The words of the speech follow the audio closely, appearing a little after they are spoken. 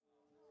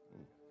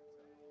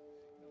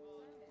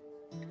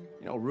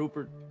You know,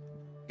 Rupert,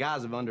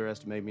 guys have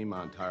underestimated me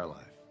my entire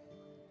life.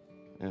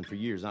 And for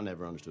years, I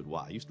never understood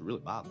why. It used to really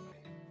bother me.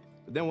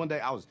 But then one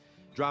day, I was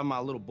driving my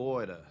little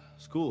boy to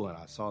school, and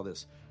I saw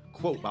this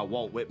quote by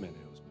Walt Whitman.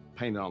 It was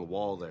painted on the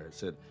wall there. It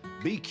said,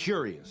 "Be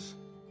curious,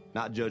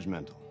 not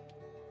judgmental."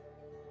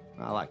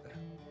 I like that.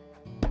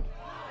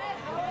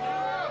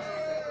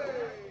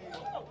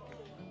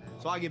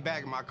 So I get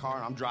back in my car,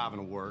 and I'm driving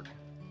to work,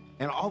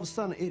 and all of a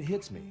sudden, it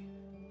hits me.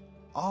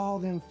 All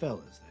them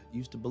fellas that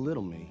used to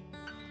belittle me,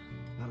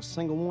 not a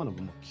single one of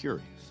them were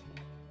curious.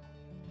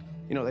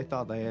 You know, they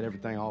thought they had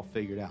everything all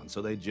figured out, and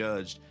so they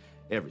judged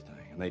everything,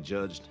 and they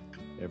judged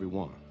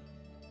everyone.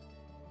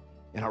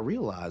 And I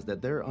realized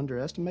that they're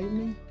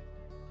underestimating me.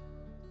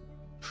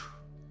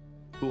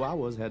 Who I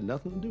was had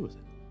nothing to do with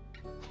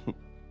it.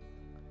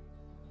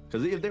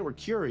 Because if they were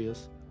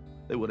curious,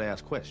 they would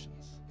ask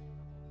questions.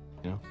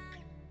 You know?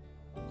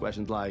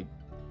 Questions like,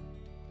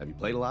 have you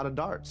played a lot of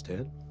darts,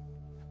 Ted?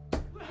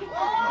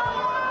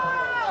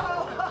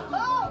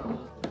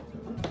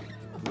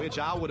 Which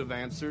I would have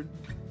answered,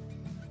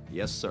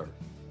 yes, sir.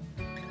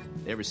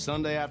 Every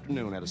Sunday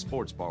afternoon at a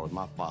sports bar with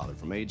my father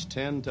from age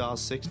 10 until I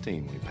was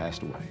 16 when he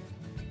passed away.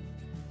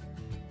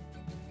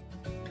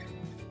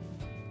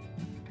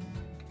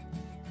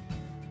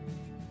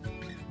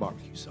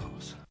 Barbecue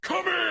sauce.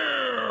 Come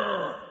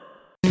here!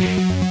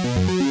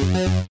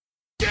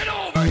 Get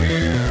over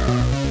here!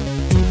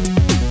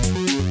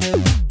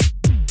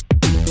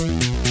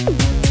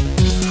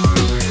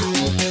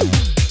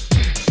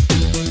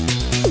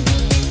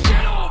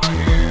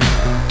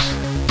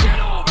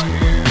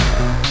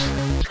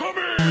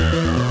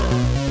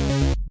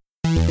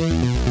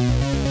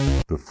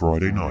 The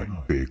Friday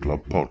Night Beer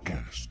Club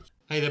Podcast.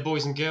 Hey there,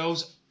 boys and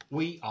girls.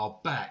 We are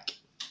back.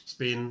 It's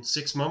been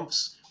 6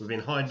 months. We've been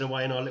hiding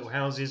away in our little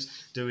houses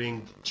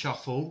doing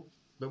chuffle,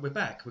 but we're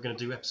back. We're going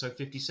to do episode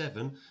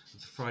 57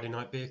 of the Friday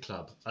Night Beer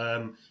Club.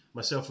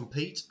 Myself and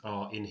Pete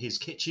are in his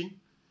kitchen,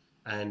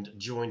 and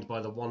joined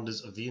by the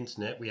wonders of the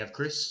internet, we have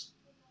Chris.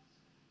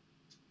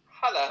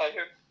 Hello.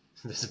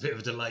 There's a bit of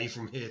a delay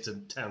from here to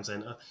town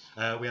centre.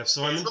 We have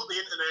Simon. It's not the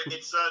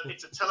internet,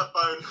 it's a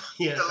telephone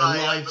Yeah, a delay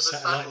live over the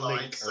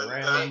satellite link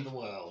satellites around the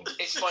world.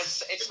 It's my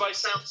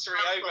sensory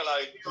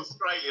overload. In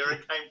Australia and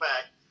came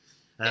back.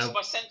 It's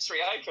my sensory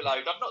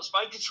overload. I've not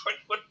spoken to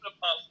anyone in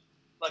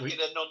a month, in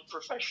a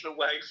non-professional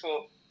way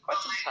for quite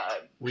some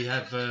time. We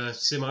have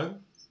Simo,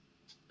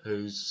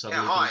 who's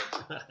suddenly... Yeah,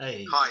 hi.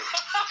 Hey. Hi.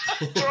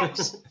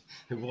 Drops.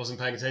 Who wasn't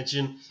paying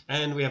attention.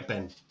 And we have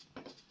Ben.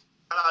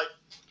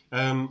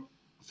 Hello.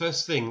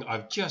 First thing,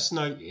 I've just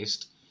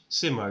noticed,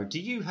 Simo, do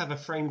you have a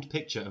framed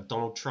picture of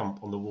Donald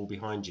Trump on the wall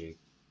behind you?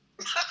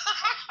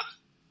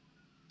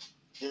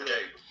 You.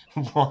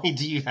 Why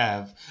do you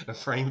have a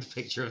framed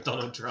picture of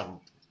Donald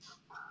Trump?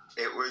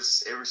 It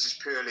was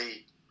just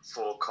purely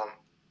for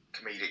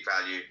comedic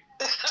value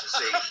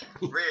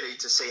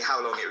to see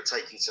how long it would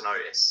take you to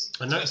notice.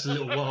 I noticed a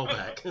little while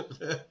back.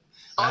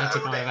 I had to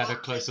kind of have a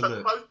closer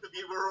look. Both of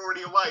you were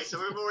already away, so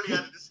we've already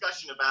had a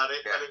discussion about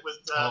it, and it was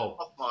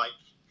off mic.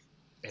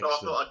 So I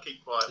thought I'd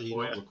keep quiet Are you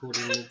for not you.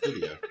 recording the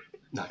video?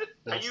 No.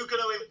 Are you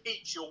going to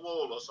impeach your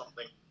wall or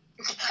something?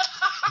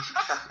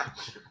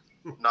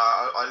 No,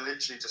 I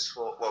literally just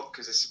thought, well,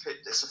 because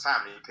it's a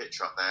family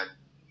picture up there.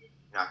 You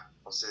know,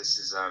 obviously this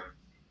is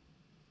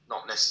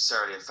not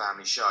necessarily a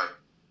family show,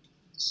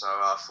 so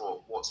I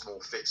thought, what's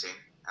more fitting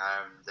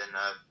than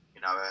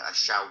a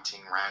shouting,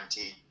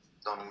 ranty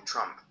Donald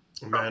Trump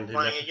Man who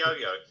Playing left, a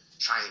yo-yo.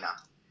 China.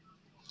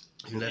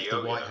 who left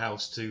the White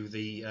House to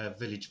the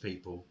village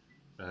people.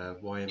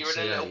 YMCA, You're in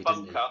a little didn't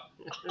bunker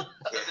you?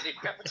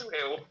 underneath Capitol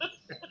Hill.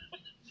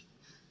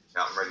 Yeah,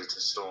 I'm ready to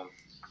storm.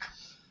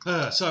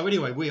 So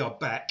anyway, we are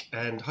back,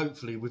 and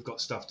hopefully we've got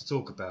stuff to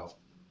talk about.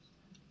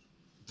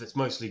 That's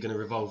mostly going to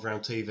revolve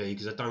around TV,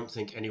 because I don't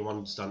think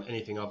anyone's done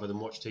anything other than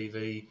watch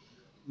TV,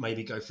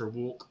 maybe go for a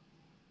walk.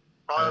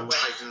 I went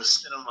to the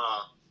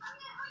cinema.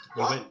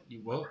 What?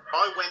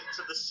 I went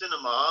to the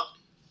cinema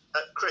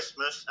at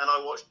Christmas, and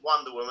I watched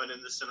Wonder Woman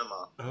in the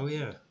cinema. Oh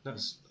yeah, that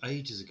was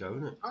ages ago,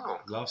 wasn't it? Oh,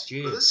 Last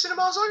year. were the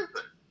cinemas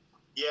open?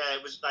 Yeah,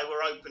 they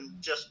were open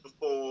just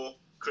before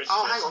Christmas.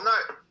 Oh, hang on,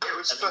 no, it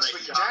was And first then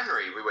week they of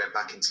January we went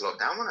back into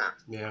lockdown, wasn't it?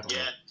 Yeah.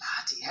 Yeah.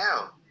 Bloody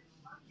hell.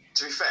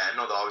 To be fair,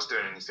 not that I was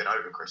doing anything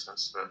over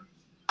Christmas, but...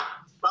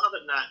 But other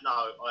than that, no,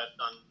 I've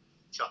done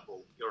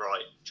Shuffle. You're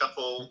right.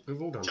 Shuffle.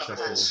 We've all done Shuffle.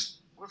 shuffle.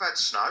 We've had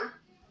snow.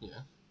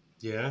 Yeah.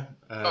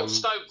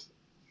 Snow.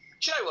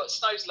 Do you know what?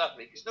 Snow's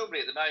lovely, because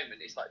normally at the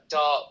moment it's like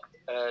dark,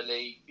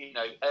 early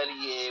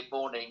year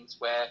mornings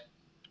where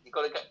you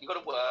got to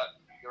work,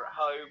 you're at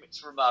home,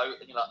 it's remote,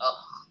 and you're like,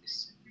 oh,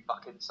 this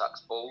fucking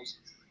sucks balls.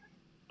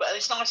 But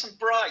it's nice and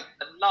bright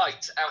and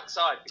light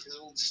outside because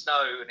of all the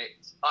snow, and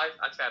I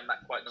found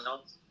that quite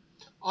nice.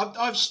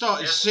 I've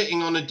started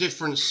sitting on a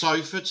different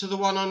sofa to the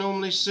one I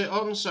normally sit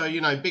on, so,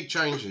 big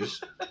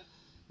changes.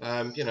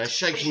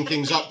 Shaking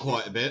things up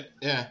quite a bit,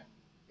 yeah.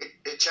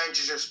 It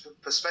changes your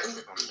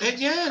perspective on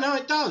it.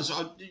 It does.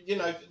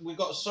 We've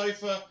got a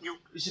sofa.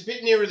 It's a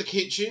bit nearer the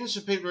kitchen,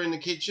 so people are in the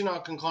kitchen. I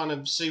can kind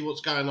of see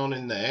what's going on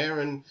in there,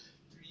 and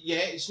yeah,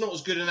 it's not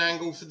as good an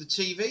angle for the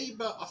TV,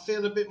 but I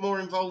feel a bit more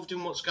involved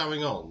in what's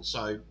going on.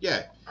 So,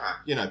 yeah,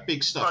 you know,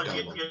 big stuff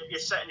going on. You're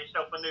setting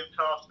yourself a new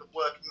task of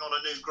working on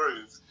a new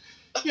groove.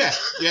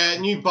 Yeah,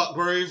 new butt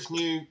groove,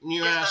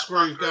 new ass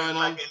groove going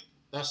on.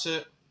 That's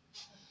it.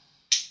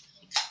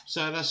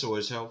 So that's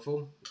always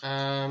helpful.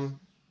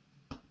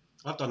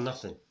 I've done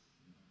nothing.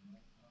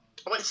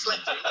 I went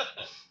slept.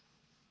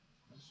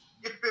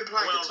 You've been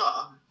playing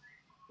guitar?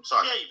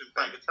 Sorry. Yeah, you've been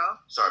playing guitar.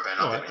 Sorry, Ben.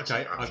 Right,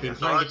 okay. I've been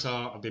playing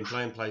guitar, I've been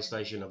playing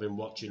PlayStation, I've been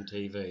watching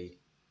TV.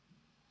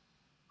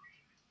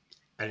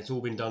 And it's all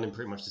been done in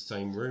pretty much the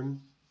same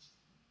room.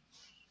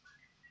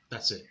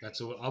 That's it. That's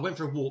all. I went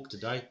for a walk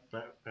today.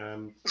 But,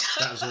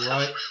 that was all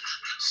right.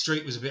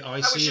 Street was a bit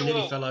icy and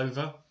nearly fell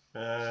over.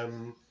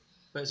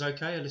 But it's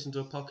okay. I listened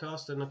to a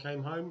podcast and I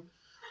came home,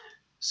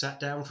 sat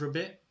down for a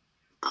bit.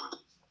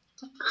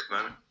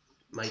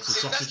 Made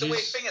some sausages. That's the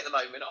weird thing at the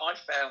moment. I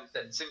found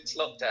that since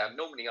lockdown,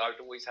 normally I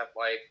would always have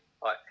my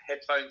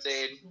headphones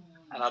in,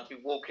 and I'd be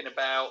walking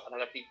about, and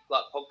I'd have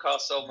like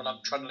podcasts on when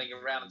I'm trundling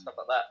around and stuff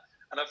like that.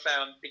 And I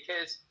found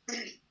because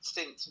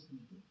since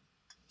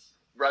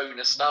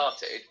Rona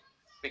started,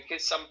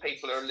 because some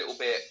people are a little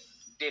bit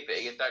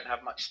divvy and don't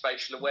have much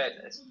spatial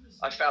awareness,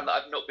 I found that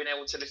I've not been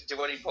able to listen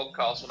to any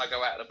podcasts when I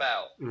go out and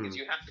about because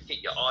you have to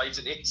keep your eyes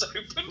and ears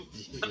open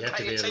and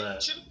pay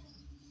attention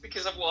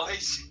because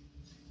otherwise.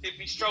 It'd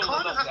be strong. You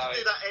kind of have to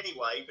do that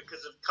anyway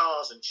because of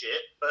cars and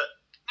shit, but...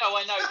 No,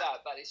 I know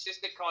that, but it's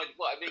just the kind of...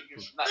 What I mean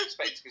from that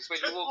perspective is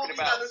when you're walking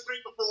about... down the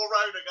street before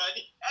Rona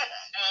going...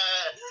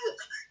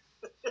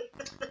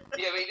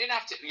 Yeah, but you didn't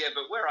have to... Yeah,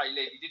 but where I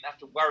live, you didn't have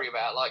to worry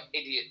about, like,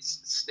 idiots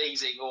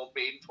sneezing or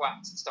being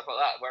twats and stuff like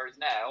that, whereas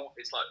now,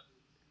 it's like...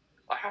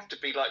 I have to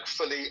be, like,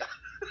 fully...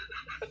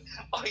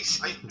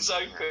 eyes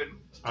open.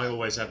 I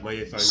always have my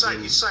earphones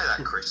in. You say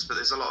that, Chris, but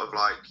there's a lot of,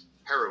 like,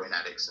 heroin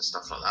addicts and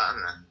stuff like that,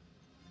 isn't there?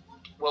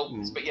 Well,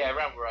 but yeah,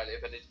 around where I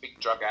live, and it's a big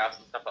drug house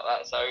and stuff like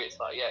that, so it's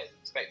like, yeah, it's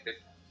expected.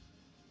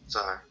 So,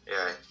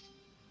 yeah,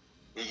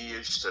 you're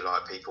used to,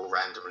 like, people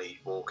randomly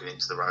walking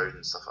into the road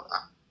and stuff like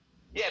that.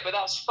 Yeah, but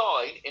that's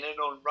fine in a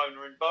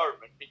non-Rona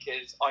environment,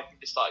 because I can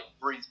just, like,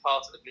 breeze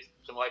past and listen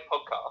to my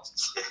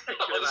podcasts.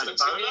 Or listen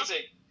to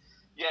music.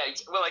 Yeah,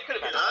 well, they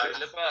could have had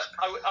a Ebola,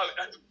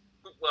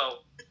 but,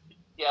 well,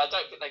 yeah, I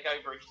don't think they go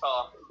very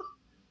far.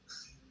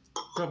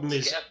 Problem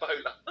is,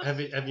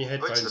 having your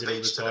headphones in all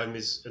the time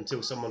is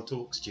until someone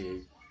talks to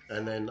you,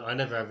 and then I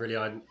never have really.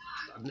 I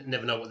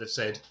never know what they've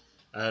said.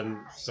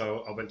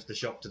 So I went to the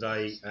shop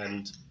today,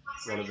 and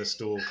one of the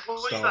store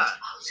staff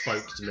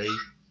spoke to me.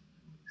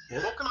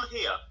 What can I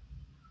hear?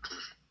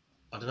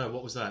 I don't know.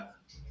 What was that?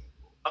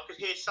 I could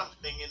hear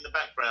something in the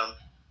background.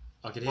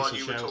 I could hear some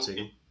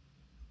shouting.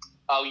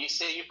 Oh, you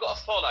see, you've got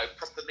to follow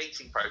proper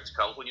meeting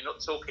protocol. When you're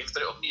not talking,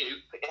 put it on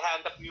mute. Put your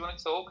hand up if you want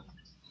to talk.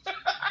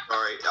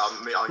 Sorry,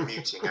 I'm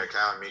muting. Okay,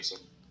 I'm muting.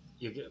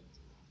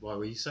 Why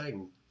were you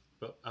saying?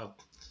 But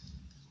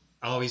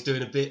oh, he's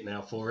doing a bit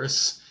now for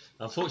us.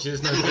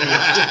 Unfortunately, there's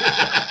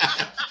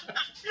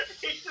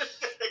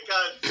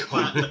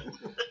no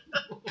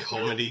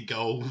comedy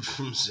gold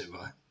from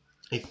Zimmer.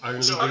 If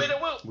only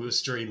we were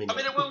streaming.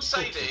 I will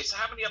say this: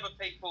 how many other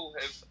people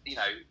have, you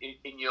know,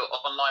 in your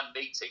online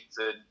meetings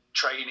and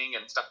training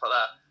and stuff like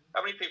that?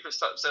 How many people have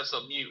started themselves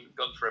on mute and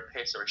gone for a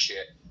piss or a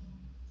shit?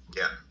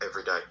 Yeah,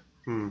 every day.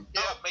 Yeah,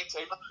 me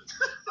too.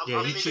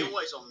 I'm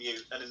always on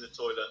mute and in the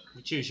toilet.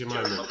 You choose your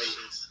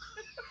moments.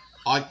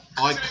 I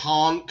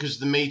can't, because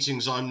the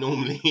meetings I'm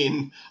normally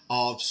in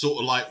are sort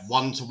of like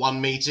one-to-one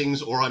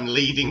meetings, or I'm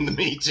leading the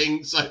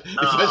meeting. So if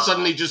I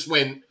suddenly just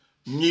went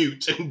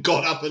mute and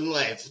got up and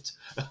left,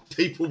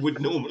 people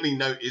would normally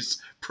notice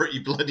pretty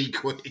bloody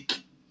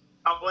quick.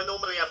 I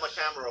normally have my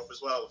camera off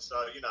as well, so,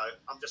 you know,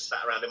 I'm just sat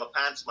around in my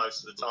pants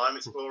most of the time.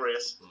 It's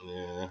glorious.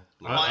 Yeah.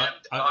 I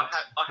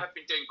have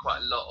been doing quite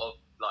a lot of,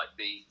 like,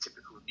 the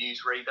typical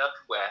newsreader,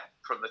 where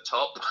from the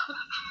top,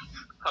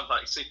 I'm,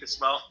 like, super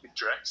smartly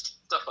dressed,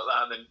 stuff like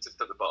that, and then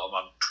just at the bottom,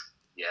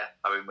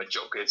 I'm in my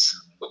joggers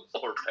or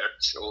a pair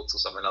of shorts or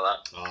something like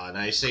that. Oh,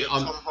 no, you see,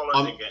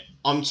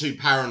 I'm too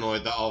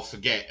paranoid that I'll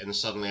forget and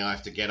suddenly I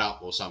have to get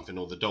up or something,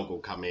 or the dog will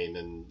come in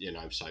and, you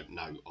know, so,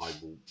 no, I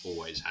will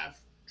always have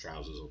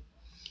trousers on.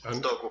 The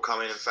dog will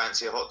come in and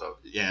fancy a hot dog.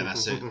 Yeah,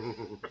 that's it.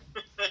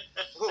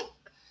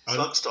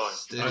 Lunchtime.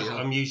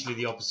 I'm usually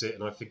the opposite,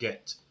 and I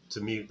forget to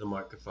mute the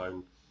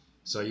microphone.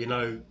 So you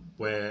know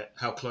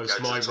how close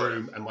my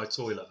room and my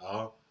toilet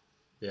are.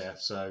 Yeah.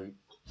 So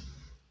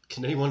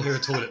can anyone hear a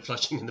toilet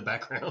flushing in the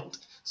background?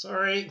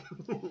 Sorry,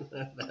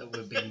 that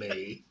would be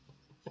me.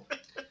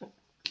 Yeah.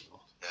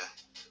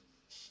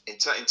 In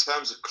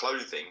terms of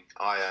clothing,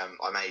 I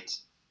made,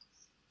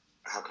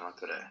 how can I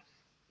put it?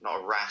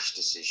 Not a rash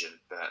decision,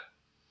 but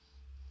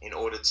in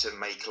order to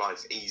make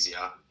life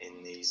easier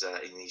in these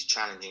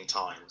challenging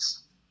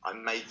times, I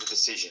made the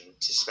decision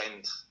to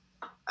spend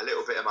a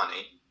little bit of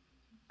money,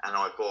 and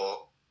I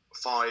bought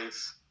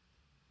 5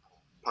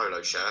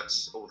 polo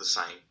shirts, all the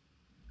same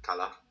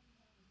colour,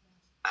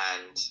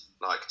 and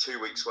like 2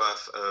 weeks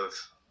worth of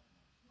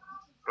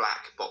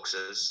black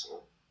boxers or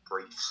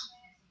briefs,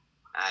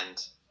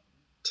 and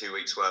 2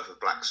 weeks worth of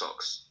black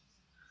socks.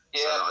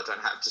 Yeah. So that I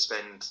don't have to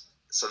spend.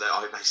 So that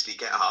I basically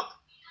get up.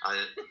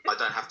 I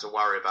don't have to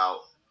worry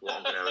about what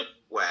I'm going to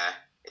wear.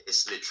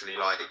 It's literally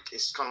like,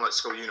 it's kind of like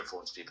school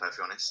uniforms, to be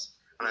perfectly honest.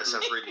 I know it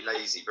sounds really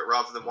lazy, but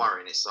rather than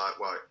worrying, it's like,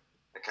 well,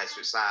 okay, so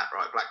it's that,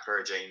 right? Black pair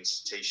of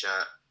jeans,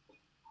 t-shirt,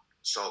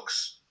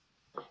 socks.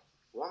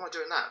 Why am I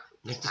doing that?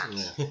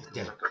 Pants.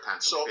 Yeah.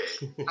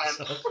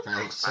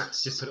 Pants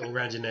Pants. Just put it all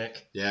around your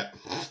neck. Yeah.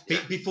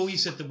 Before you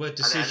said the word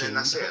decision. And then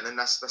that's it. And then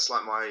that's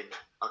like my,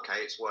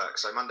 okay, it's work.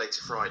 So Monday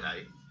to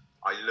Friday,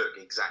 I look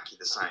exactly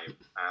the same.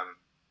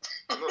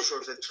 I'm not sure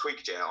if they've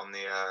tweaked it on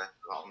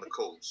the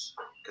calls,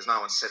 because no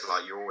one said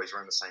like you're always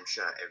wearing the same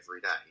shirt every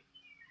day.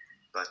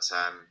 But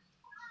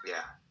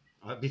yeah.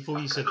 Before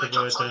you said the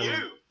word,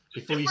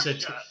 before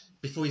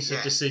you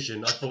said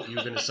decision, I thought you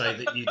were going to say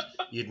that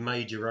you'd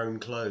made your own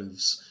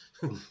clothes.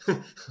 Or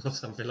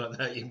something like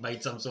that. You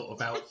made some sort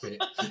of outfit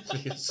for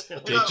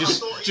yourself. Yeah,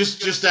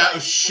 just out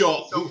of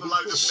shot.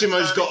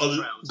 Simo's got a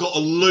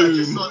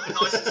loom.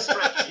 Nice and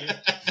stretchy.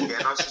 Yeah,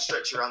 nice and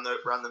stretchy around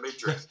the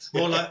midriff.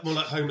 more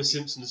like Homer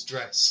Simpson's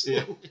dress.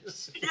 Yeah.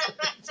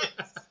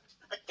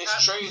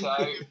 It's true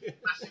though.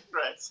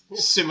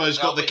 Simo's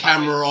got the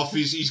camera off.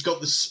 He's got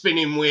the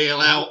spinning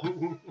wheel out. I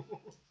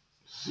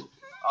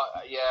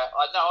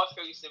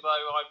feel you, Simo.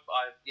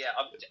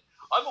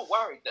 I'm not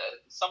worried that at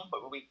some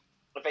point when we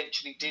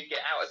eventually do get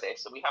out of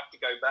this and we have to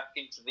go back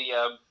into the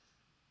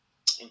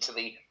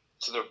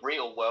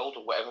real world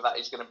or whatever that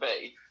is going to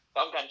be.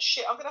 But I'm going,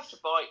 shit, I'm going to have to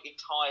buy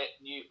entire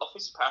new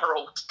office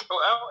apparel to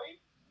go out in.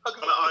 I'm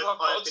going to have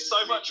got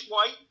so much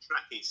weight.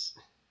 Trackies.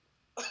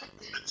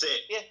 That's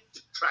it. Yeah.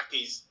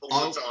 Trackies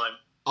all the time.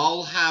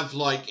 I'll have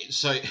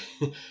so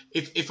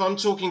if I'm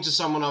talking to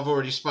someone I've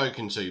already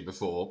spoken to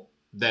before,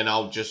 then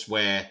I'll just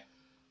wear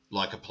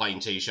like a plain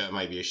t-shirt,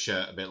 maybe a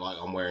shirt, a bit like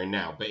I'm wearing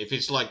now. But if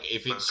it's like a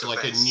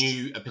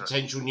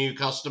potential new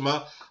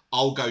customer,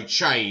 I'll go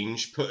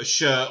change, put a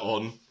shirt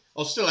on.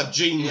 I'll still have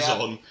jeans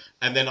on,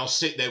 and then I'll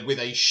sit there with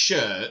a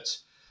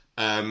shirt,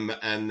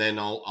 and then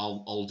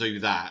I'll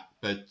do that.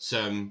 But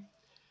I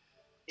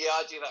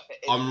do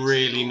that. I'm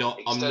really not.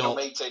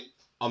 Meeting.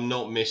 I'm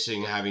not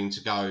missing having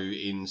to go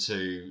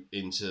into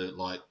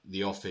like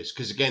the office,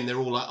 because again they're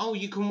all like, oh,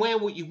 you can wear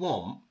what you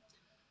want,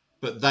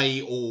 but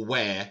they all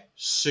wear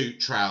suit,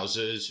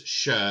 trousers,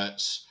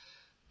 shirts,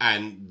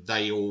 and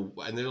they're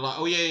like,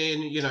 oh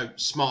yeah,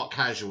 smart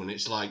casual, and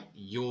it's like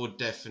your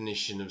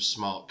definition of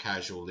smart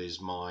casual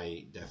is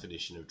my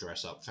definition of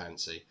dress up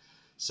fancy.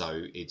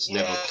 So it's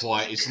never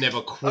quite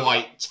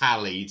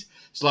tallied.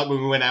 It's like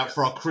when we went out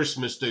for our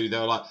Christmas do, they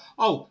were like,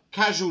 oh,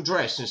 casual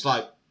dress, and it's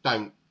like,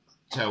 don't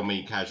tell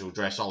me casual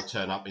dress. I'll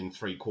turn up in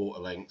 3/4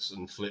 lengths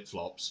and flip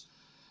flops.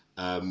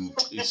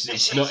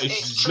 It's not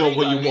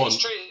what you want.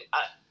 It's true.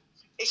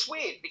 It's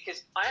weird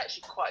because I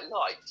actually quite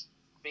liked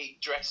being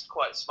dressed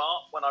quite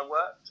smart when I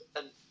worked,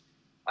 and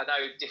I know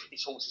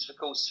it's horses for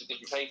courses for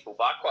different people,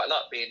 but I quite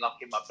like being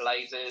like in my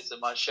blazers and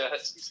my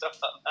shirts and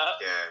stuff like that.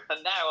 Yeah.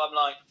 And now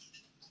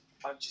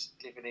I'm just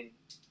living in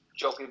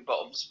jogging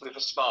bottoms with a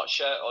smart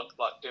shirt on,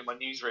 like doing my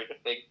newsreader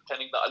thing,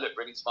 pretending that I look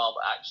really smart,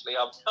 but actually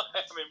I'm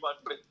in my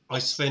flip. I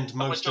spend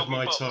most of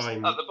my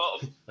time at the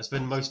bottom. I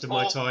spend most of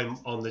my time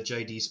on the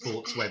JD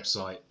Sports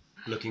website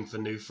looking for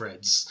new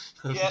threads.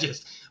 Some new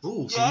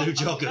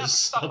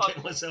joggers. I'll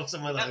get myself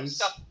some of those.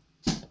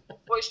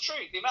 Well, it's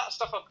true. The amount of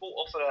stuff I bought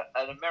off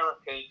an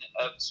American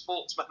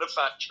sports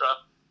manufacturer,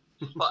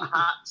 like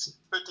hats,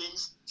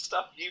 hoodies,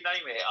 stuff, you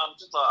name it. I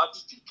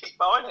just keep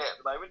buying it at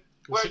the moment.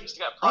 Where I used to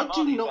get a Primark, I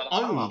do not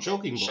own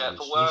jogging bottoms.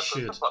 For work you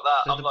should. And stuff like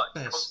that. They're I'm like the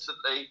best.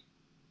 constantly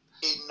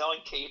in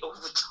Nike all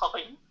the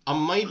time.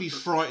 I'm maybe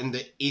frightened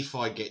that if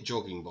I get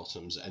jogging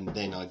bottoms and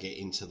then I get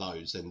into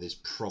those, then there's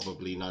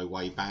probably no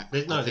way back.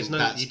 You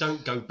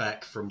don't go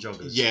back from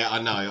joggers. Yeah,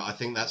 I know. I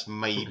think that's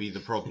maybe the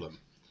problem.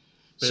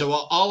 So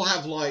I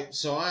have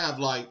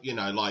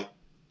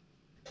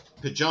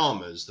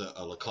pajamas that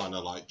are kind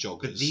of like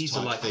joggers. But these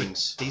are like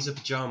things. These are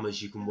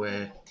pajamas you can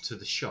wear to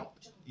the shop.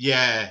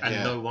 Yeah,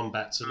 and no one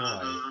bats an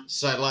eye.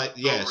 So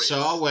so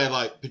I wear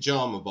like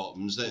pajama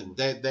bottoms.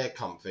 They're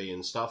comfy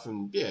and stuff.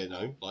 And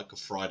like a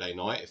Friday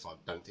night, if I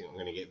don't think I'm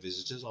going to get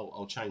visitors,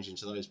 I'll change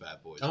into those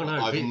bad boys. Oh no,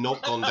 I've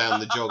not gone down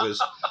the joggers.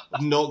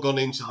 I've not gone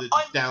into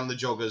down the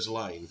joggers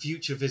lane.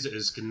 Future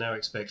visitors can now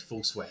expect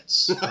full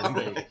sweats from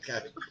me.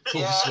 Okay.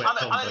 Full sweat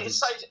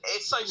combos.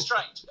 It's so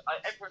strange.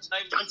 Everyone's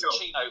known me as a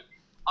chino.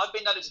 I've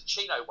been known as a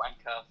chino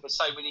wanker for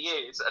so many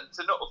years, and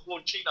to not have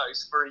worn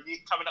chinos for a year,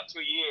 coming up to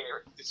a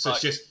year. So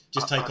just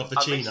take off the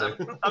chino.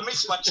 I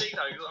miss my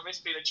chino. I miss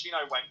being a chino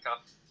wanker.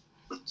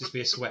 Just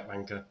be a sweat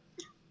wanker.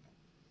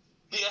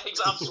 Yeah,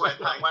 exactly. I'm sweat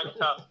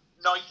wanker,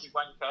 Nike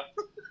wanker.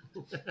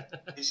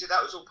 You see,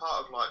 that was all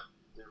part of like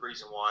the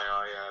reason why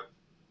I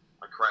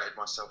created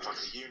myself like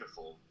a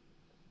uniform,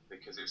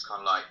 because it was kind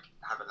of like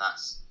having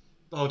that.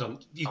 Hold on,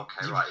 you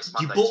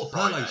Monday bought a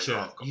Friday, polo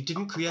shirt. You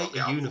didn't create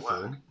a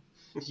uniform.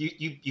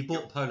 You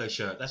bought a polo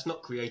shirt. That's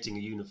not creating a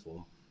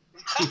uniform.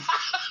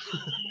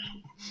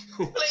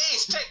 Well, it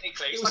is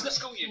technically. It's like a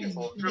school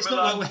uniform.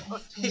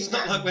 It's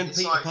not like when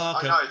Peter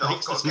Parker. I know that I've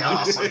makes got us to get up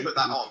notice and it. put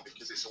that on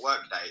because it's a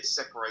work day. It's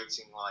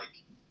separating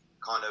like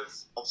kind of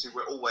obviously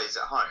we're always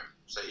at home,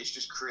 so it's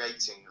just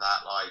creating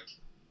that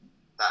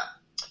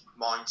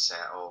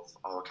mindset of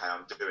okay,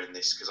 I'm doing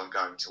this because I'm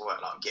going to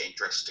work. Like I'm getting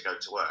dressed to go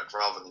to work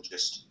rather than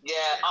just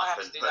I have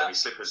to do putting that. my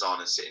slippers on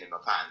and sitting in my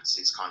pants.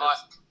 It's kind of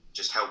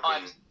just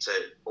helping to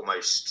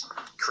almost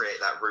create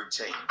that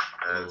routine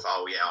of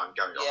I'm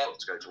going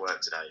to go to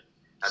work today.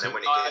 And then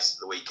when it gets to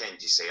the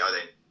weekend, you see, I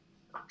then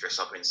dress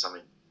up in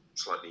something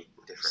slightly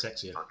different.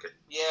 Sexier.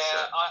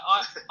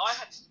 I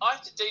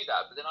had to do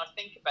that, but then I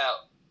think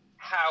about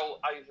how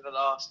over the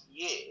last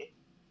year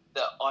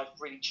that I've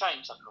really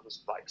changed. Like I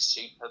was like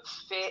super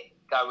fit,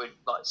 going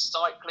like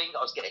cycling.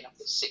 I was getting up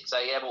at 6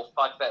 a.m. or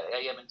 5:30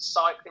 a.m. and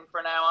cycling for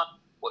an hour,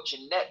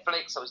 watching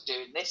Netflix. I was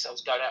doing this. I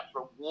was going out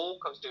for a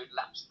walk. I was doing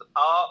laps of the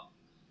park.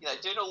 You know,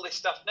 doing all this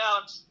stuff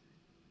now.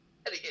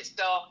 And it gets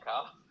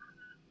darker,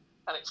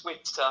 and it's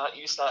winter.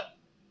 You're just like,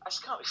 I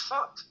just can't be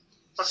fucked.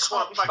 I just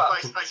want to play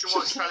PlayStation,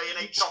 watch telly,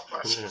 and eat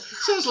chocolate.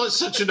 Sounds like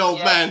such an old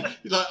man.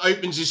 He like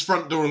opens his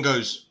front door and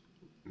goes,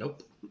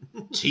 "Nope."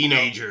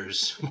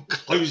 Teenagers.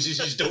 Closes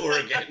his door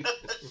again.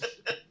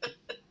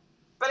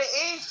 But it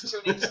is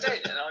to an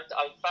extent, and I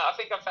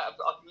think I've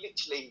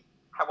literally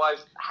how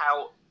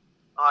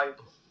I've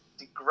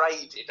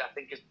degraded. I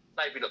think is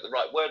maybe not the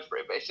right word for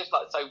it, but it's just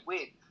like so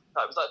weird.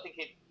 I was like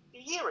thinking a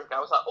year ago, I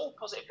was like, all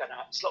positive, going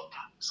out, it's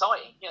lockdown,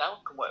 exciting. You know, I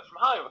can work from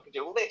home, I can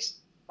do all this.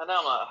 And now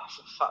I'm like,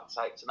 for fuck's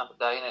sake, it's another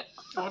day, innit?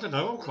 I don't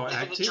know. I'm quite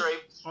Living active.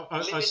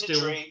 the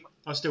dream.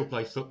 I still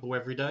play football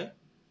every day.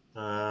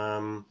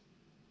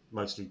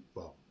 Mostly,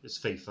 well, it's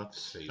FIFA.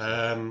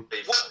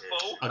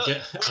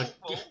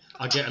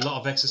 I get a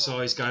lot of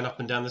exercise going up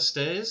and down the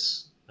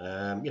stairs.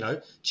 You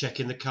know,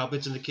 checking the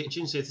cupboards in the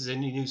kitchen, see if there's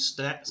any new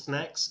snacks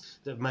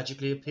that have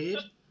magically appeared.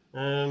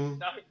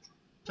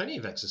 Plenty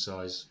of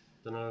exercise.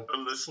 Don't know.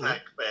 From the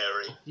snack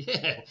fairy.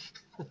 Yeah.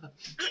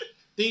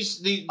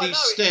 These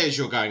stairs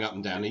you're going up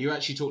and down, are you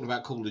actually talking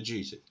about Call of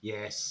Duty?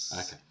 Yes.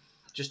 Okay.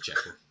 Just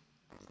checking.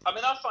 I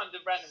mean, I find a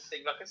random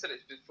thing, like I said,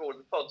 it's before in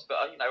the pods,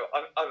 but, you know,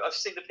 I've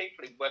seen the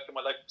people who work in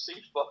my local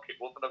supermarket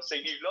more than I've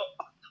seen you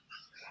lot.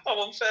 I'm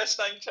on first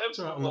name terms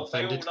with them.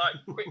 They all,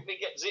 like, quickly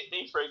get zipped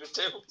through the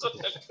tills.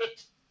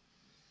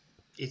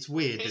 It's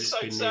weird that it's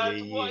been nearly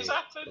a year. What has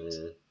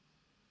happened?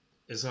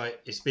 It's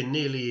like, it's been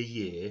nearly a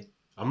year.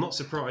 I'm not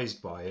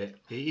surprised by it.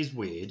 It is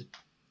weird.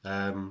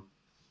 And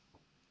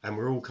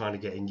we're all kind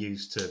of getting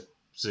used to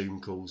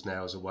Zoom calls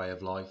now as a way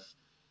of life.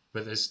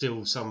 But there's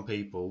still some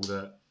people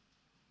that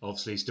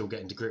obviously still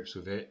getting to grips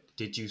with it.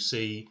 Did you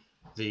see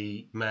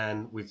the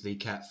man with the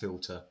cat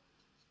filter?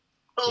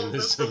 In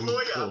the Zoom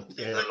lawyer. Call?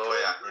 Yeah. The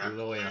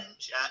lawyer.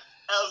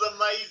 That was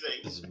amazing.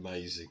 It was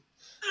amazing.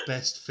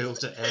 Best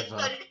filter ever.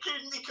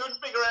 He couldn't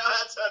figure out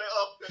how to turn it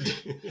off.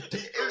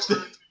 It was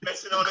the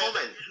messing on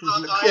comment. it.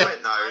 The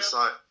comment though, it's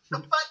like the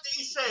fact that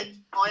he said,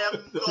 "I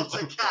am not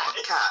a cat."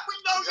 A cat. We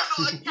know you're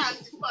not a cat.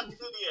 You fucking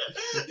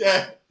idiot.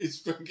 Yeah, he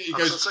I'm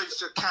goes. so used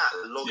to a cat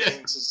logging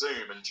into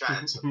Zoom and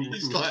chatting to me.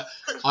 He's like,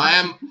 I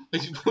am.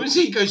 What does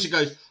he goes? He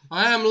goes,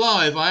 I am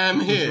live. I am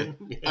here.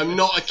 I'm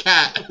not a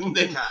cat. And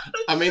then,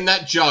 I mean,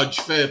 that judge,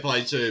 fair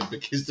play to him,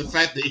 because the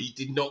fact that he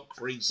did not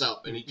crease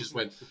up and he just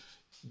went,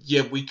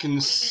 yeah, we can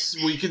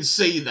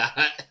see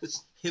that.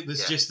 It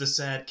was just the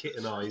sad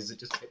kitten eyes that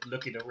just kept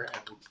looking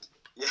around.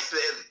 Yeah,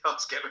 they are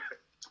scared.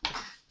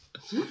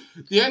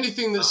 The only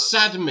thing that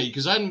saddened me,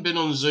 because I hadn't been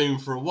on Zoom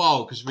for a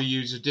while, because we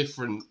use a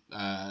different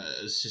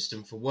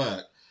system for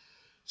work.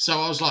 So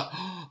I was like,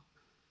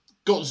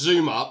 got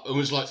Zoom up and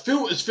was like,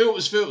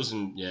 filters.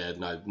 And yeah,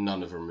 no,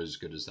 none of them are as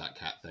good as that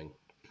cat thing.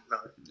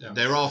 No.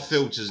 There are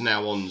filters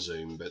now on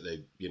Zoom, but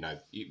they, you know,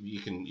 you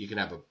can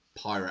have a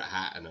pirate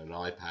hat and an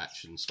eye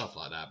patch and stuff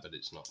like that, but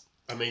it's not.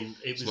 I mean,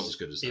 it's not as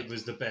good as that. It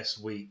was the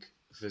best week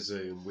for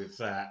Zoom with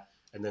that,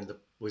 and then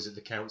was it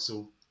the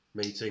council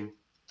meeting?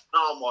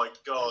 Oh my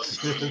god!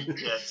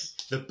 Yes,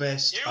 the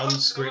best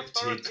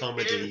unscripted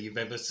comedy you've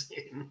ever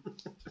seen.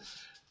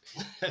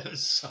 That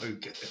was so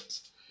good.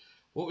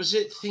 What was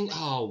it? Jackie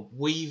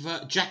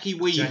Weaver. Jackie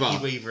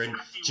Weaver and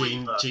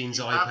Gene's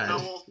iPad.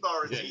 Have no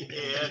authority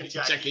here,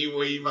 Jackie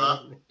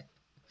Weaver.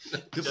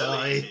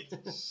 Goodbye.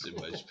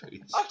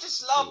 I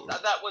just loved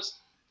that.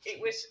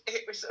 It was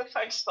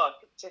almost like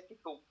a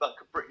typical,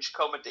 like a British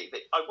comedy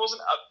that I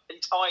wasn't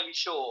entirely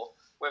sure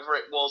whether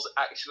it was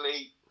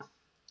actually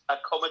a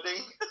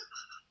comedy.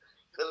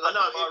 I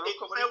know it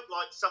felt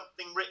like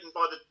something written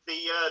by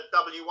the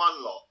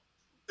W1 lot,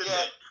 didn't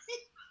it?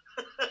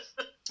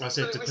 I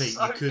said to Pete,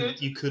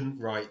 you couldn't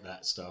write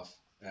that stuff.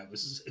 It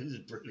was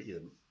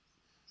brilliant.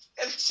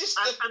 And it's just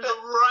the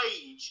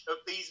rage of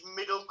these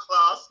middle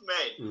class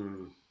men.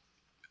 Mm.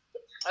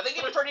 I think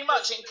it pretty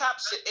much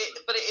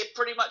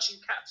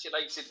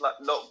encapsulated like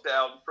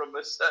lockdown from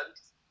a certain.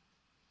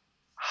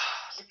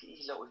 Look at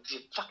you lot with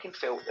your fucking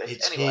filters.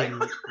 It's anyway. him,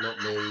 not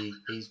me.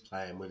 He's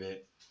playing with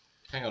it.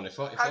 Hang on, if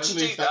I How'd you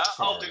move do that?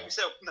 I'll do enough. it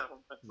myself. No.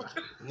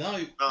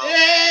 No. Oh.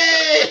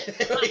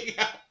 Yay!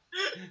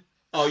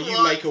 Oh, you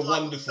What? make a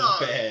wonderful No,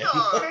 bear. no.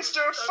 Mr.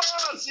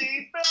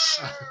 Fuzzy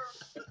Bear.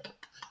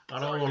 I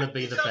don't want to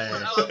be the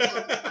bear.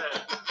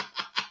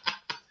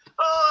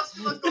 Oh, that's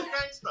got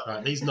gangster.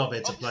 Right, these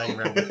knobheads are playing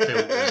around with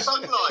filters.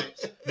 Tongue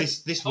lights.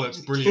 This works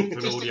brilliant for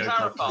an Just to audio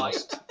clarify,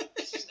 podcast.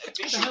 this isn't a the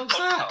visual hell's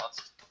that?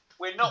 podcast.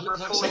 We're not It looks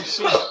like recording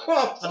some it. sort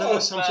I don't know,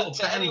 some But sort of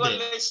to anyone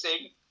bandit.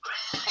 listening,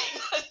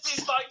 this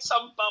is like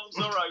some bum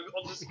Zorro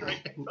on the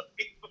screen.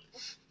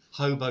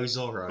 Hobo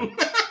Zorro.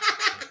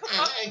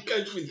 It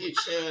goes with your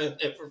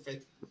shirt and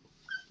everything.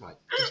 Right.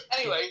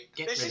 Anyway,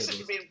 Get this rid of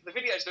isn't being, the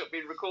video's not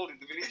being recorded.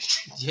 The video's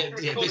Yeah,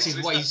 this is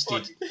recorded,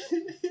 wasted.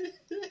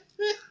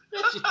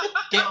 so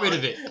Get rid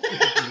of it. Turn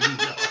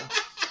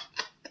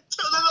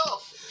it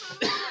off.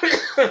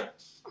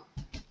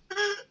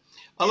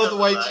 I love the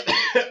way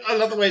I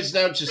love the way it's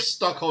now just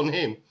stuck on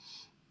him.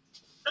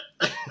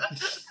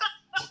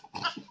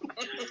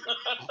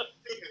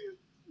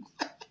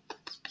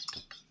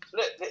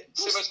 Look,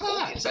 What's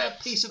that? Is that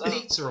a piece of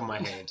pizza on my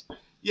head?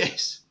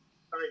 Yes.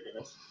 Very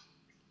good.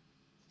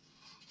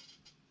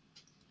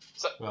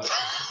 So, Right.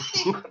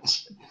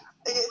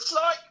 it's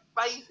like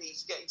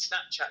babies getting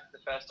Snapchat the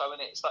first time,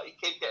 isn't it? It's like your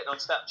kid getting on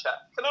Snapchat.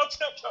 Can I have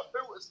Snapchat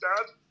filters,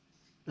 Dad?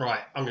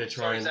 Right, I'm going to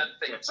try Sorry, and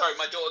Xanthine. Sorry,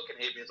 my daughter can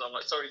hear me, so I'm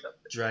like, sorry,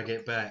 Xanthine. drag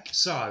it back.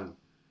 So,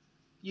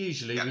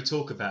 usually we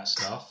talk about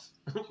stuff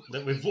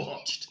that we've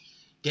watched.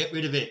 Get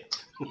rid of it,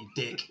 you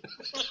dick.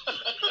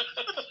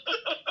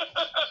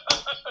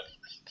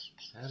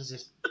 How does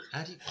this...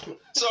 How do you...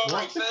 Sorry,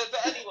 What? for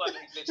anyone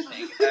who's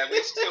listening,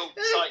 we're still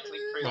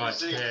cycling through Right, the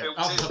Zoom yeah.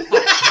 filters.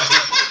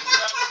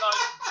 Oh,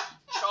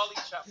 for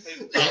Charlie Chaplin,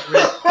 Get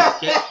rid of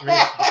it.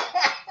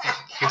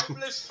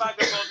 homeless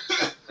vagabond.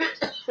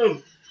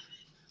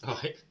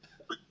 Right,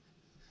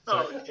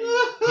 Oh,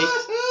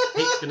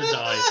 Pete's going to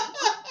die.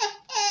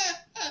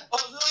 Oh,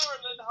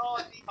 Laurel and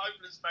Hardy,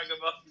 homeless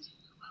vagabond.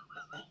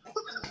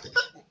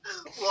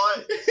 why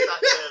is that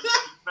there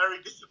looking very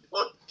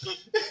disappointed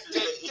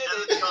that he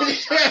hasn't got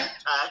his hand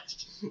attached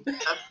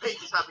and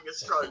Pete is having a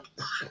stroke?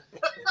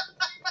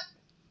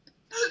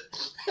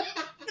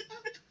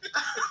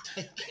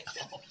 Take it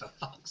off, for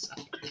fuck's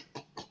sake.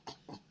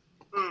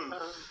 Anyway,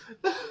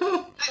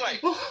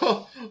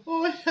 Oh,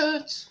 it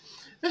hurts.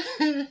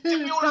 did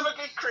we all have a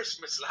good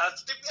Christmas,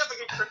 lads? Did we have a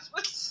good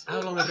Christmas?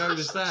 How long ago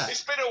was that?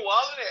 It's been a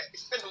while, isn't it?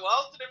 It's been a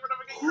while. Did everyone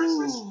have a good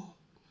Christmas?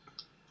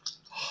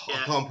 I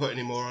can't put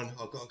any more on.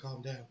 I've got to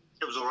calm down.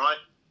 It was alright.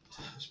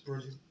 That's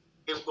brilliant.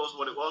 It was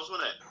what it was,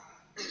 wasn't it?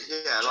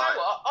 Yeah, Do you like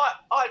know what?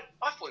 I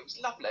thought it was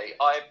lovely.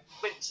 I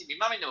went to see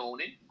my mum in the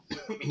morning.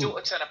 My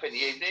daughter turned up in the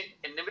evening.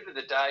 In the middle of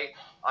the day,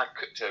 I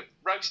cooked a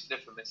roast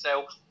dinner for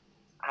myself.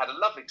 I had a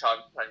lovely time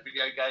playing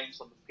video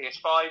games on the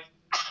PS5.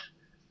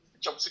 The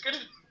jobs are good.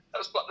 That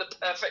was like the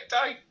perfect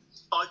day.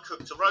 I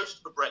cooked a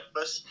roast for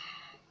breakfast,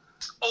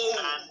 Oh,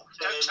 And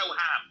don't then- tell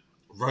Ham.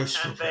 Roast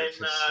for and then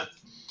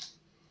breakfast.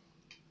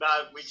 no,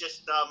 we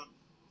just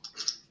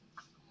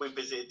we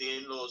visited the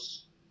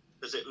in-laws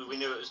because we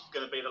knew it was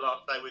going to be the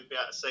last day we'd be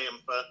able to see them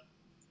for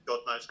God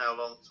knows how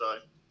long. So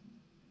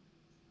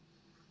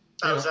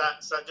that was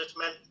that. So that just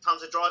meant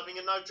tons of driving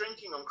and no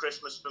drinking on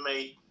Christmas for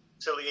me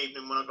till the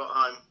evening when I got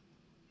home.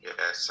 yeah,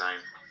 same.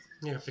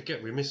 Yeah, I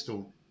forget we missed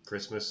all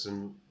Christmas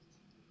and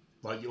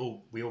like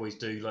we always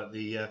do like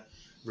the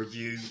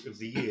review of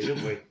the year,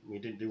 didn't we? We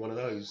didn't do one of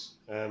those.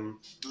 No,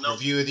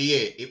 Review of the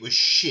year. It was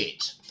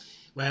shit.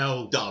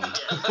 Well, Done.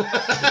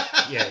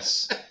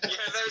 yes. Yeah,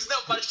 there was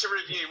not much to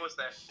review, was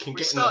there? Can We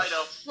get started in the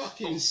off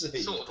fucking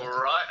sea. sort of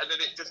alright, and then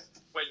it just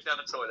went down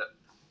the toilet.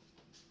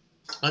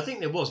 I think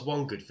there was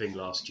one good thing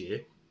last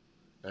year,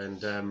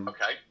 and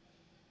Okay.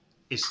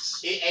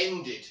 it's It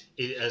ended.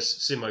 as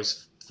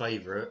Simo's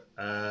favourite,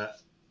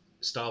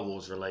 Star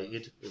Wars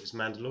related. It was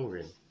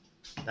Mandalorian.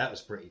 That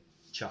was pretty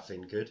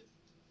chuffing good.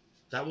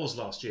 That was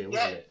last year,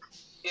 wasn't Yeah. it?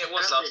 Yeah, it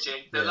was last year.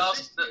 The Yeah.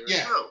 last.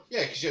 Yeah. Oh,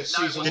 Yeah, because you had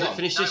No, season Did it one.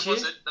 finish No, this it year?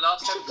 wasn't. The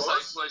last It episode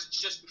was. was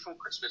just before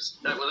Christmas.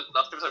 No, it wasn't. The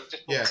last episode was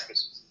just before Yeah.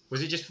 Christmas.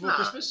 Was it just before No.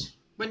 Christmas?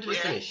 When did it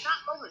Yeah. finish? that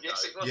long ago.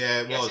 Yes, it was.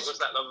 Yeah, it yes, was. it was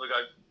that long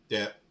ago.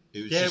 Yeah.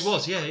 It was Yeah, just, it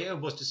was. Yeah, it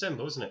was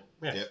December, wasn't it?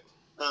 Yeah, Yeah.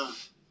 that so I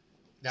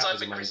was had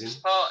the amazing. Christmas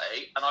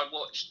party, and I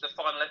watched the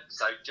final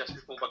episode just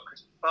before my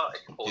Christmas party,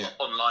 or Yeah. the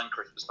online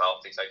Christmas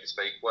party, so to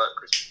speak, work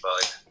Christmas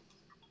party.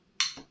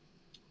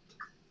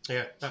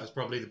 Yeah, that was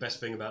probably the best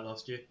thing about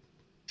last year.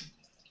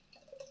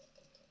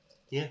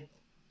 Yeah.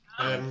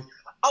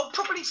 I'll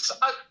probably,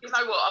 you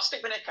know what? I'll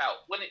stick my neck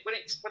out when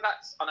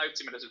that's. I know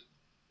Tim doesn't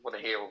want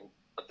to hear all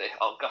of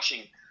our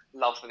gushing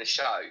love for the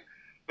show,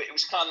 but it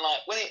was kind of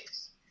like when it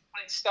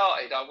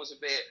started, I was a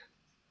bit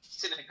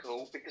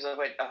cynical because I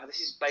went, oh, this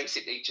is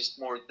basically just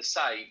more of the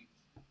same.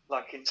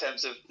 Like in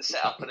terms of the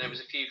setup, and there was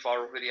a few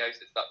viral videos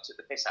that took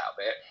the piss out of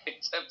it. In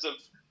terms of,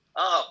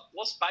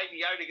 what's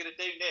Baby Yoda going to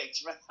do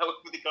next? Remember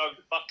with the guy with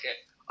the bucket?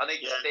 I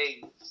need the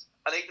thing.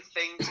 I need the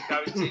thing to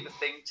go and see the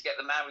thing to get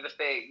the man with the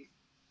thing.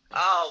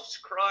 Oh,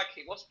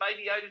 crikey, what's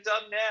Baby Yoda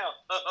done now?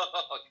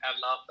 Canned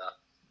laughter.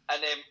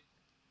 And then,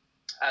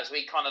 as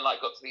we kind of like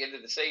got to the end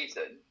of the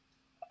season,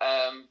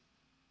 I'll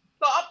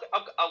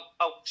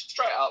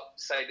straight up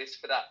say this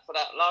for that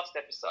last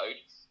episode.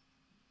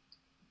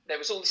 there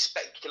was all this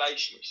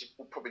speculation, which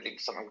we'll probably link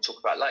to something we'll talk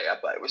about later,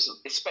 but it was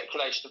this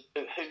speculation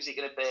of who's it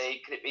going to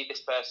be? Could it be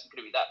this person? Could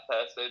it be that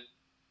person?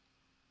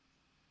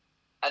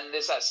 And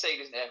there's that scene,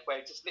 isn't there,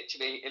 where just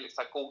literally it looks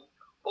like all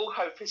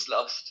hope is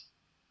lost,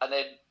 and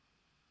then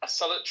a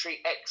solitary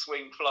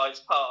X-wing flies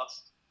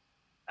past,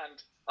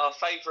 and our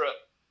favourite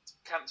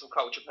cancel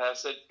culture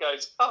person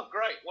goes, "Oh,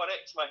 great, one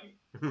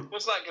X-wing.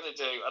 What's that going to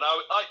do?" And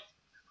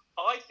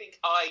I think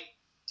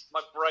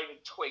my brain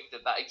had twigged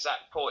at that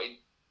exact point.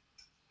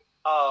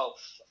 Oh,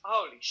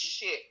 holy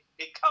shit!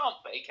 It can't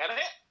be, can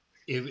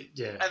it?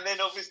 Yeah. And then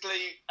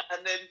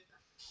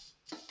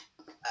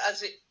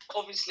as it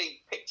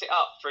obviously picked it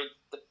up for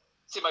the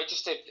Simo,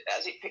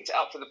 as it picked it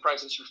up for the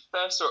process, you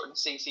first saw it on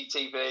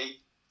CCTV,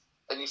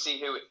 and you see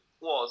who it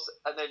was,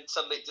 and then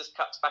suddenly it just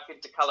cuts back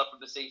into colour from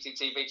the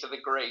CCTV to the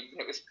green.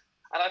 It was,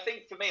 and I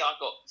think for me,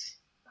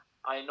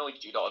 I annoyed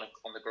you lot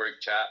on the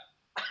group chat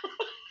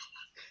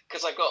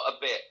because I got a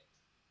bit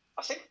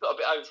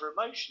over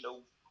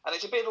emotional, and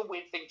it's a bit of a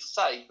weird thing to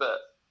say, but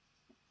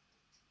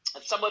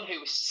as someone who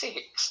was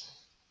 6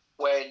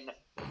 when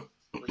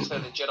Return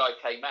of the Jedi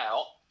came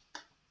out,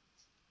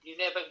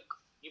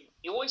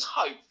 you always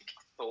hoped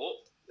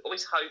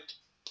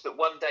that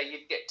one day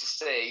you'd get to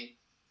see,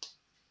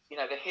 you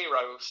know, the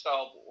hero of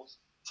Star Wars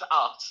to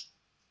us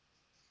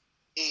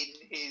in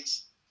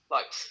his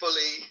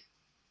fully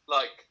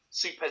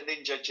super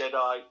ninja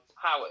Jedi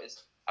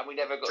powers, and we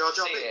never got Jar to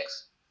Jar see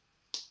Binks.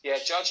 it. Yeah,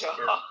 Jar Jar.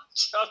 Yeah.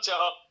 Jar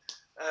Jar.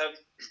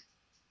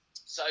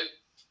 So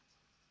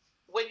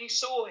when you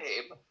saw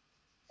him,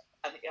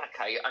 and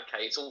okay,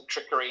 it's all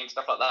trickery and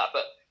stuff like that,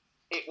 but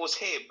it was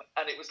him,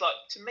 and it was like,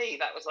 to me,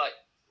 that was like,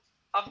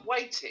 I've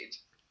waited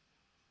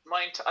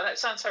my entire. And it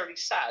sounds terribly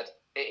sad.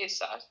 It is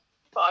sad,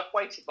 but I've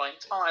waited my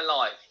entire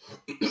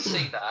life to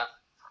see that.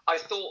 I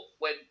thought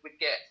when we'd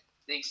get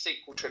the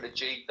sequel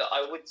trilogy that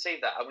I would see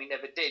that, and we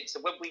never did. So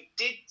when we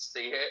did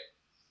see it,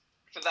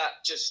 for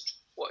that just,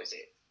 what is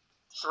it,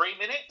 3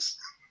 minutes?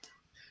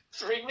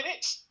 3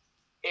 minutes?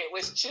 It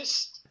was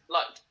just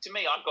like, to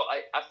me,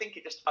 I think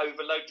it just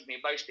overloaded me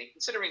emotionally,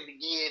 considering the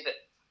year that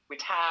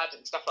we'd had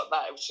and stuff like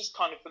that. It was just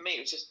kind of, for me,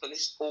 it was just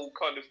this all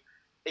kind of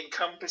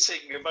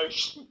encompassing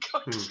emotion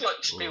kind of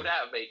spilled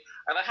out of me.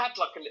 And I had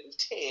like a little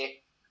tear,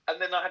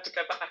 and then I had to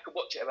go back and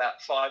watch it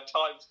about 5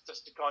 times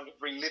just to kind of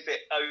relive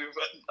it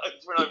over and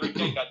over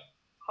again, going,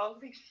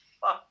 holy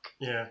fuck.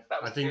 Yeah,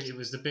 I think it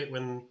was the bit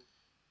when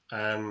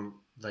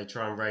they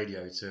try and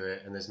radio to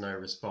it and there's no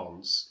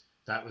response.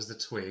 That was the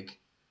twig.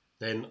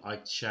 Then I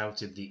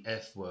shouted the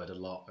F word a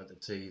lot at the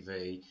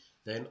TV.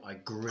 Then I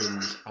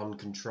grinned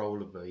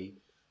uncontrollably.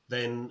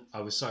 Then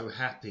I was so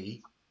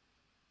happy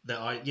that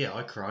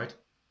I cried.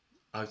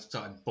 I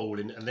started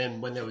bawling. And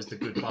then when there was the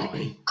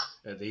goodbye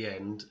at the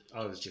end,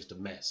 I was just a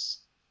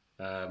mess.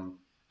 And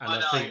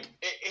I think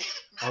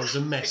I was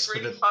a mess it's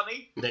really for the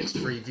funny. next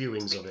 3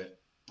 viewings of it.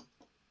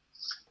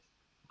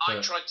 I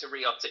tried to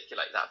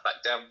re-articulate that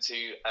back down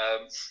to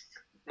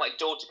my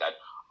daughter going,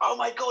 "Oh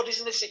my God,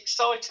 isn't this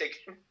exciting?"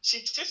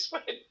 She just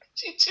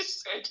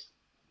said,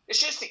 "It's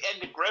just the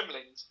end of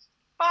Gremlins.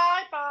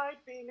 Bye bye,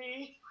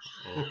 Billy."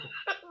 I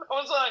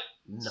was like,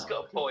 "She's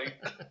got a point."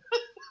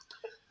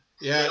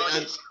 Yeah, I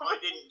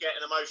didn't get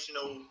an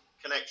emotional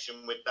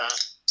connection with that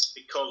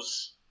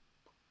because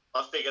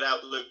I figured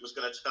out Luke was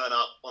going to turn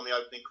up on the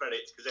opening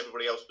credits because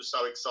everybody else was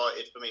so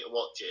excited for me to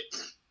watch it.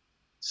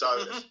 So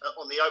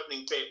on the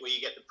opening bit where you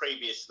get the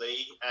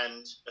previously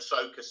and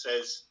Ahsoka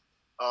says,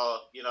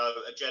 you know,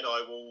 a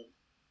Jedi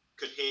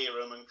could hear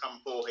him and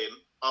come for him,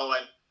 I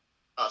went,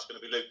 oh, it's going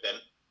to be Luke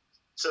then.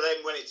 So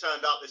then when it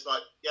turned up, it's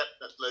like, yep,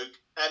 that's Luke.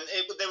 And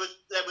there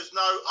was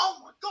no, oh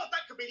my God,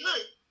 that could be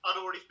Luke. I'd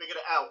already figured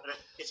it out, and it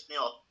pissed me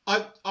off.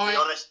 To be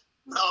honest,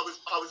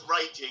 I was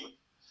raging.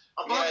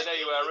 Yeah, there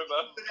you are, I remember.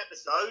 An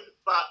episode,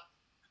 but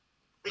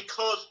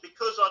because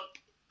I'd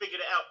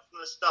figured it out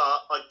from the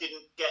start, I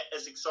didn't get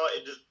as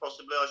excited as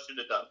possibly I should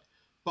have done.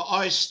 But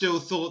I still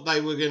thought they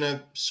were going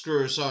to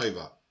screw us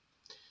over.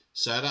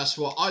 So that's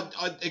what I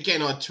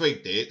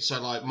twigged it.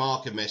 So like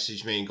Mark had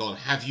messaged me and gone,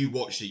 "Have you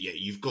watched it yet?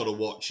 You've got to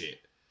watch it."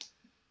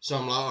 So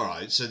I'm like, all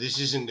right, so this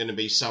isn't going to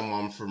be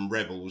someone from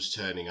Rebels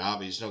turning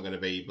up. It's not going to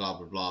be blah,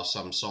 blah, blah,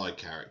 some side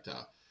character.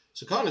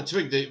 So kind of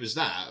twigged it was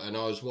that, and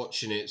I was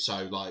watching it.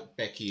 So like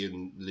Becky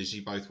and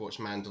Lizzie both watched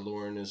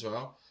Mandalorian as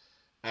well.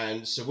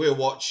 And so we're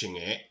watching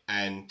it,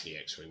 and the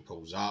X-Wing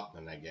pulls up,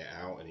 and they get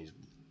out,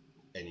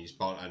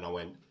 and I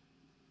went,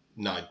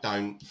 no,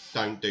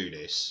 don't do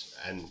this.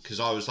 And because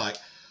I was like,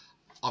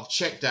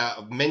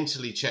 I've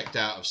mentally checked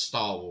out of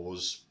Star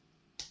Wars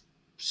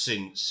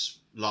since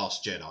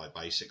Last Jedi,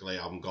 basically.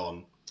 I'm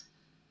gone.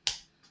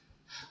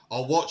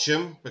 I'll watch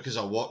them because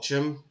I watch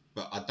them,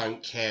 but I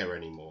don't care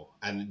anymore.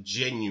 And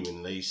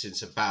genuinely,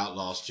 since about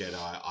Last Jedi,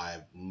 I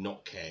have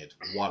not cared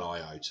one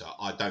iota.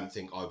 I don't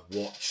think I've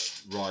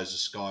watched Rise of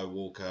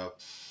Skywalker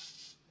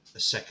a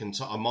second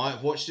time. I might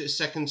have watched it a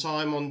second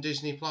time on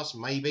Disney Plus,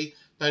 maybe.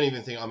 Don't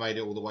even think I made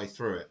it all the way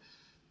through it.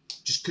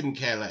 Just couldn't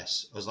care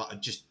less. I was like, I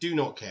just do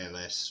not care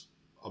less.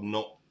 I'm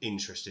not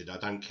interested. I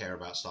don't care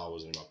about Star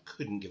Wars anymore. I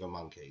couldn't give a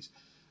monkeys.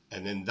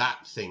 And then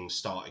that thing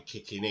started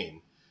kicking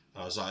in.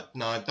 I was like,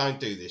 no, don't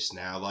do this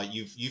now. Like,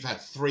 you've had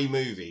 3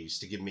 movies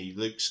to give me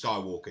Luke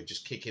Skywalker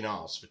just kicking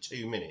ass for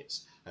 2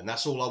 minutes. And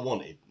that's all I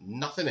wanted.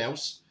 Nothing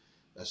else.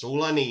 That's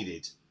all I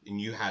needed. And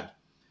you had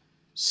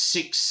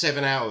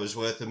 6-7 hours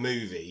worth of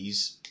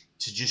movies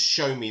to just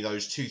show me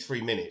those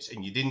 2-3 minutes,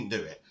 and you didn't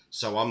do it.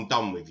 So I'm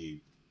done with you.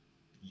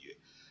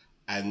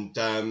 And,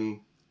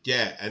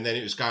 yeah, and then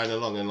it was going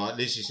along, and like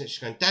Lizzie's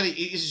going, Daddy,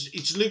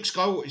 it's Luke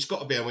Skywalker. It's got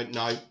to be. I went,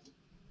 no.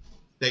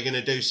 They're going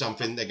to do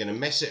something. They're going to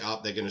mess it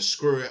up. They're going to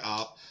screw it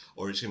up.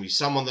 Or it's going to be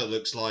someone that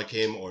looks like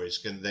him. Or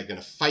they're going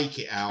to fake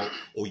it out.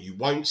 Or you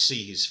won't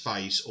see his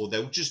face. Or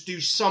they'll just do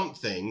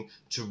something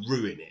to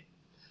ruin it.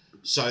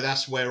 So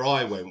that's where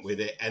I went with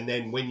it. And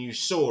then when you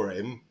saw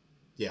him,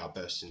 yeah, I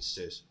burst into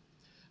tears.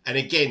 And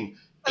again,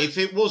 if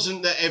it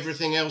wasn't that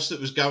everything else that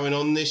was going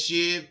on this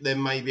year,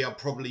 then maybe I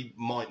probably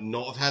might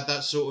not have had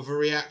that sort of a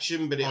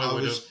reaction. But I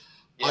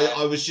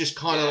was just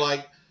kind of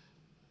like,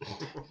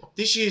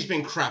 this year's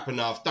been crap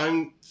enough.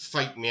 Don't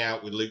fake me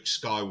out with Luke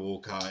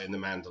Skywalker in The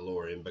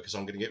Mandalorian, because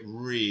I'm going to get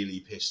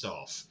really pissed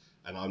off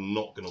and I'm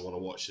not going to want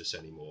to watch this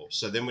anymore.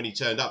 So then when he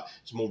turned up,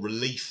 it's more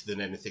relief than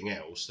anything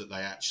else that they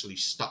actually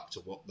stuck to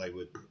what they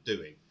were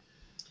doing.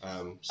 So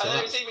and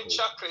it was even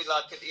chuckling,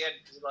 like, at the end,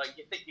 because, like,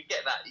 you think you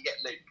get that, you get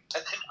Luke,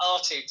 and then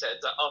R2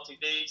 turns up,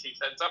 R2D2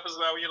 turns up as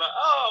well, and you're like,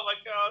 oh my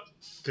god.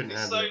 Couldn't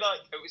It's handle so, it. like,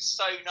 it was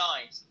so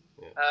nice.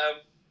 Yeah.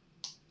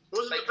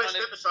 Wasn't They the best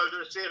kind of- episode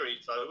of the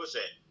series, though, was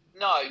it?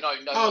 No.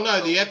 Oh,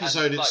 no, the And,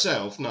 episode like,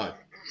 itself, no.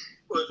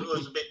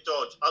 Was a bit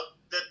dodge.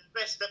 The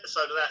best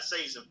episode of that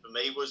season for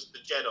me was the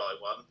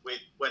Jedi one with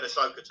when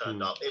Ahsoka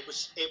turned up. It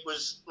was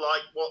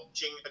like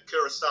watching a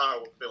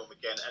Kurosawa film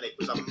again, and it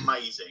was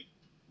amazing.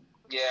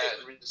 Yeah,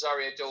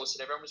 Rosario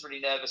Dawson. Everyone was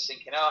really nervous,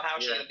 thinking, "Oh,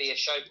 how's she going to be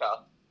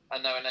Ahsoka?"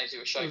 And no one knows who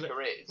Ahsoka is.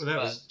 well, that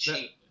but was- she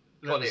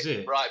that got was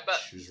it. right. But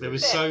There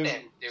was them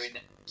doing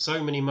it.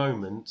 so many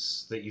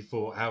moments that you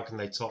thought, how can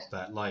they top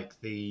that? Like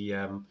the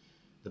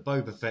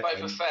Boba Fett,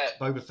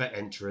 Boba Fett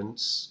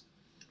entrance.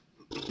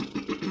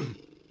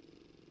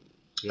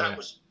 Yeah,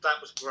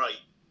 That was great.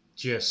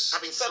 just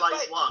Having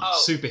Slave One,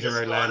 superhero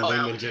just landing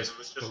like, and just. it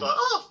was just like,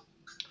 oh,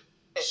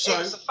 So- It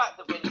was the fact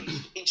that when he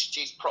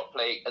introduced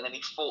properly, and then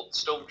he fought the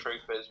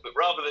stormtroopers, but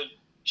rather than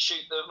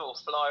shoot them or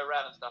fly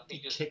around and stuff, he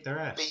just kicked their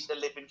ass. beat the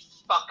living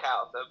fuck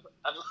out of them.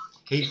 And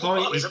He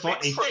was a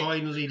big he prick.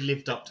 finally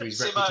lived up to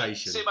his Simo,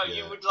 reputation. Simo,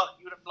 Yeah. you would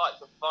have liked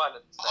the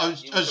violence. I there.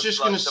 was- You I was would just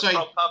have gonna liked the say-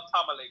 proper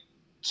pummeling.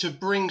 To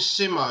bring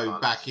Simo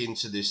back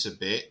into this a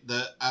bit,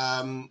 that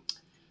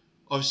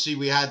obviously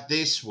we had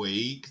this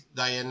week,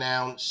 they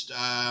announced,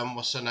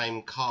 what's her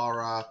name,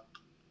 Cara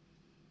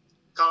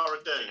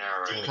Dune.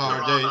 Cara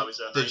Carano Dune, is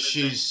her name, that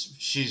isn't it?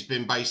 she's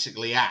been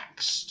basically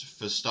axed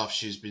for stuff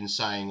she's been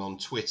saying on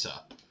Twitter.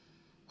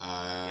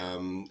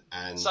 And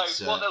So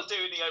what they'll do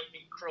in the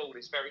opening crawl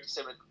is very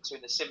similar to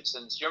in The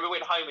Simpsons. Do you remember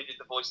when Homer did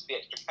the voice of the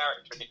extra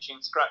character in Itchy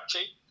and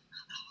Scratchy?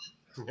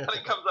 And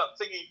it comes up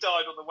thinking he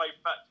died on the way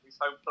back to his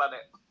home planet.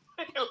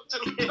 It'll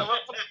just come up.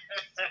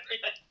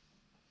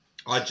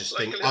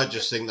 I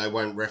just think they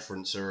won't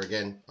reference her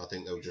again. I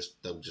think they'll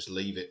just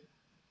leave it.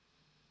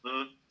 Mm. I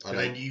And don't.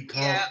 then you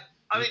can't. Yeah,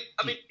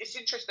 I mean, it's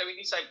interesting when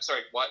you say.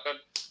 Sorry, White. Go on.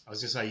 I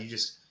was gonna say,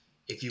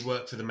 if you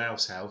work for the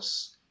Mouse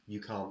House, you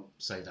can't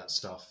say that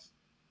stuff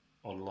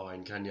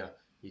online, can you?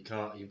 You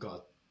can't. You've got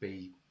to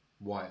be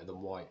whiter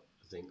than white.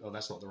 I think. Oh,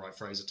 that's not the right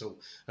phrase at all.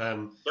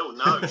 Oh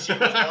no, she was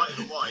white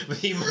and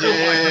white.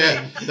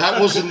 Yeah, that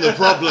wasn't the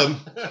problem.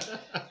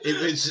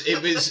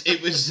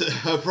 It was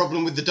her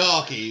problem with the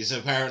darkies.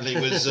 Apparently,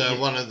 was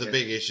one of the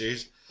big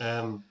issues.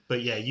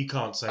 But yeah, you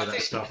can't say I that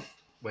think- stuff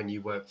when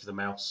you work for the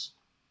Mouse,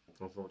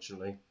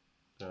 unfortunately.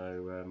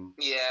 So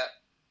Yeah,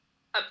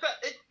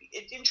 but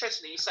it's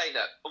interesting that you say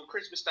that. On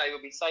Christmas Day,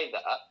 when we say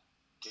that,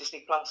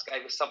 Disney Plus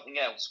gave us something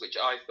else, which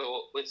I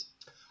thought was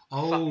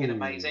fucking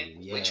amazing,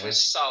 yeah. which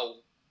was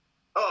Soul.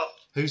 Oh,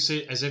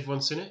 Has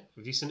everyone seen it?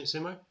 Have you seen it,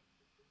 Simo?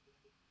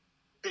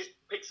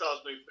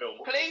 Pixar's new film.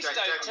 Please don't.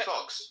 Jamie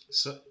Foxx.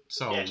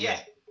 Soul. Yeah.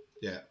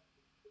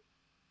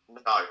 No.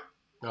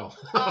 Oh.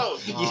 Oh,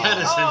 You had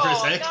us in for a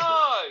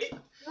Oh sec.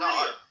 no!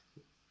 No.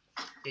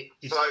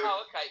 It's- So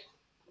Oh,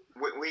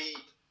 okay. we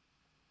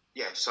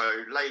so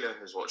Layla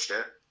has watched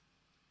it.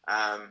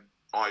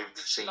 I've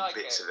seen like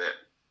bits it? of it.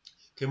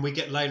 Can we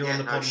get Layla on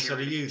the pod she instead of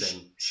really- you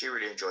then? She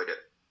really enjoyed it.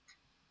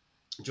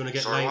 Do you want to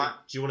get Sorry, Layla?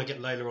 what? Do you want to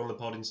get Layla on the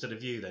pod instead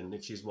of you then,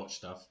 if she's watched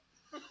stuff?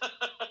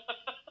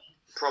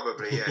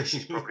 Probably, yeah.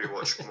 She's probably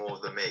watched more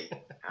than me.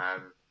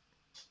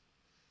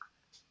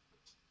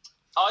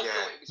 I Yeah.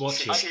 thought it was.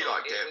 Watch I it. She thought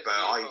liked it, was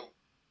but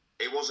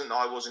beautiful.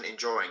 I wasn't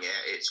enjoying it.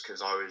 It's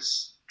because I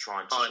was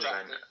trying to Fine.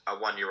 prevent a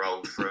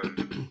 1-year-old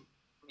from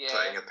Yeah.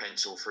 putting a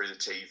pencil through the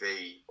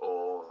TV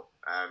or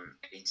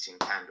eating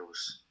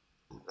candles,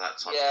 that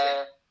type of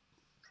Yeah. thing.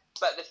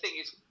 But the thing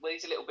is, when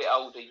he's a little bit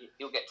older,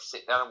 you'll get to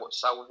sit down and watch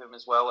Soul with him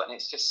as well, and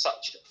it's just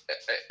such.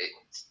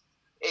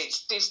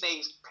 It's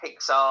Disney's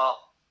Pixar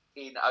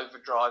in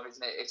overdrive,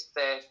 isn't it? It's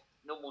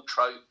normal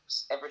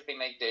tropes, everything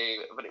they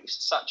do, but it was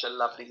such a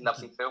lovely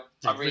film.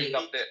 I really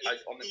loved it.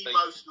 It's Honestly, the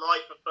most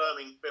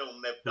life-affirming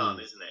film they've done,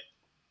 isn't it?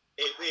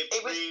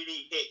 It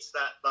really hits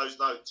those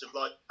notes of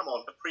like, come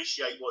on,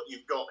 appreciate what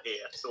you've got here,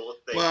 sort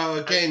of thing. Well,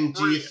 again,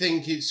 do you Brilliant.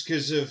 think it's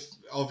because of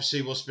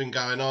obviously what's been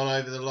going on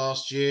over the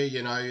last year?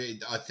 You know,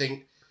 I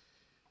think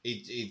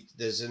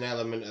there's an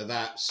element of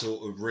that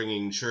sort of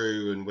ringing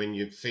true, and when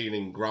you're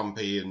feeling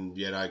grumpy and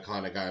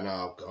kind of going,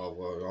 oh God,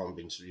 well,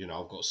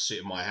 I've got to sit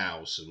in my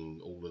house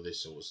and all of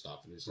this sort of stuff,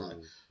 and it's like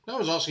no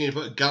one's asking you to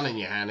put a gun in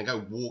your hand and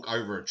go walk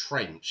over a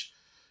trench.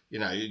 It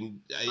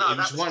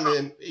was one of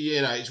them.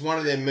 It's one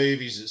of them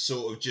movies that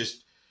sort of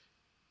just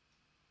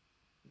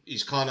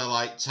is kind of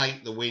like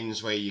take the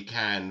wins where you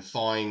can,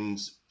 find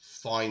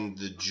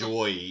the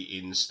joy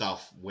in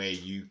stuff where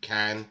you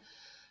can,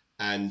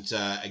 and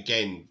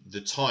again,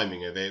 the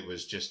timing of it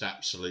was just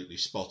absolutely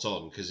spot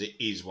on because it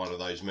is one of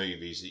those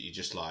movies that you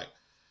just like.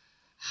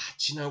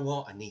 Do you know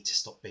what? I need to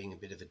stop being a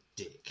bit of a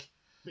dick.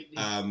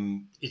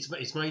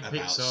 It's made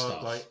Pixar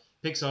stuff. like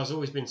Pixar's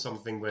always been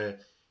something where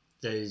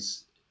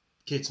there's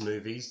kids'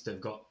 movies that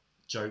have got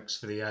jokes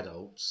for the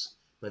adults,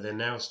 but they're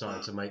now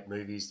starting to make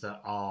movies that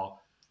are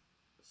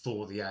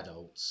for the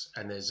adults.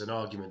 And there's an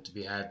argument to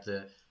be had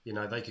that,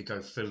 they could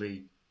go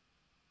fully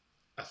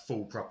a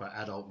full proper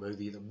adult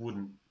movie that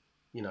wouldn't,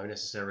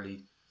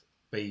 necessarily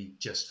be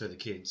just for the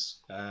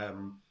kids.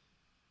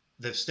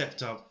 They've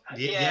stepped up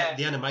the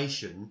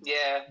animation.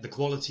 Yeah. The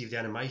quality of the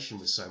animation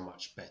was so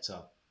much better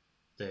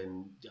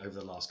than over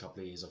the last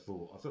couple of years. I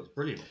thought it was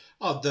brilliant.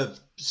 Oh, the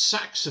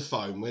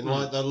saxophone when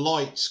like the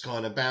lights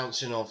kind of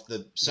bouncing off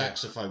the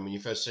saxophone when you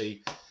first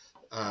see.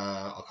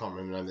 I can't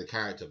remember the name of the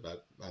character,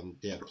 but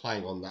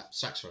playing on that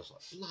saxophone, it's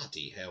like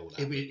bloody hell.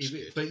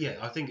 But yeah,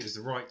 I think it was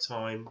the right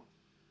time.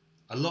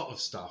 A lot of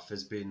stuff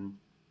has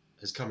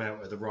come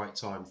out at the right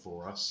time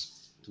for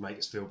us to make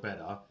us feel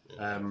better.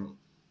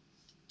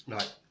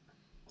 Like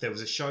there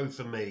was a show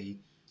for me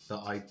that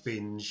I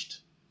binged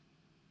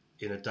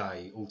in a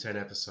day, all 10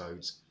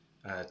 episodes.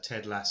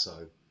 Ted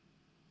Lasso.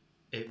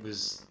 It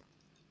was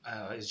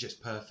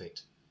just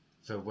perfect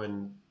for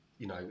when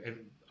I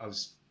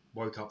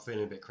woke up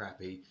feeling a bit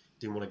crappy,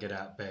 didn't want to get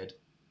out of bed,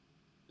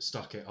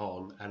 stuck it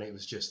on, and it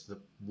was just the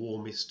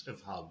warmest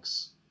of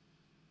hugs.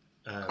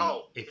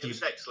 It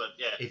was excellent.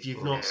 Yeah. If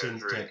you've not seen it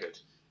was really Ted,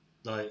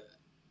 good.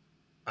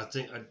 I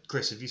think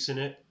Chris, have you seen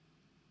it?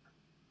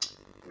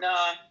 No,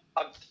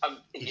 I've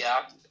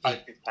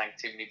been playing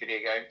too many video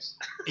games.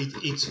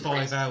 It's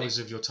 5 hours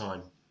of your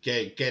time.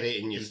 Get it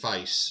in your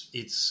face.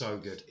 It's so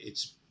good.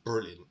 It's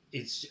brilliant.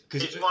 It's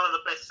one of the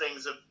best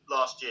things of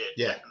last year.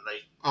 Yeah. Definitely.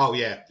 Oh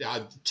yeah,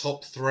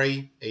 top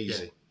 3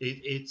 easy. Yeah.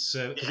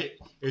 It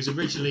was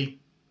originally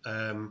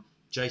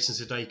Jason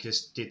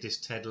Sudeikis did this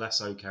Ted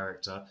Lasso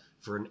character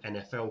for an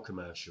NFL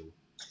commercial.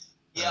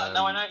 Yeah,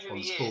 no, I know who on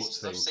he sports is.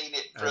 thing. I've seen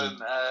it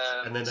from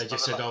and then they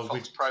just said, Fox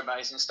we've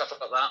promos and stuff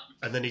like that.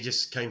 And then he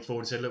just came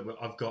forward and said, look,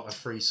 I've got a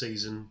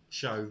 3-season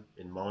show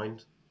in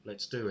mind.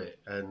 Let's do it.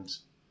 And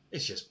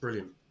it's just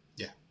brilliant.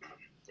 Yeah,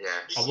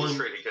 I it's won't-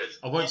 really good.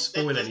 I won't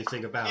spoil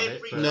anything about it,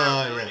 Every but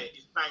character in it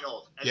is bang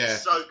on, and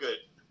it's so good.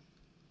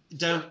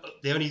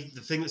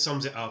 the thing that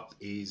sums it up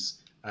is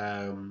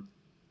the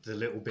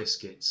little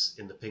biscuits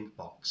in the pink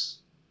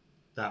box.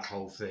 That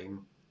whole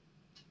thing.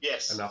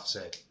 Yes. Enough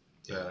said.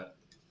 But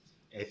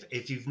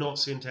if you've not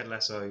seen Ted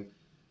Lasso,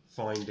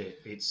 find it.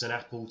 It's an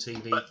Apple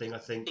TV thing, I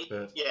think.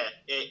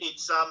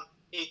 It's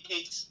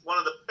one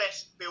of the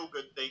best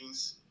feel-good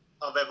things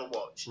I've ever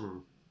watched.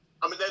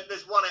 I mean,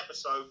 there's one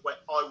episode where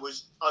I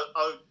was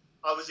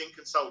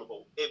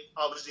inconsolable.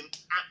 I was in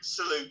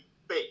absolute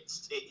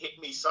bits. It hit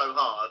me so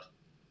hard.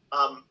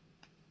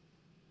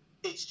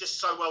 It's just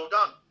so well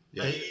done.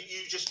 Yeah.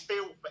 You just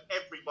feel for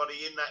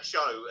everybody in that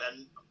show,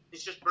 and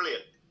it's just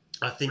brilliant.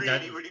 I think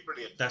really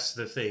brilliant. That's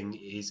the thing,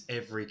 is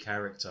every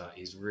character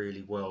is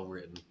really well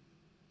written.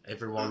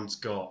 Everyone's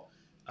got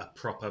a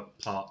proper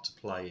part to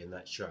play in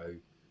that show.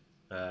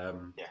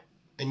 And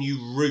you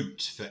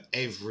root for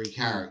every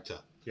character.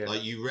 Yeah.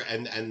 Like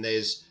and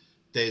there's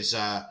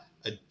a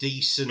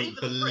decent, Even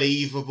the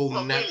believable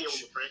Not really all natural.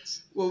 the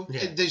Brits. Well,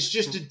 there's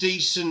just a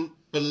decent,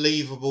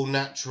 believable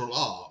natural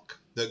arc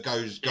that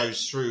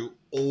goes through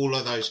all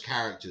of those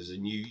characters,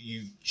 and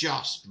you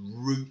just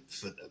root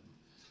for them.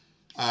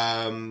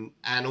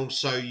 And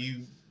also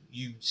you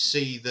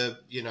see the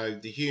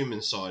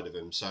human side of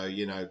them. So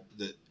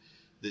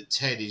that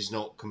Ted is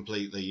not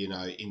completely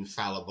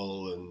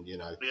infallible, and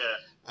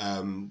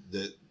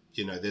that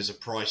there's a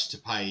price to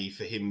pay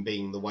for him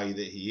being the way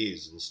that he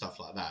is and stuff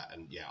like that.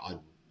 And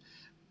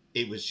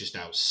it was just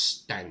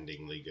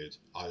outstandingly good.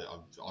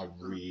 I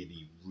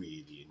really,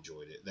 really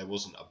enjoyed it. There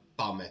wasn't a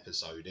bum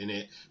episode in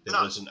it. There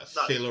wasn't a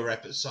filler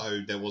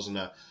episode. There wasn't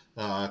a,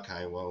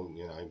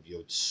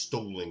 you're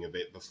stalling a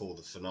bit before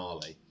the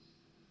finale.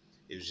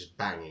 It was just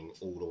banging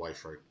all the way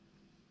through.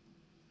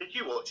 Did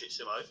you watch it,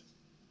 Simone?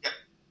 Yeah.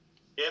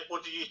 Yeah,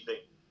 what did you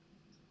think?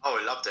 Oh,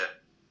 I loved it.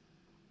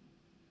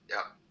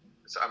 Yeah.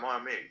 So am I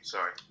on mute?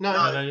 Sorry. No,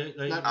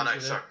 Oh, no,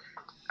 sorry.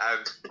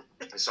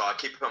 So I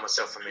keep putting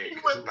myself on mute He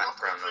because went of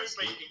background noise.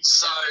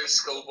 So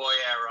schoolboy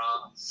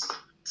error.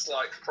 It's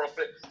like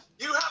proper.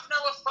 You have no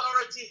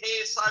authority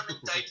here, Simon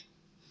Tate.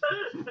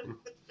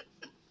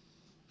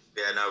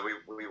 Yeah, no,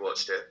 we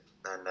watched it,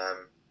 and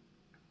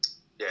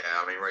yeah,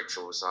 I mean,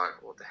 Rachel was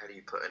like, "What the hell are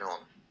you putting on?"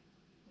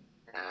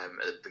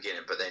 At the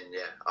beginning, but then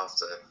yeah,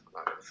 after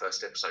like the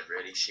first episode,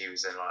 really, she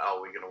was then like,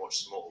 "Oh, we're gonna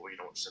watch some more. We're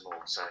gonna watch some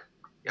more." So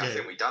yeah, I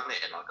think we done it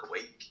in like a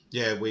week.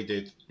 Yeah, we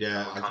did.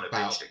 Yeah, We kind of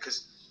about binged it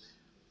because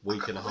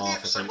week and a Were the half, I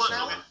episodes think. an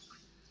So. hour?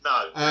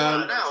 No.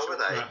 Um, an hour, were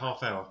they? About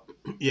half hour.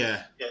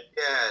 Yeah. Yeah,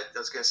 I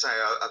was gonna say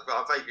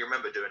I vaguely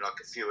remember doing like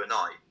a few a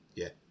night.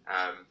 Yeah.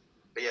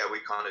 But yeah, we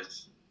kind of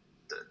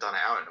done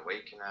it out in a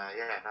week, and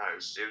yeah, no, it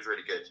was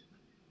really good.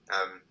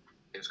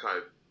 It was kind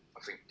of, I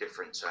think,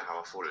 different to how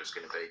I thought it was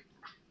going to be.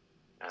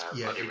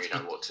 Yeah, I didn't really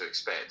know what to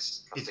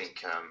expect. I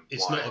think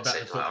it's Wyatt not about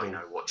said, the like,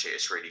 football. watch it,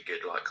 it's really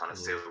good, like kind of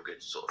feel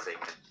good sort of thing.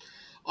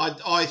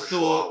 I We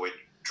thought. we'd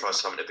try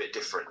something a bit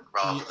different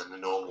rather than the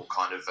normal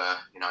kind of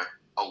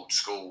old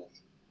school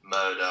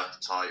murder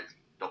type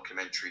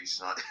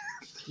documentaries. Like,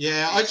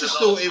 Yeah, I just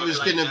thought it was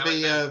going to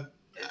be a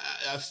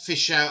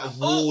fish out of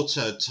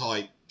water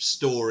type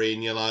story,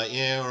 and you're like,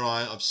 yeah, all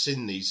right, I've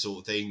seen these sort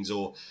of things,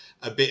 or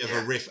a bit of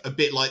a riff, a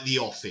bit like The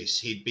Office.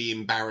 He'd be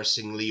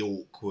embarrassingly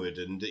awkward,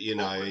 and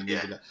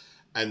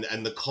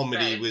and the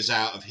comedy was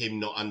out of him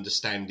not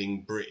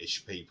understanding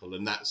British people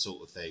and that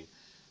sort of thing.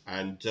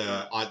 And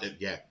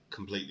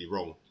completely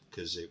wrong,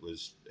 because it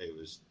was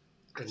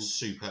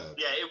superb.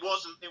 Yeah, it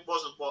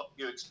wasn't what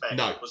you expected,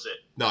 No. was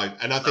it? No,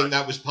 and I think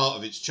that was part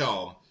of its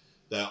charm.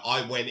 That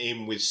I went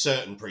in with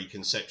certain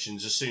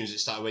preconceptions. As soon as it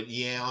started, I went,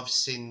 yeah, I've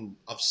seen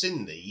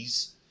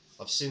these.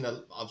 I've seen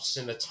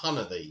a ton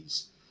of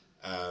these.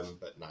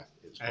 But no,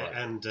 it was great.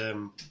 And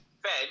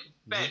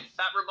Ben,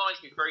 that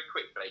reminds me very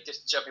quickly,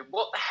 just to jump in,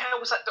 what the hell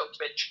was that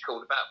documentary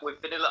called about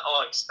with Vanilla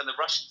Ice and the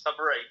Russian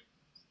submarine?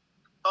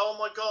 Oh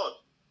my god.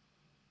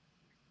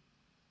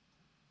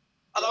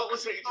 I know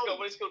what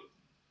it's called.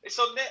 It's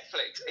on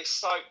Netflix. It's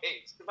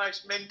the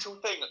most mental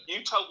thing.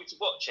 You told me to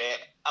watch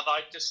it, and I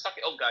just stuck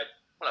it on going,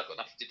 well, I've got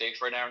nothing to do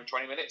for an hour and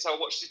 20 minutes, so I'll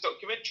watch this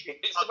documentary.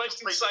 It's the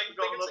most insane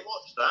thing. I've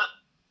watched that.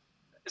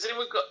 Has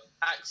anyone got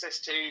access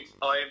to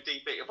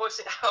IMDb? What's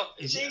it? Oh,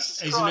 Jesus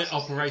Christ. Isn't it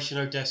Operation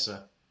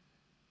Odessa?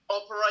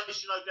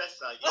 Operation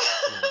Odessa, yeah.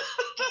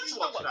 Did you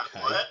watch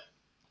that, Wyatt?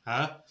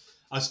 Huh?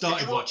 I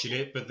started watching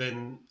it, but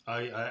then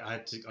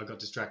I got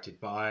distracted.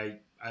 But I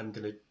am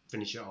going to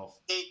finish it off.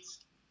 It's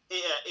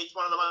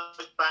one of the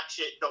most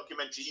batshit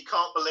documentaries. You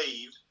can't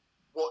believe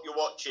what you're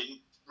watching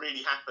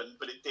really happened,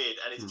 but it did,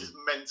 and it's just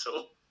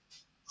mental.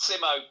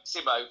 Simo,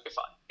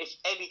 if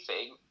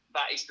anything,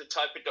 that is the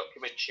type of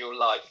documentary you'll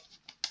like.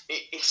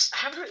 It's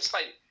how do I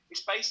explain it?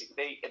 It's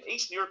basically an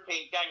Eastern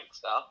European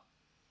gangster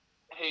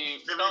who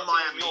starts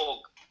in New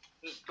York,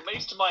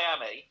 moves to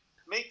Miami,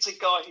 meets a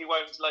guy who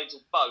owns loads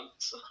of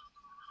boats.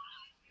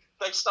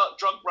 They start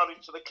drug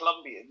running for the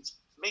Colombians,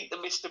 meet the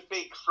Mr.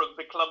 Big from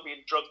the Colombian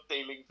drug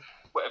dealing,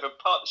 whatever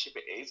partnership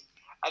it is,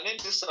 and then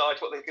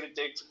decide what they're going to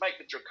do to make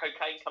the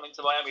cocaine come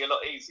into Miami a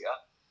lot easier.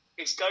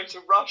 Is go to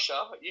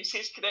Russia, use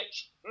his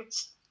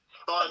connections,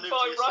 buy a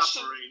nuclear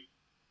Russian submarine.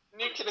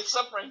 Nuclear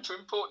submarine to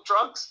import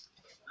drugs.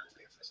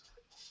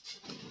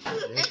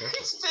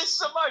 It's just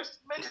the most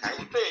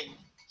mental thing.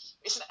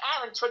 It's an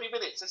hour and 20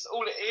 minutes. That's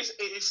all it is.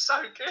 It is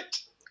so good.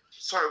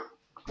 so,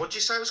 what did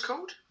you say it was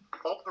called?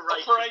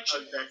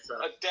 Operation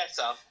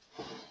Odessa.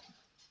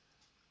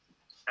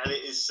 And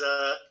it is,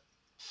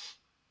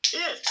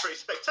 it's pretty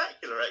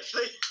spectacular,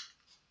 actually.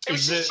 It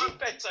was just like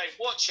Ben saying,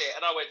 watch it,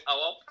 and I went, oh,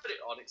 I'll put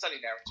it on. It's only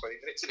an hour and 20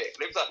 minutes, isn't it?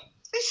 And it was like,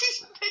 this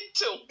is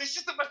mental. This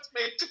is the most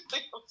mental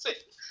thing I've seen.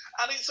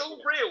 And it's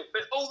all real,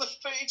 but all the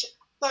footage,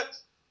 like,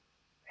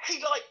 he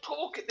liked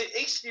Porky, the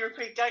Eastern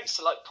European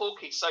gangster liked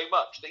Porky so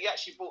much that he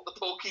actually bought the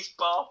Porky's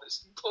bar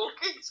that's in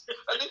Porky's,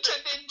 and then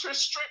turned it into a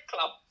strip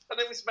club, and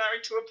then was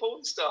married to a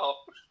porn star.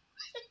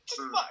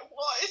 Just like,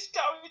 what is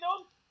going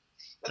on?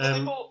 And then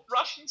they bought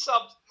Russian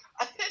subs,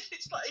 and then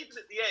it's like, even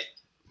at the end,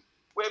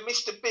 where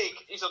Mr. Big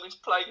is on his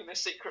plane in a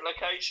secret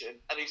location,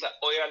 and he's like,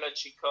 Oyala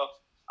Chico,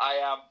 I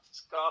am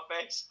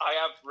Scarface,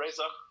 I am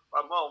Reza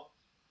Ramon.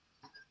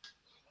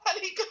 And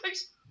he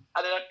goes,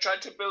 and then I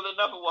tried to build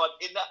another one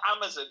in the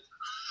Amazon.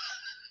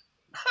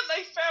 And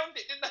they found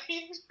it, didn't they?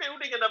 He was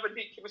building another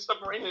nuclear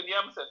submarine in the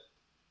Amazon.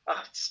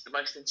 Oh, it's the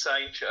most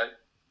insane show.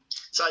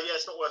 So, yeah,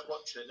 it's not worth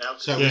watching it now.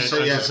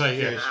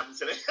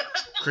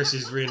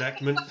 Chris's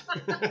reenactment.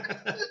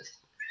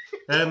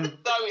 No,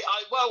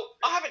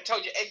 I haven't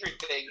told you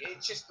everything.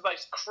 It's just the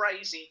most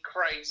crazy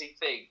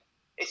thing.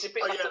 It's a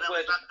bit like there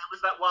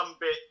was that one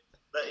bit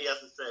that he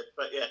hasn't said,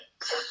 but yeah.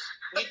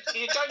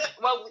 you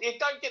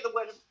don't get the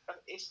word of...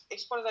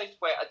 It's one of those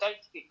where I don't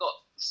think it got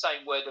the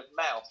same word of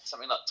mouth,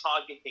 something like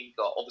Tiger King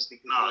got, obviously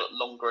because it's a lot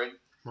longer and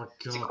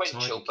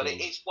sequential, but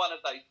it is one of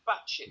those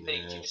batshit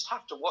things. You just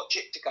have to watch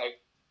it to go,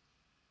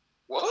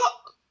 what?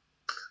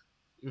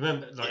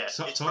 Remember,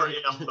 it's pretty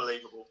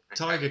unbelievable.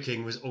 Tiger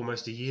King was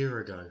almost a year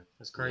ago.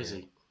 That's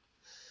crazy.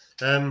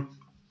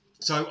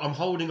 So I'm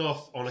holding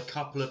off on a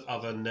couple of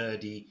other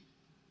nerdy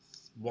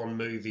one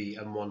movie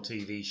and one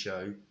TV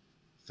show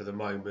for the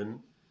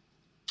moment.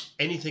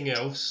 Anything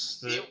else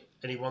that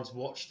anyone's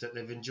watched that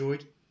they've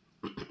enjoyed?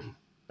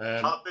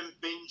 I've been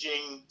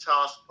binging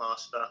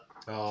Taskmaster.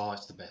 Oh,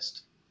 it's the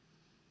best.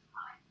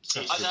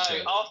 Such a I good know.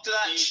 show. After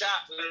that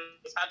chat with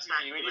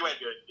you, Really you went,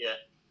 good, yeah.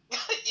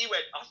 you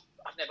went.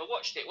 I've never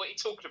watched it. What are you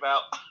talking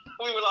about?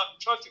 We were like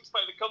trying to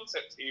explain the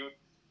concept to you,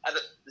 and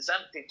the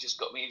Xanthi just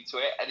got me into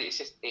it, and it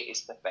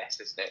is the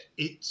best, isn't it?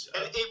 It's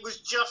And it was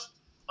just,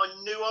 I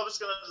knew I was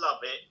going to love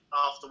it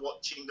after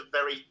watching the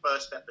very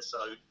first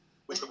episode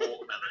with the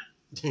watermelon.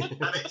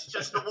 And it's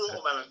just the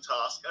watermelon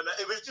task. And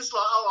it was just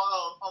like,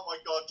 oh my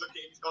God, look at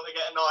him, he's got to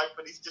get a knife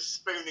and he's just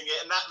spooning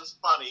it. And that was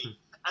funny.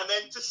 And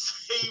then to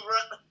see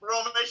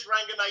Ramesh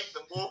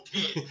Ranganathan walk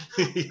in,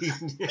 pick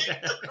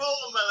the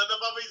watermelon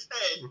above his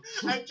head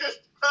and just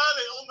hurl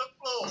it on the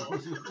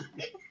floor.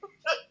 It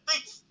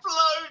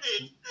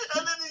exploded.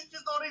 And then he's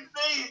just on his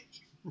knees.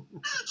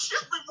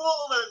 Shipping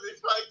watermelon in his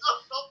face. I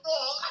thought,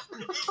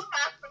 what is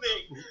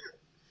happening?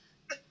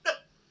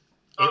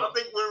 I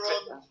think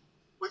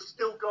we've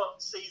still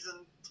got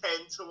season 10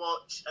 to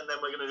watch, and then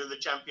we're going to do the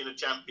Champion of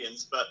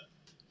Champions. But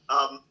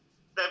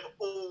they've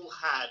all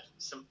had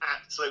some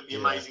absolutely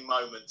amazing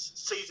moments.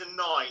 Season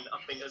 9, I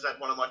think, has had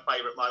one of my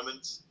favourite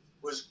moments.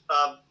 Was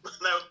when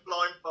they were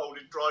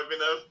blindfolded driving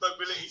a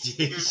mobility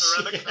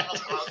scooter around a car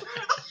park.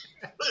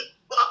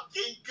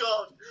 Fucking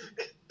God,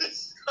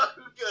 it's so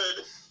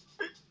good.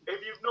 If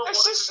you've not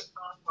watched the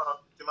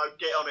Taskmaster,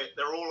 get on it.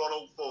 They're all on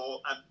all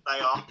four, and they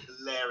are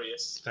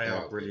hilarious. They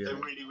are brilliant.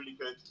 They're really, really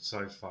good.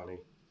 So funny.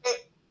 I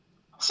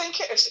think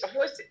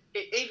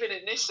even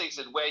in this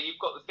season where you've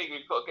got the thing,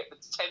 you've got to get the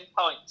 10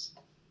 pints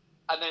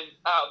and then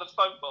out of the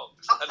phone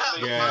box and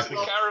then Yeah. into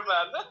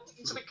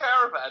the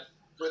caravan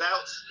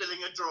Without spilling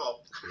a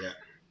drop. Yeah.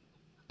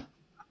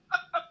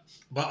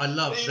 But I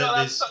love and you're that not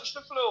allowed to touch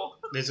the floor.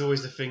 there's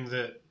always the thing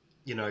that,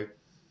 you know,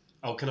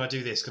 oh, can I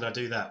do this? Can I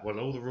do that? Well,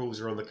 all the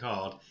rules are on the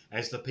card, and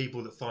it's the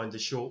people that find the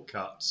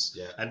shortcuts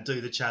Yeah. and do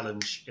the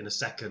challenge in a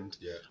second.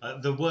 Yeah.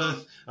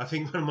 I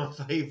think one of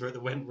my favourite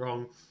that went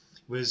wrong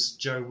was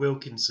Joe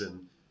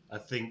Wilkinson, I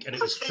think, and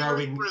it was He was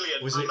throwing,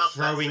 brilliant. was I it love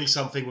that throwing scene.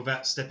 something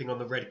without stepping on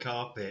the red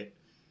carpet?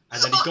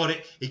 And then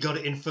he got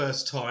it in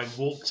first time,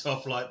 walked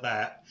off like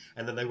that,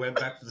 and then they went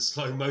back for the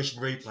slow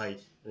motion replay,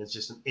 and it's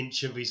just an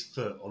inch of his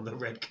foot on the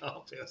red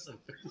carpet or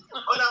something.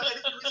 I know,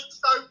 and he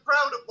was so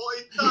proud of what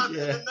he'd done,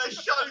 Yeah. and then they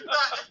showed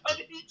that, and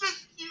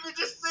you could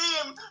just see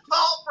him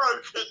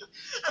heartbroken,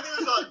 and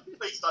he was like,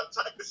 "Please don't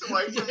take this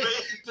away from me."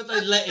 But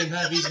they let him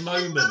have his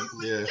moment. It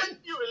was Yeah.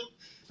 genuine.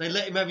 They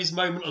let him have his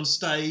moment on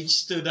stage,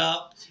 stood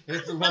up,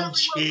 everyone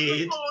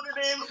cheered, applauded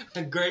him.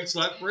 and Greg's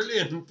like,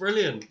 brilliant,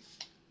 brilliant.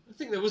 I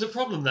think there was a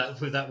problem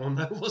with that one,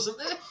 though, wasn't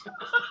there?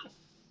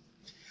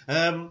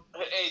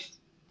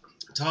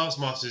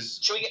 Taskmaster's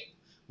Shall we get?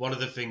 one of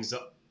the things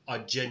that I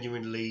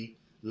genuinely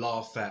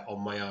laugh at on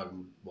my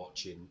own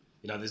watching.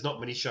 You know, there's not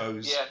many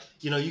shows. Yeah.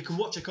 You know, you can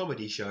watch a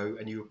comedy show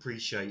and you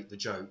appreciate the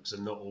jokes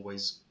and not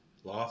always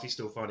laugh. You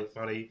still find it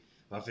funny.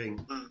 I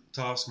think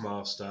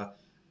Taskmaster,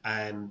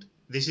 and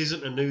this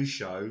isn't a new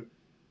show.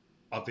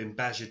 I've been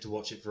badgered to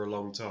watch it for a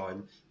long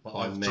time, but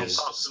I've just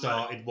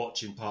started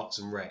watching Parks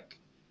and Rec,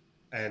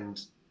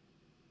 and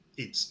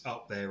it's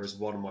up there as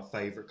one of my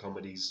favourite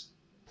comedies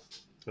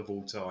of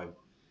all time.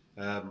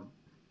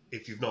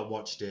 If you've not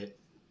watched it,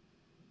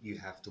 you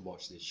have to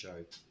watch this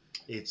show.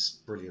 It's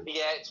brilliant.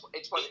 Yeah, it's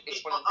one of the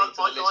things I on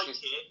the like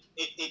list.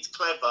 It's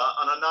clever,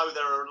 and I know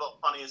there are a lot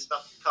funnier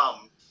stuff to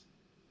come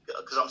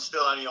because I'm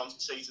still only on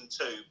season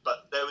 2.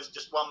 But there was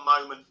just one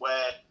moment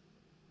where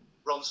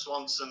Ron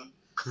Swanson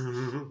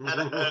had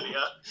a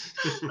hernia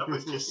and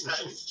was just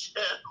sat in his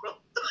chair, and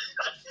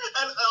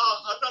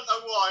I don't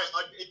know why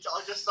I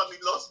just suddenly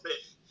lost it.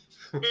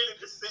 Really,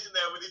 just sitting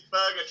there with his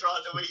burger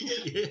trying to eat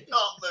it, Yeah.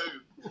 can't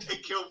move.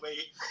 It killed me.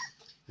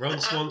 Ron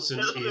Swanson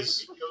Absolutely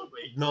is killed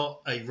me.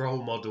 not a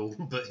role model,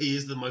 but he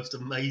is the most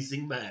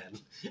amazing man.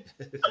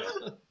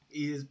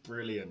 He is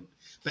brilliant.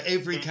 But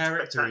every He's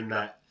character in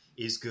spectacular. that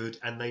is good,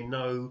 and they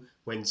know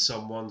when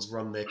someone's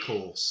run their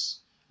course,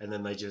 and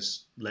then they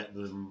just let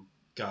them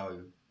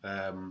go.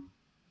 I'm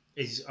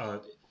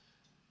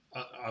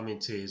in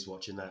tears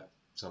watching that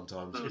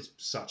sometimes. It's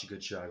such a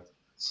good show.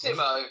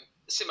 Simo,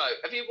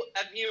 have you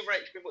and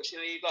Rach been watching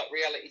any like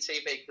reality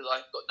TV? Because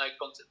I've got no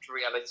concept of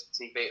reality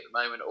TV at the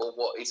moment, or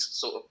what is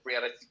sort of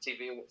reality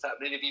TV or what's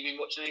happening. Have you been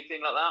watching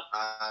anything like that?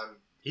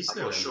 Is I'm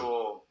there not any?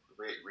 sure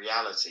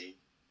reality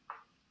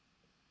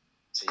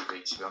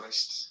TV, to be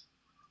honest.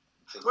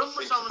 When was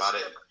Think I'm a about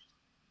it.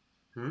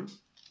 Celebrity?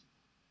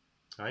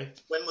 Hey?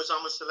 When was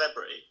I'm a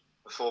Celebrity?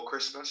 Before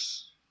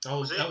Christmas. Oh,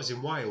 Was it? that was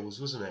in Wales,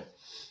 wasn't it?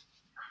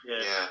 Yeah.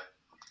 Yeah.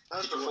 That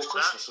was Did you before watch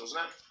Christmas,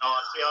 wasn't it? Oh,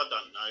 see, I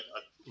don't know.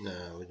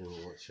 No, we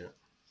didn't watch it.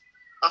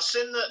 I've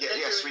seen that. Yeah, they're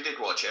yes, doing- we did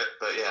watch it,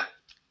 but yeah.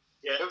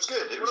 Yeah. It was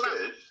good, it What was about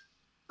good. First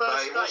But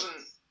it Dates?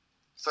 wasn't...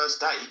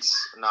 First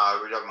Dates? No,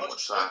 we haven't I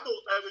watched thought that.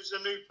 there was a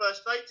new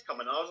First Dates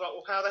coming. I was like,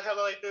 well, how the hell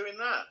are they doing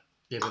that?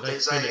 Yeah, but they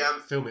There's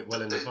film a, it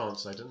well in the-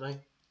 advance, though, don't they? I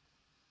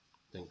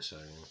think so.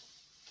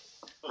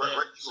 Yeah.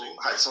 Rachel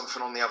had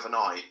something on the other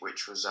night,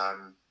 which was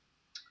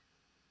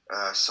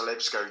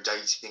celebs go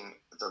dating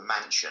the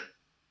mansion.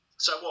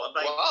 So what have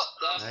they? What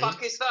the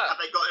fuck is that? Have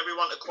they got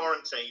everyone to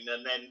quarantine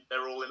and then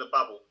they're all in a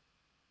bubble?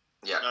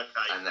 Yeah.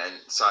 Okay. And then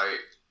so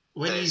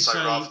say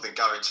rather than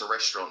going to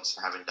restaurants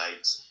and having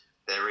dates,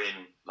 they're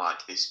in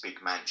like this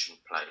big mansion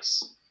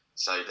place.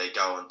 So they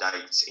go on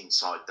dates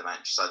inside the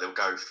mansion. So they'll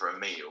go for a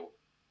meal,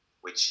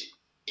 which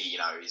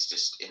is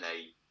just in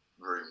a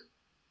room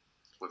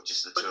with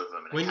just the two of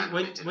them. And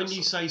when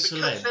you say because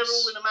celebs, they're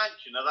all in a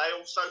mansion, are they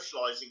all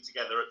socialising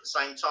together at the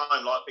same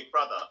time, like Big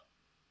Brother?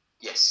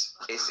 Yes,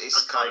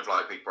 it's kind of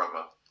like Big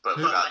Brother, but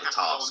without the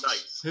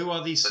tasks. who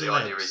are these So celebs? the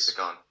idea is to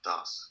go on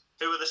tasks.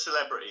 Who are the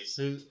celebrities?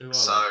 Who are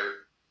So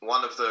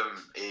one of them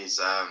is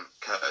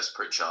Curtis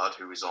Pritchard,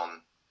 who is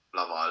on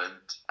Love Island,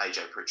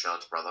 AJ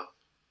Pritchard's brother.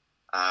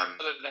 I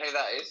don't know who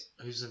that is.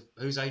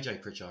 Who's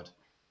AJ Pritchard?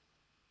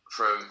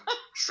 From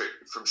Strictly.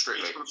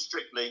 He's from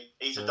Strictly.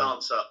 He's a Yeah.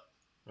 dancer.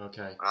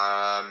 Okay.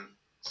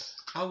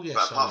 Oh yes.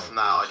 But apart from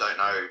that, I don't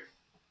know.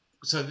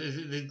 So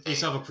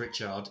this other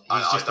Pritchard, he's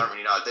I just don't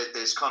really know.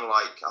 There's kind of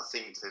like, I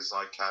think there's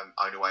like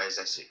Own Away as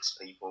Essex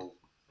people,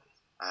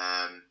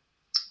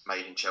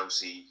 Made in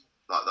Chelsea,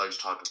 like those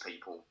type of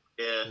people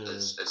Yeah.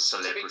 as To be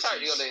celebrities.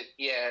 totally honest,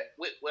 yeah.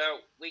 We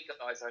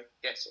guys, I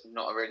guess, are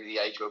not really the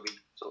age where we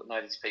sort of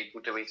know these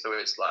people, do we? So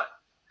it's like,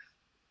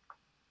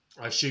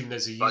 I assume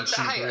there's a But-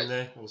 YouTuber in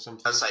there or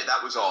something. I'd say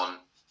that was on.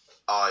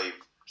 I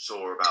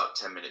saw about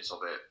 10 minutes of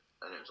it,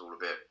 and it was all a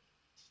bit,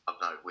 I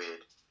don't know, weird.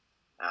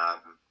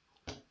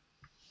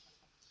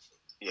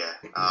 Yeah,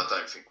 I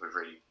don't think we've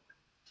really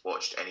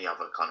watched any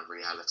other kind of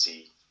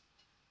reality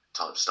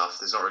type stuff.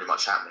 There's not really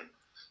much happening.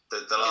 The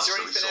last there that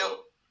we anything saw else?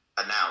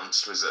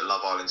 announced was that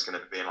Love Island's going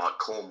to be in like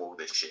Cornwall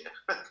this year.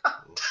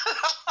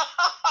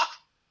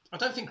 I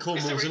don't think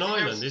Cornwall's an anything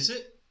island, else? is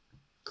it?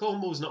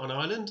 Cornwall's not an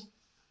island.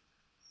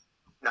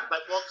 No, That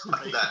wants to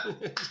be.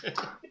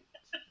 that,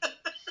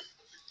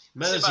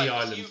 Mersey Simo,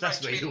 Island, you've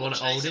that's where actually you want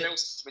to watched hold anything it.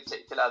 else in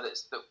particular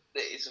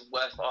that is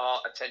worth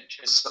our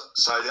attention.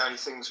 so the only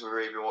things we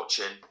were even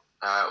watching,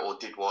 or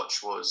did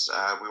watch, was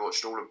we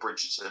watched all of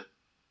Bridgerton.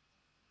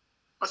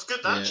 That's good,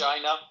 that.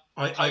 China.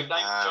 Code name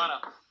China.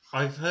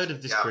 I've heard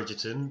of this Yeah.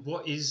 Bridgerton.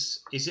 What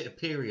is it a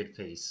period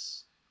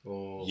piece?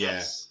 Or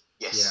Yes.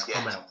 Yes, yeah,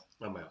 yeah.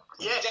 I'm out.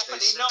 Yeah, Definitely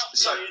It's- not.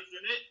 so- Periods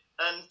in it.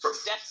 And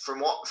From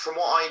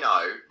what I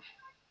know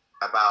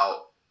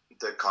about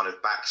the kind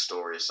of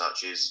backstory as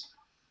such is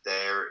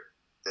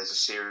there's a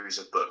series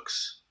of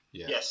books,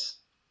 yes.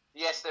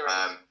 Yes, there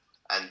is.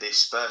 and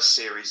this first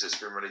series that's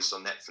been released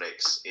on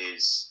Netflix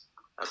is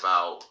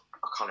about,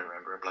 I can't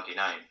remember her bloody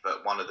name,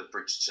 but one of the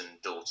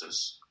Bridgerton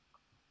daughters,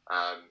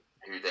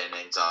 who then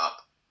ends up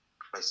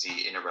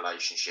basically in a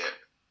relationship.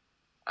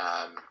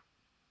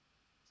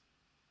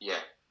 Yeah,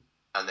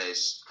 and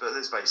there's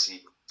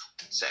basically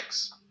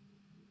sex.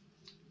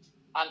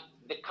 And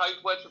the code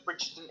word for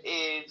Bridgerton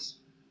is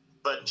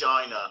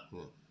Vagina.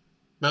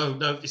 No,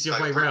 it's the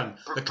other way round.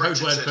 The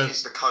code word Bridgerton for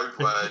is the code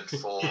word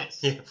for Yes.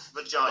 yeah,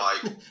 Vagina.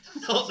 like.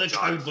 not the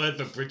Vagina. code word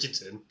for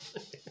Bridgerton.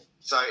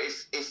 So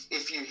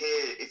if you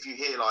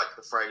hear like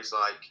the phrase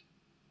like,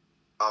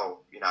 oh,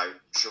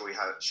 should we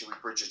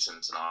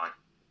Bridgerton tonight?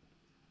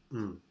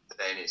 Hmm.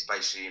 Then it's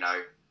basically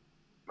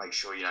make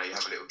sure you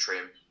have a little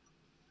trim.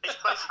 It's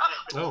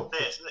basically Netflix. Oh.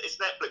 It's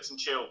Netflix and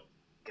chill.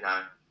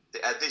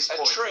 At this A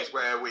point trim.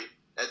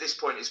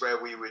 is where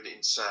we would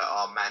insert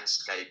our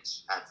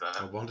Manscaped I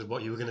advert. wondered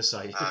what you were going to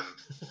say.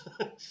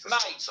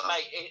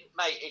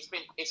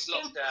 It's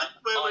lockdown.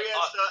 Where we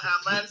insert our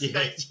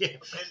Manscaped yeah.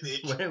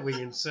 appendage. Where we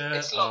insert.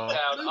 It's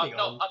lockdown. Moving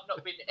on. I've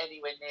not been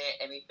anywhere near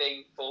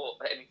anything for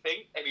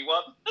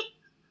anyone. If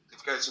you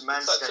go to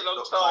Such a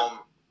long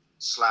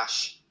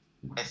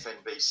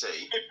manscaped.com/FNBC,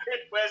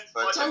 Where's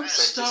But my Don't man?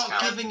 start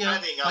discount. giving out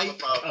Adding up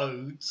fake above.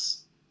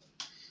 codes.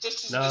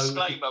 Just as No. a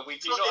disclaimer, we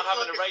do not have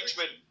an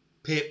arrangement.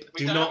 Pip, We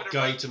do don't not have an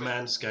go to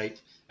arrangement. Manscaped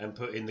and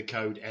put in the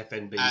code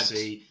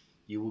FNBC.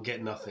 You will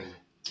get nothing.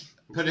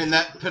 Put in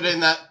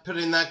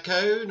that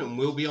code, and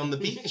we'll be on the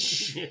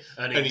beach.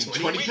 Earning Earning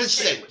 20%.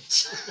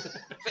 20%.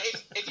 But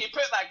if you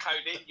put that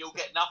code in, you'll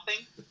get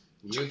nothing.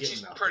 You'll Which get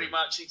is nothing. pretty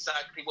much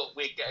exactly what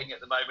we're getting at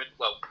the moment.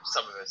 Well,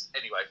 some of us,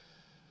 anyway.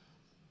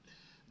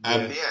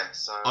 yeah.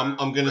 So I'm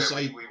gonna yeah,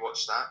 say- we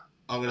watched that.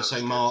 I'm going to That say,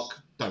 was good. Mark,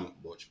 don't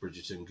watch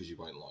Bridgerton because you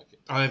won't like it.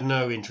 I have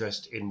no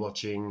interest in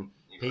watching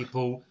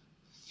people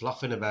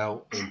fluffing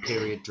about in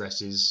period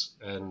dresses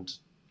and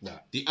no.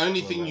 The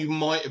only Well, thing no. you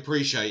might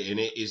appreciate in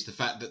it is the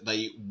fact that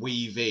they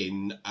weave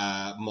in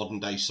modern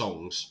day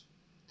songs.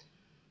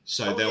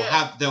 So Oh, they'll yeah.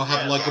 have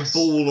Yeah, like yes. a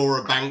ball or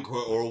a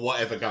banquet or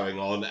whatever going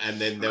on, and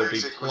then The they'll be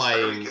music was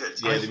very playing.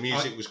 good. Yeah, I- the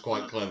music was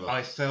quite clever.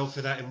 I fell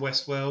for that in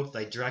Westworld.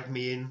 They dragged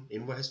me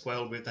in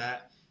Westworld with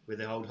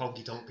the old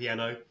honky tonk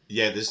piano.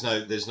 Yeah, there's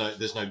no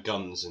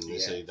guns in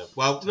this Yeah. either.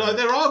 Well, no,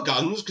 there are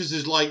guns because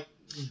there's like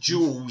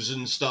jewels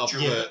and stuff.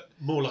 Yeah, But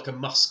more like a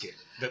musket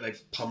that they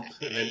pump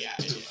and then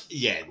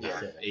yeah, no,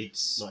 Yeah.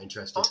 it's not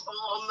interested.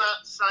 On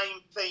that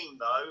same theme,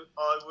 though,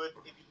 I would,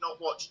 if you've not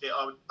watched it,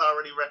 I would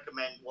thoroughly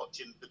recommend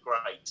watching The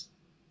Great.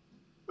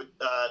 with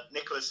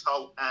Nicholas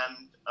Hoult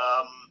and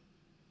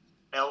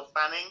Elle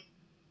Fanning.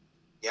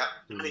 Yeah.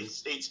 And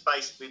it's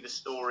basically the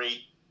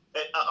story.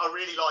 I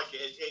really like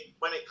it.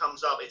 When it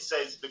comes up, it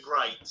says the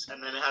greats,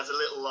 and then it has a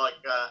little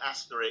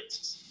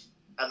asterisk,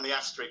 and the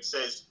asterisk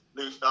says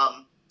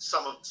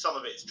some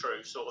of it's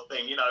true, sort of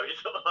thing. You know,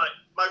 it's not like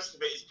most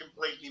of it is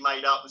completely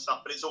made up and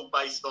stuff, but it's all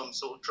based on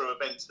sort of true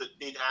events that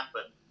did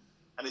happen,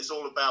 and it's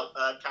all about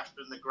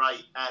Catherine the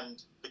Great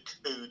and the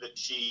coup that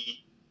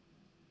she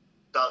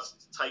does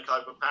to take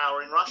over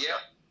power in Russia.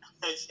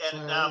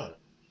 Yeah.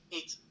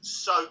 It's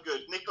so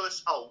good.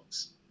 Nicholas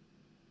Hoult,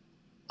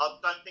 I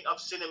don't think I've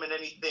seen him in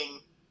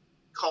anything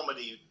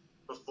comedy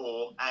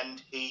before,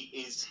 and he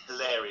is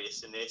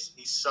hilarious in this.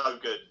 He's so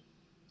good.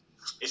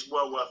 It's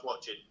well worth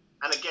watching.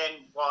 And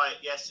again, why?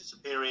 Yes, it's a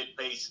period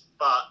piece,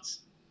 but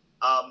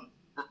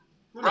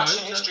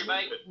Russian history,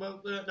 mate.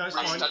 Well, no, it's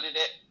I fine. studied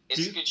it.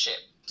 It's a good ship.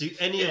 Do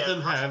any of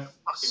them have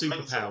fucking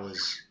mental. superpowers?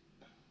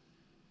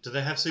 Do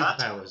they have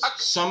superpowers?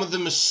 Some of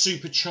them are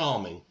super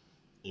charming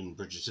in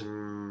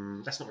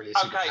Bridgerton. That's not really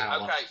a Okay.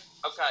 superpower.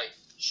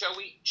 Shall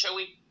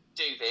we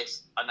do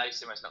this? I know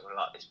Simo's not going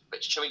to like this,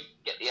 but shall we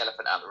get the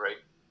elephant out of the room?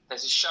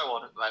 There's a show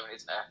on at the moment,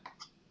 isn't there?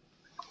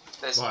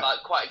 There's Right.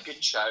 quite a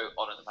good show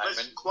on at the moment.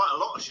 there's quite a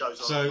lot of shows on at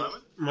the So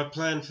moment. my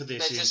plan for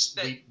this is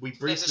we There's a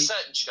briefly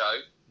certain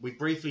show.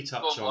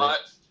 touch Go on on, it.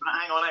 But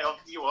hang on.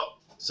 You what?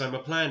 So my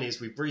plan is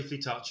we briefly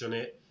touch on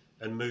it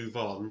and move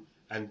on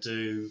and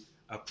do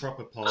a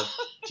proper pod,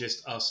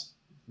 just us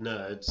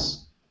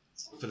nerds,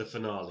 for the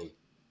finale.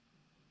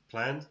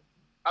 Planned?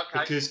 Okay.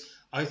 Because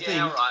I think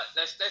Yeah, all right.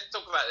 Let's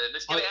talk about it.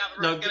 Let's get it out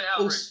of the room. Get it out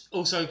of the room.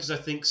 also because I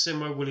think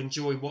Simo will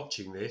enjoy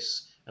watching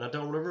this, and I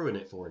don't want to ruin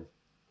it for him.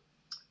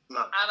 No.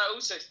 And I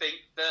also think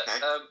that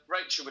Okay.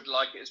 Rachel would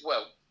like it as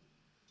well.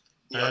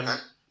 Yeah, Um,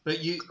 okay. But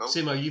you, Cool.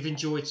 Simo, you've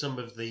enjoyed some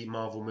of the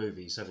Marvel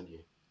movies, haven't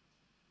you?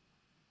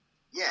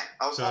 Yeah,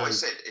 I've So- always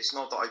said it's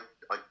not that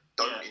I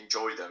don't Yeah.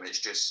 enjoy them. It's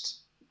just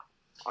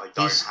I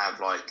don't This- have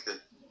like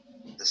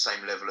the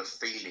same level of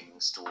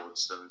feelings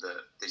towards them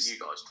that you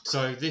guys do.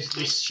 So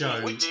this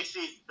show, This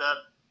is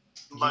the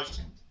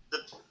most.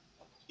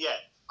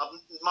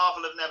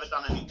 Marvel have never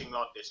done anything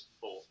like this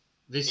before.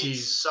 this It's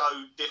is,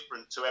 so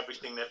different to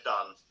everything they've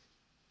done.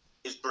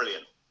 It's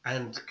brilliant.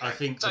 and I Okay.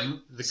 think So,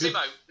 the good.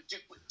 Simo,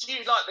 do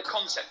you like the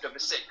concept of a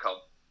sitcom?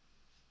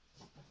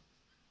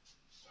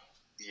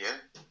 Yeah.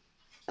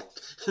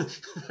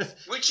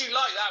 Would you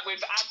like that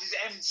with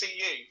added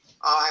MCU?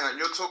 Oh, hang on.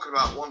 You're talking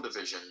about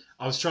WandaVision.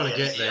 I was trying to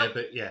get there, Yeah.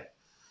 but yeah.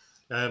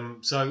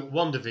 So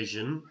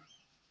WandaVision,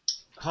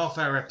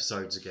 half-hour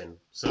episodes again.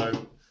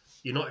 So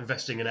you're not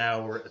investing an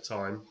hour at a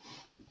time,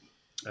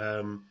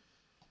 and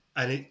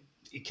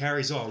it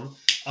carries on.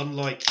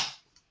 Unlike,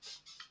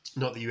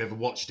 not that you ever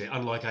watched it,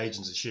 unlike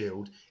Agents of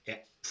Shield,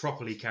 it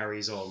properly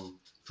carries on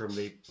from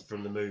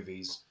the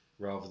movies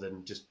rather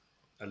than just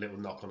a little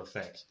knock-on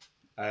effect.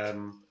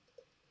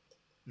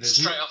 There's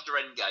Straight no- after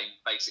Endgame,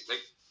 basically.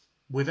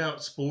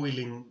 without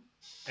spoiling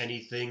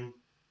anything,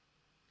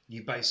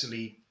 you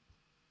basically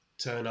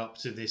turn up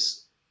to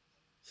this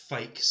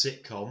fake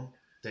sitcom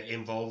that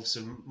involves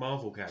some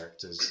Marvel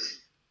characters,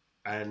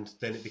 and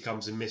then it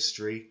becomes a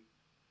mystery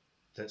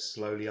that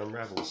slowly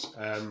unravels.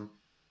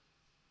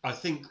 I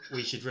think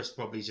we should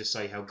probably just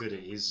say how good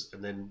it is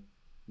and then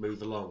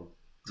move along,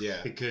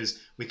 Yeah. because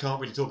we can't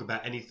really talk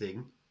about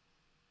anything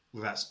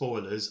without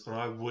spoilers, and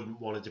I wouldn't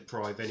want to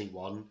deprive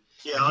anyone.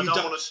 Yeah, And I you don't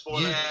don't- want to spoil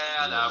you- it.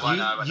 Yeah, I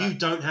know. You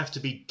don't have to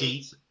be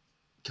deep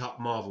cut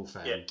Marvel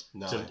fan Yeah.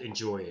 No. to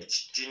enjoy it.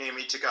 Do you need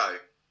me to go?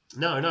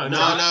 No. No.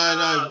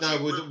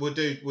 We'll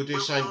do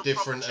something We'll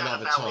different probably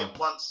another chat about time. it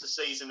once the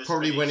season is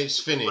Probably when finished.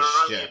 it's finished,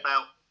 We're only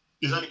yeah.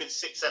 There's only been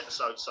 6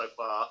 episodes so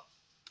far.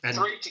 And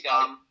 3 to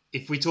go.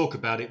 if we talk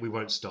about it, we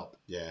won't stop.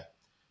 Yeah.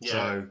 Yeah.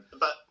 So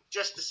But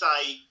just to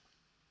say,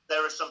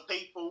 there are some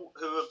people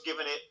who have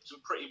given it some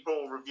pretty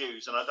poor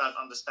reviews, and I don't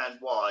understand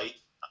why,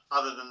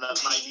 other than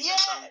that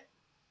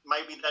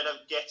maybe they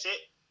don't get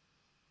it.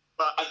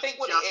 But I think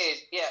what it's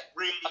it is,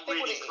 really, I think what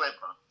really it is-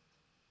 clever.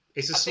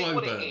 it's a I think slow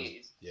what burn. it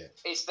is, Yeah.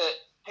 is that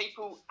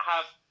people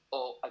have,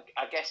 or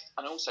I guess,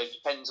 and also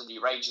depends on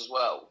your age as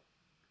well,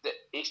 that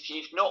if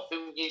you've not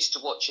been used to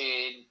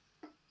watching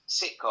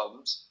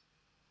sitcoms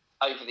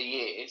over the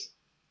years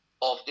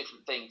of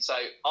different things. So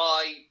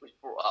I was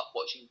brought up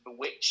watching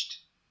Bewitched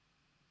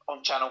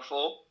on Channel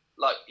 4,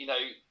 like, you know,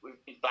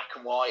 in black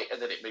and white,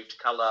 and then it moved to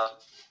colour,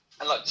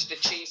 and like just a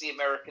cheesy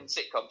American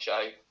sitcom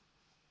show,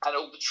 and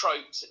all the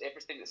tropes and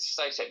everything that's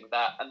associated with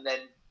that, and then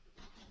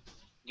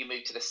you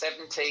move to the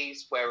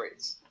 70s where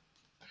it's,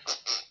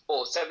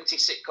 or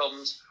 70s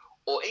sitcoms,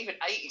 or even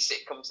 80s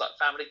sitcoms like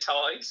Family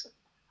Ties,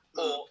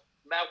 or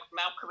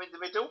Malcolm in the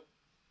Middle,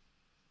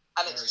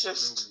 and it's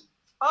just,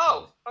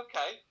 oh,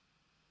 okay,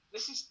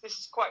 this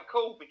is quite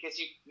cool because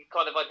you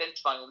kind of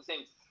identifying all the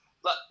things.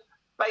 Like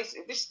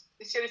basically, this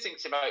is the only thing,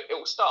 Simo. It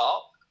will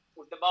start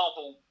with the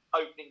Marvel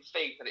opening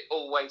theme that it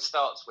always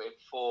starts with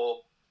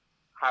for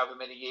however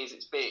many years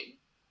it's been.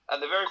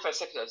 And the very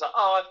first episode, it's like,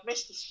 oh, I've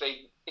missed this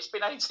theme. It's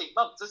been 18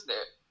 months, isn't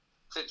it,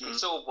 since we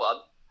saw one.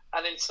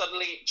 And then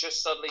suddenly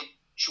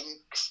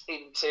chunks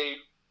into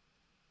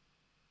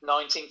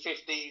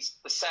 1950s.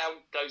 The sound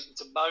goes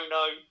into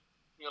mono.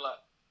 You're like,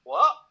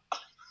 what?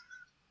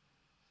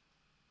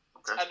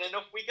 Okay. And then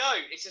off we go.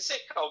 It's a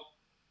sitcom.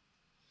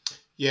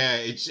 Yeah,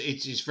 it's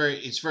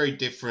very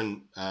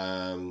different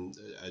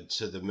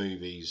to the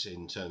movies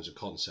in terms of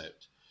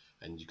concept,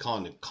 and you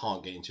kind of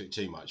can't get into it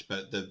too much.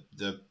 But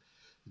the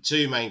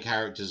two main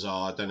characters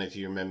are, I don't know if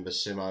you remember,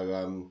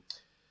 Simo.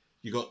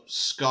 You got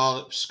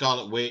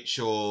Scarlet Witch,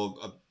 or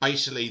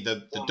basically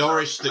the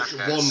Doris that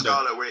Wanda.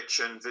 Scarlet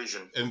Witch and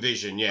Vision. And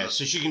Vision, yeah.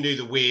 So she can do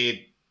the weird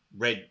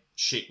red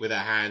shit with her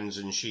hands,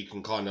 and she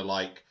can kind of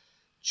like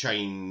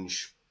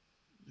change,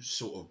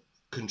 sort of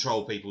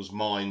control people's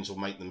minds or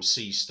make them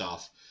see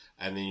stuff.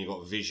 And then you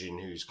got Vision,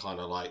 who's kind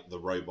of like the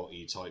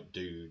robot-y type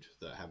dude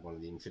that had one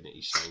of the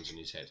Infinity Stones in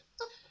his head.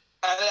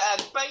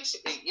 And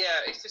basically, yeah,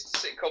 it's just a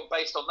sitcom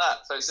based on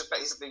that. So it's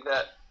basically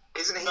that.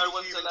 Isn't he No the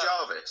one's human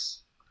allowed-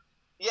 Jarvis?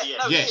 Yeah, Yeah.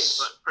 no, it Yes, is,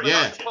 but pretty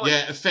yeah, much the point.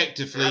 yeah.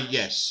 Effectively,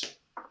 yes.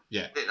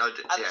 Didn't know, And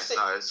the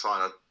no, it's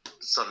fine. I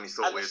suddenly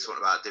thought and we were the-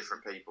 talking about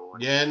different people.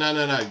 Yeah, no.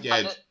 Yeah,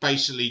 And it-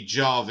 basically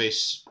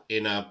Jarvis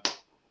in a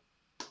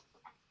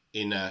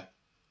Yeah.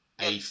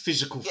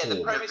 physical Yeah, the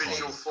form. premise The is-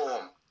 visual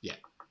form.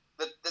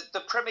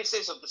 The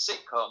premises of the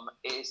sitcom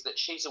is that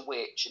she's a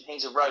witch and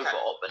he's a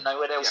robot, but no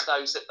one else Yeah.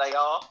 knows that they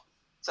are.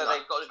 So No.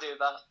 they've got to do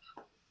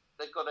that.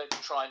 They've got to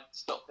try and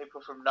stop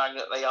people from knowing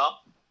that they are.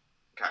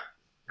 Okay,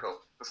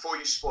 cool. Before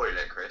you spoil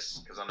it, Chris,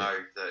 because I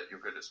know that you're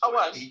good at Oh, spoilers,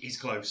 well. He's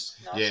close.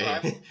 No, Yeah.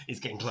 it's all right. He's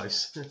getting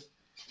close.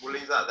 we'll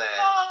leave that there.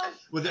 No.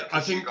 Well, Because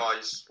I think you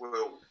guys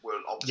will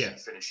obviously Yeah.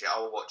 finish it. I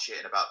will watch it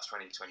in about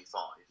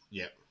 2025.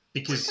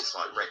 because It's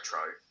like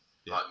retro.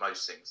 Yeah. Like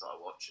most things that I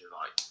watch are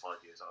like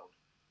 5 years old.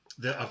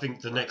 I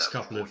think the next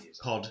couple of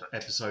pod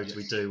episodes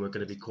we do are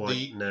going to be quite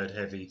The- nerd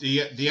heavy.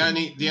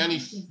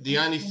 The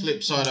only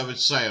flip side I would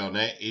say on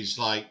it is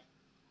like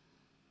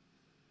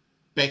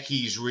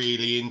Becky's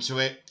really into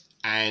it,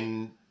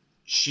 and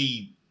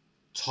she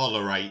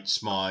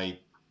tolerates my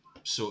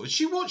sort of.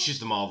 She watches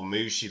the Marvel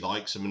movies, she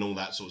likes them and all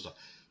that sort of stuff,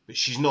 but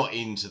she's not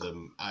into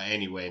them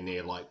anywhere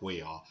near like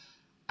we are,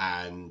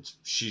 and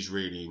she's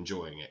really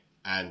enjoying it.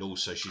 And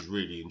also, she's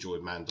really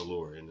enjoyed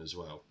Mandalorian as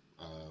well.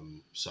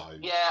 So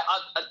Yeah,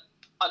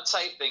 I'd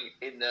say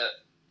in that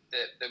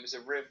there was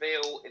a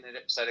reveal in an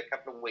episode a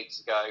couple of weeks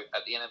ago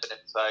at the end of an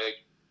episode,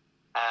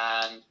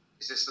 and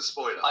Is this the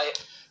spoiler?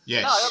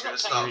 yes, No, I'm You're not going to saying-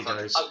 start Here he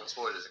fucking goes. talking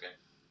spoilers again.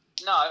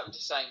 no, I'm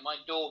just saying my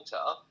daughter.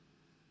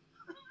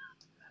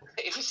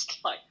 It was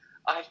like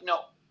I've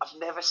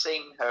never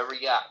seen her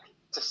react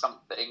to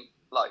something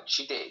like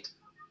she did.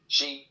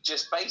 She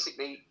just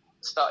basically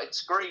started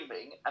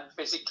screaming and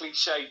physically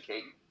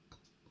shaking,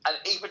 and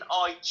even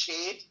I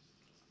cheered,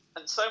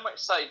 and so much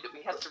so that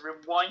we had to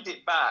rewind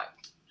it back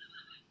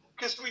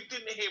because we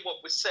didn't hear what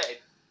was said.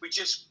 We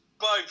just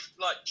both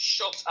like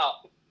shot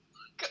up.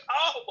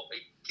 Oh my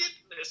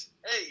goodness,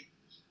 hey!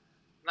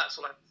 And that's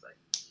all I have to say.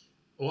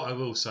 What I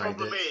will say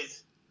Problem that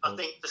is, I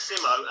think for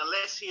Simo,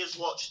 unless he has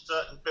watched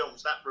certain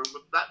films,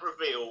 that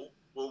reveal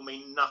will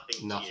mean nothing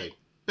to nothing. you.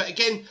 But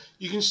again,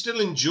 you can still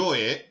enjoy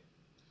it.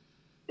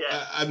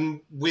 Yeah.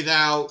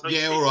 Without, So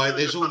yeah, you all think right, you're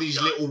there's the all fun these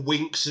guy. little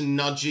winks and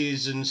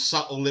nudges and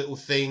subtle little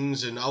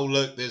things, and oh,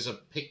 look, there's a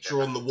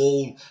picture on the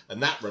wall,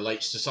 and that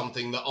relates to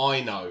something that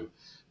I know.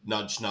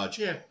 Nudge, nudge.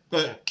 yeah,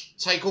 But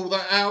take all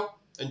that out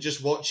and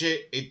just watch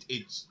it.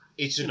 It's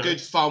a You know.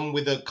 good fun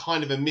with a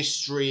kind of a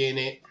mystery in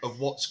it of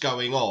what's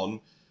going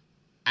on,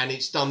 and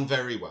it's done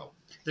very well.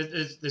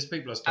 there's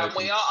people I've And spoken.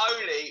 we are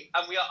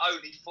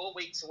only 4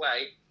 weeks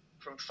away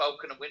from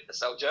Falcon and Winter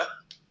Soldier.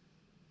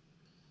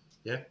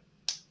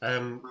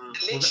 Well,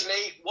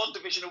 Literally, one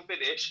division will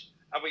finish,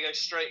 and we go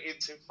straight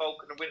into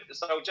Falcon and Winter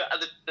Soldier.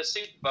 And the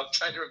Super Bowl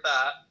trailer of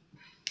that,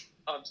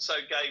 I'm so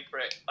game for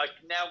it. I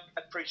now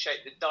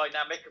appreciate the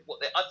dynamic of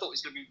what I thought it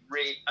was going to be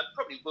really, and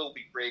probably will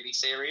be really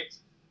serious.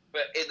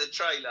 But in the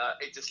trailer,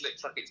 it just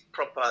looks like it's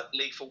proper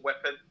Lethal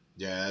Weapon.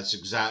 Yeah, that's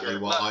exactly Yeah,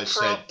 what Like I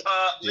said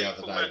proper the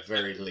other Lethal day. Weapon.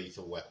 Very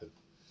lethal weapon.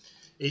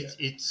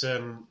 It's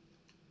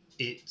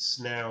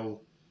now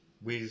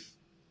with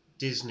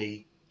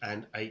Disney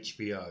and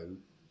HBO.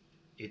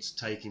 It's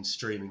taking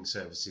streaming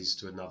services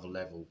to another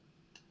level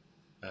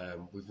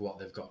with what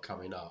they've got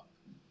coming up.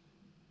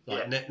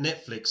 Like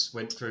Netflix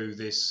went through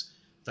this.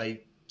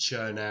 They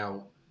churn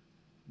out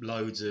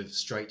loads of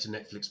straight to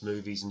Netflix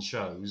movies and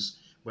shows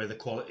where the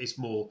quality it's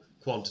more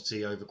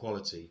quantity over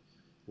quality,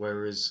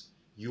 whereas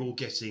you're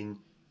getting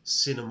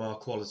cinema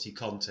quality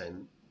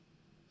content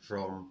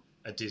from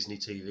a Disney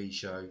TV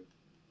show.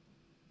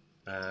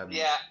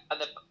 Yeah, and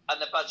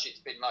the budget's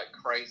been like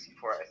crazy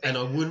for it. I think. And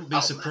I wouldn't be Oh,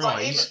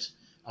 surprised.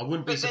 I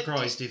wouldn't be But then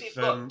surprised Disney,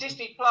 if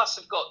Disney Plus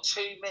have got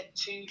two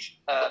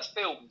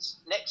films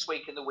next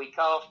week and the week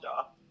after.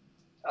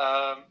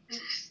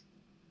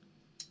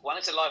 One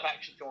is a live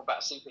action film about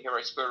a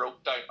superhero squirrel.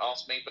 Don't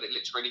ask me, but it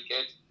looks really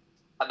good.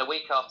 And the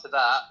week after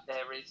that,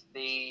 there is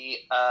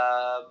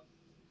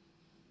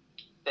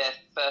their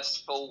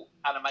first full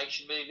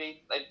animation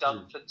movie they've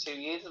done for 2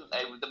 years, haven't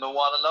they, with the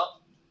Moana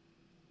lot.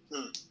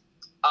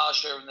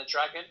 Archer and the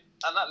Dragon,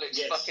 and that looks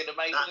fucking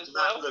amazing as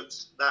well.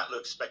 That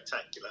looks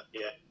spectacular.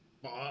 Yeah.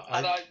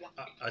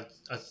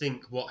 I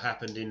think what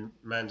happened in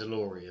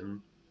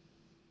Mandalorian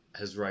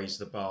has raised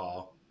the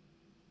bar,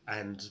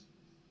 and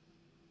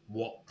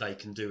what they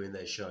can do in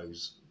their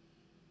shows.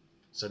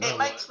 So it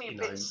makes me a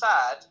bit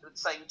sad at the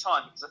same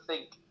time, because I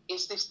think,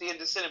 is this the end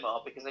of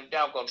cinema? Because they've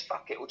now gone,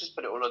 fuck it, we'll just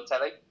put it all on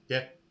telly.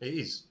 Yeah, it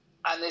is.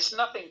 And there's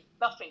nothing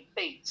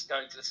beats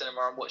going to the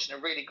cinema and watching a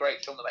really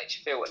great film that makes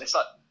you feel it. And it's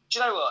like, do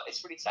you know what?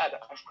 It's really sad.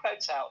 I've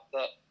worked out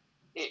that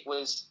it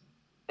was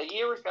a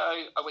year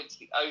ago I went to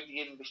the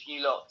Odeon with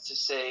you lot to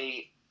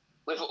see,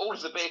 with all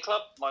of the beer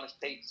club, minus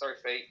Pete, sorry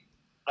Pete,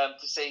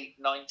 to see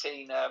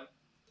 17.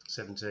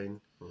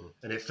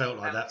 And it felt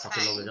like that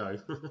fucking long ago.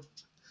 And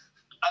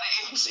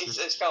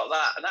it's felt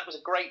that, and that was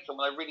a great film,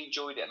 and I really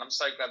enjoyed it, and I'm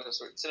so glad I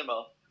saw it in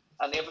cinema.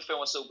 And the other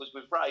film I saw was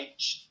with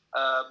Rach.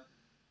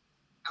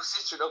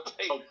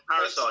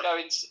 Parasite.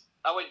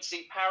 I went to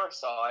see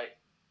Parasite,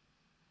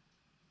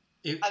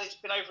 and it's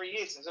been over a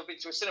year since I've been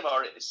to a cinema,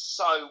 and it's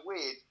so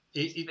weird.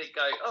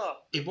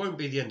 It won't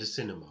be the end of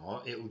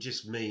cinema. It will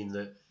just mean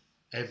that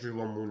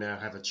everyone will now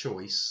have a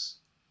choice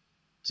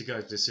to go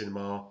to the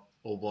cinema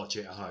or watch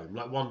it at home.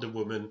 Like Wonder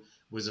Woman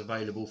was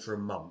available for a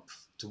month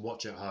to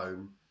watch at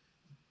home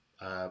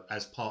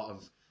as part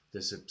of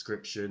the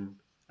subscription,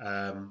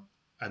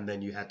 and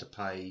then you had to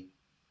pay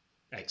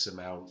X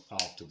amount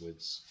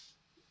afterwards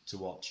to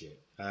watch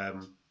it.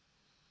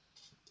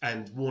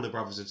 And Warner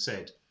Brothers have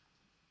said,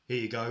 here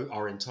you go,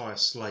 our entire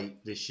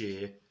slate this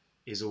year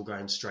is all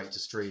going straight to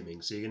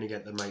streaming. So you're going to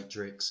get The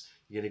Matrix,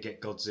 you're going to get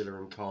Godzilla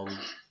and Kong.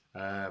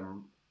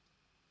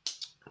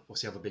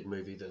 What's the other big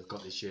movie that they've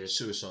got this year?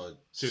 Suicide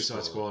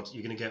Squad.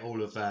 You're going to get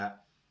all of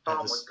that.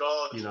 Oh my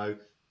God. You know,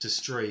 to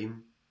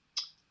stream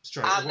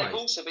straight and away. They've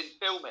also been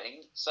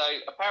filming. So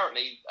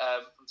apparently,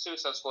 from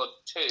Suicide Squad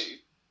 2,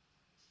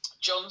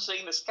 John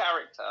Cena's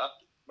character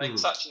made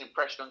such an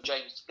impression on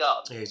James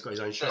Gunn. Yeah, he's got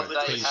his own show.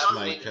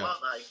 Peacemaker.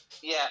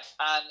 Yeah,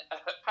 and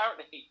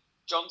apparently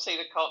John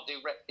Cena can't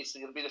do. It's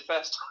going to be the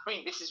first time. I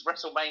mean, this is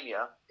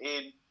WrestleMania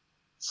in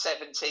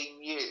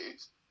 17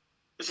 years.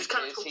 This is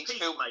kind of called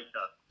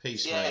Peacemaker.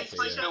 He's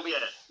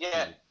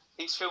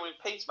filming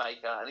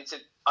Peacemaker, and he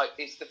said,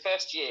 "It's the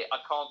first year I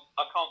can't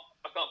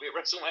be at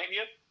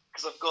WrestleMania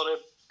because I've got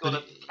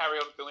to carry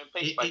on filming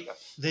Peacemaker."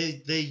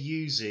 They're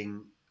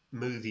using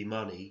movie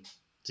money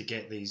to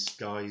get these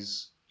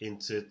guys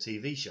into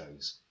TV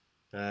shows,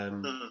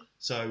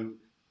 so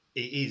it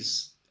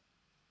is,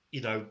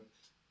 you know,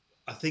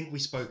 I think we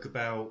spoke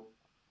about.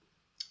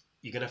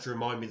 You're gonna have to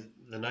remind me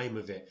the name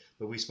of it,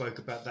 but we spoke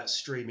about that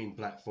streaming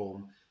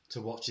platform to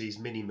watch these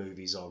mini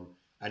movies on,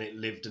 and it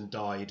lived and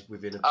died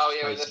within a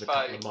space of a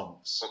couple of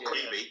months.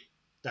 Queenie.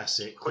 That's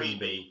it,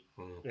 Queenie.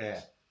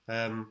 Yeah.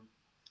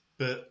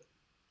 But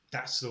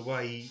that's the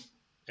way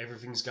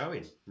everything's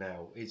going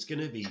now. It's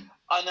going to be...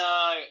 I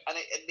know, and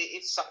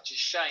it's such a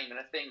shame, and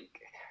I think...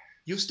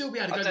 You'll still be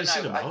able to go to the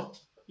cinema.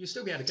 You'll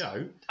still be able to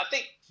go. I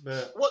think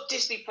what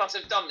Disney Plus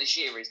have done this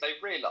year is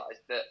they've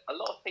realised that a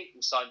lot of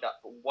people signed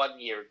up for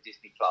 1 year of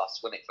Disney Plus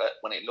when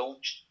it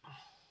launched.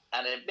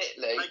 And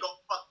admittedly, they got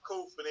fuck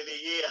all for nearly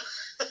a year.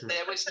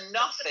 There was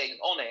nothing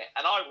on it,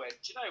 and I went,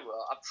 do you know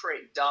what? I'm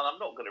pretty done. I'm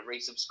not going to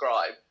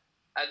resubscribe.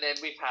 And then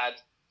we've had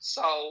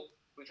Soul,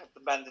 we've had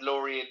The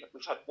Mandalorian,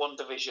 we've had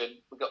WandaVision,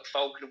 we've got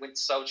Falcon and Winter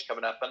Soldier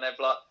coming up, and they've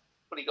like,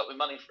 well, you got me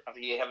money for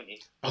every year, haven't you?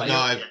 I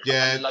know,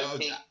 yeah.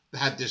 I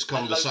had this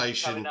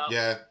conversation,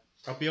 yeah.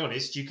 I'll be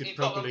honest, you could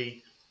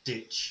probably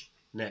ditch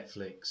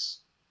Netflix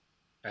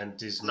and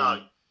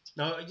Disney.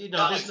 No, you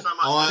know,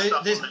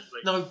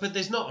 but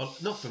there's not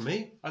for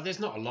me. There's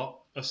not a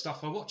lot of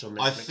stuff I watch on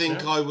Netflix. I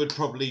think I would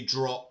probably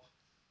drop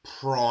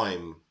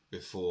Prime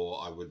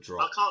before I would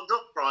drop. I can't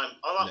drop Prime.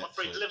 I like Netflix. my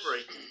free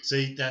delivery.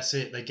 See, that's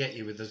it. They get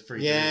you with the free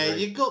delivery.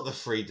 delivery. Yeah, you got the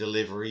free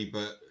delivery,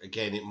 but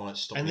again, it might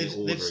stop me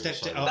ordering. They've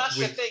stepped it up. That's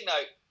the thing,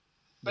 though.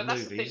 But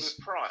that's the thing with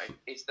Prime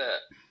is that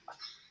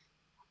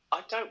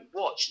I don't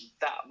watch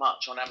that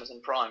much on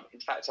Amazon Prime. In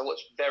fact, I watch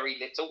very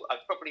little. I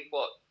probably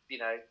watch,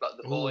 like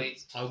The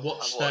Boys. I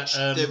watched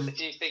a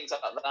few things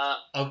like that.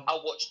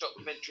 I'll watch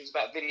documentaries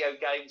about video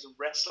games and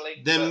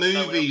wrestling. Their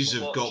movies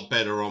have got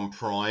better on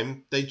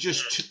Prime. They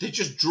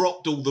just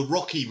dropped all the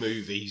Rocky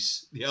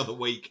movies the other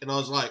week, and I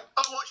was like,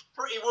 I watched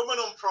Pretty Woman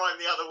on Prime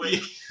the other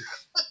week.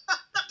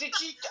 Did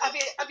you have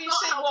you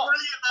seen how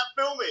brilliant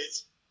that film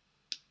is?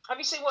 Did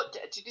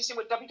you see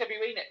what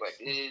WWE Network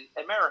in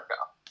America?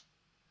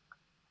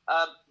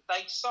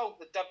 They sold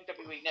the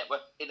WWE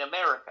Network in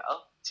America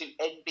to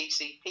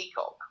NBC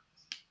Peacock,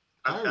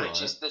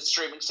 which is the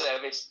streaming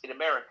service in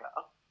America,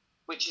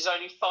 which is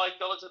only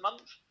 $5 a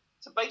month.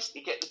 So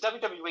basically, get the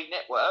WWE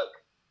Network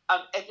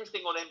and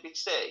everything on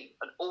NBC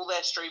and all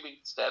their streaming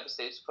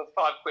services for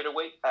 £5 a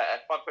week, £5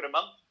 a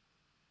month.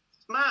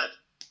 It's mad.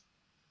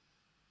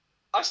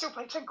 I still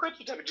pay £10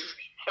 for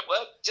WWE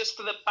Network just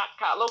for the back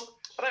catalogue.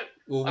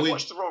 I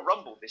watched the Royal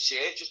Rumble this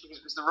year just because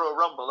it was the Royal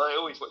Rumble. I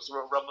always watch the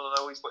Royal Rumble and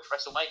I always watch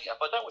WrestleMania,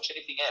 but I don't watch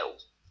anything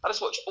else. I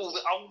just watch all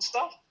the old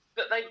stuff.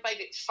 But they've made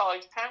it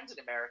 £5 in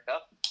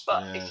America.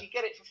 But if you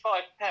get it for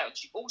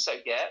 £25, you also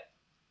get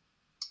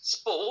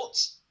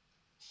sports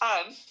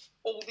and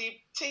all the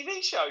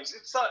TV shows.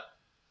 It's like,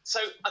 so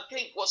I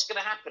think what's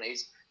going to happen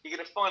is you're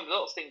going to find a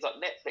lot of things like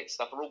Netflix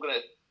stuff are all going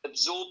to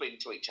absorb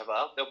into each other.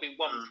 There'll be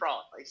one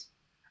price,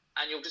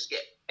 and you'll just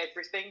get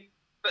everything.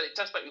 But it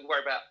does make me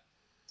worry about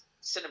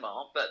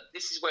cinema. But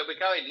this is where we're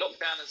going.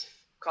 Lockdown has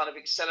kind of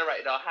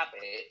accelerated our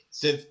habits.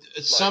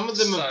 Some of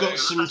them have got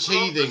some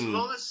teething. As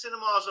long as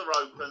cinemas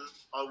are open,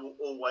 I will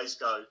always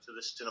go to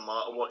the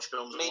cinema and watch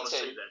films I want to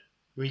see then.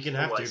 Well, you can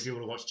have to if you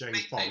want to watch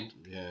James Bond.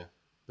 Yeah.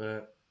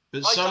 But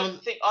I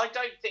don't think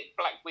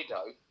Black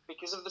Widow,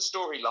 because of the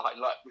storyline,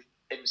 like with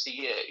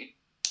MCU,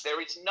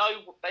 there is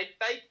no.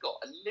 They've got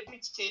a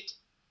limited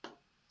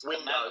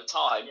amount of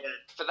time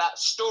for that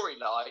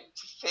storyline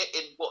to fit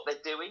in what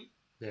they're doing.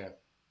 Yeah.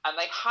 And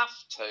they have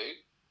to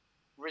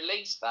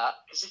release that,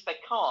 because if they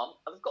can't,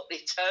 and they've got the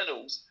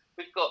Eternals,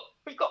 we've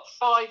got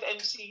 5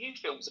 MCU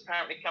films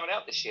apparently coming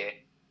out this year,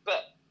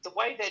 but the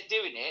way they're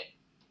doing it,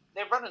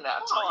 they're running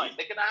out of time.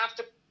 They're going to have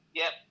to.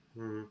 Yep.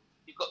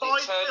 You've got the 5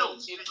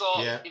 Eternals. films.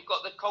 You've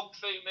got the Kung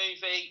Fu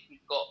movie.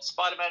 You've got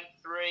Spider-Man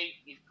 3.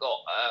 You've got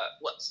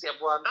what's the other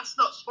one? That's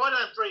not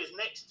Spider-Man 3 is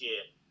next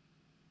year.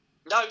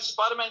 No,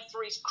 Spider-Man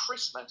 3 is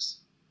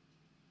Christmas.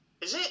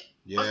 Is it?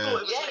 Yeah. I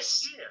thought it was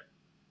next year.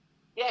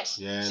 Yes.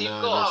 Yeah, so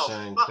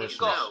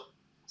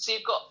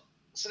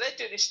so they're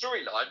doing this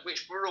storyline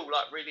which we're all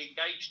like really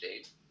engaged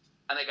in,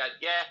 and they go,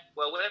 yeah,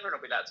 well, we're never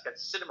going to be allowed to go to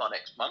cinema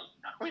next month.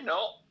 No, we're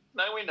not.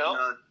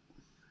 No.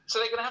 So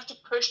they're going to have to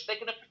push. They're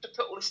going to have to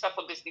put all this stuff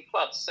on Disney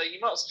Plus. So you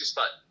might as well just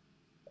like,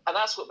 and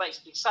that's what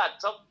makes me sad.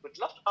 Cause I would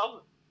love.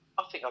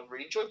 I think I'd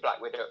really enjoy Black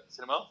Widow at the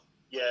cinema.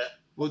 Yeah.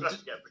 Well, I'll have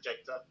to get a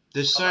projector.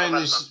 They're saying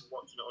this.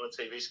 Watching it on a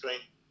TV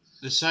screen.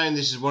 They're saying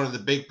this is one of the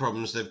big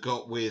problems they've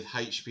got with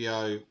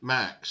HBO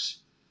Max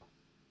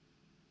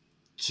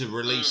to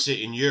release it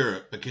in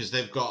Europe, because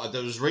they've got.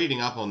 I was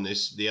reading up on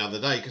this the other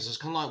day because I was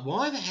kind of like,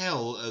 why the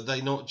hell are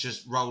they not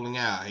just rolling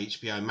out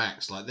HBO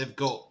Max? Like, they've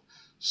got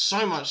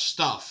so much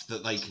stuff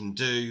that they can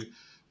do.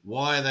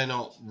 Why are they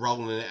not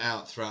rolling it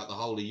out throughout the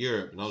whole of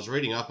Europe? And I was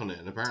reading up on it,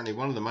 and apparently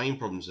one of the main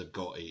problems they've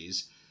got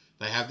is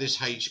they have this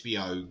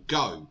HBO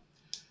Go,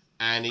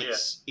 and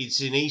it's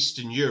in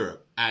Eastern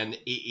Europe, and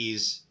it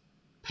is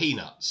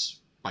peanuts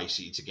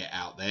basically to get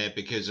out there,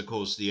 because of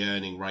course the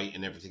earning rate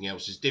and everything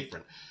else is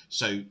different.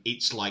 So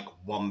it's like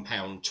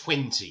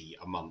 £1.20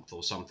 a month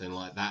or something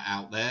like that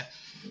out there.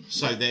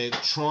 So they're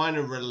trying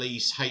to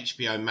release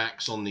HBO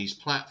Max on these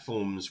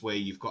platforms where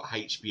you've got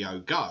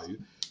HBO Go,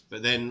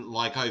 but then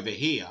like over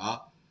here,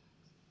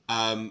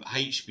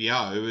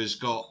 HBO has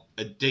got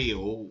a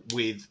deal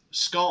with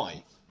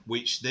Sky,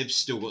 which they've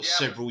still got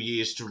several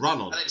years to run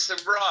on. And it's the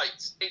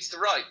rights.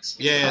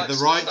 The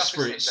rights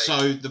for it.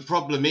 So the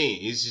problem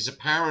is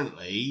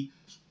apparently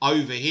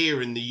over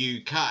here in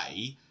the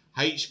UK,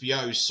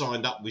 HBO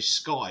signed up with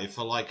Sky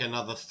for like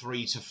another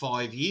 3 to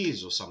 5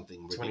 years or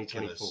something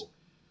ridiculous. 2024.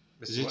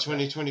 Is it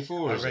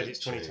 2024? I read it's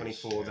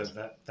 2024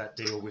 that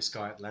deal with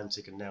Sky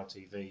Atlantic and Now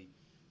TV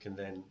can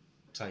then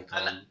take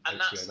on and HBO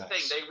that's the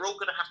Max. thing. They're all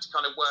going to have to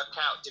kind of work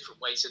out different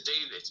ways to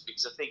do this,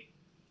 because I think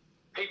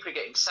people are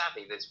getting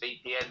savvy. There's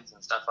VPNs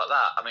and stuff like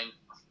that. I mean,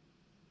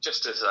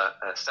 just as a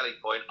selling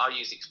point, I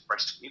use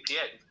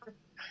ExpressVPN.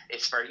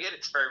 It's very good.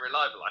 It's very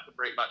reliable. I can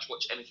pretty much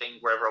watch anything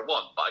wherever I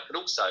want. But I can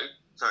also.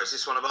 So is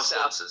this one of our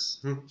sponsors?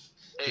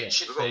 It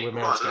should We've be.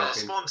 got a lot of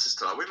sponsors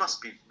tonight. We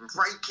must be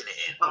raking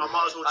it in. I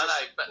might as well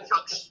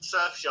just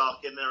chuck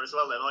Surfshark in there as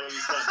well. Then I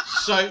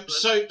use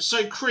them.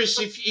 So Chris,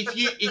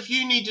 if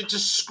you needed to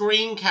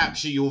screen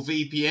capture your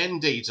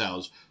VPN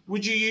details,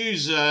 would you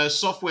use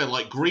software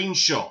like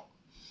GreenShot?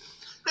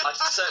 I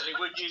certainly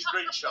would use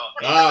GreenShot.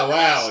 Oh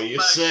wow, It's you the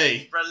most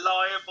see,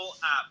 reliable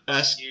app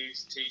I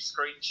use to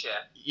screen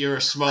share. You're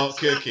a smart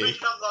cookie.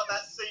 It's like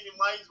that scene in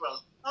Wayne's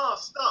World. Oh,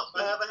 stop!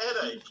 I have a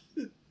headache.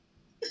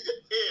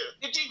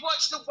 Did you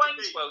watch the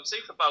Wayne's World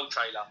Super Bowl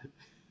trailer?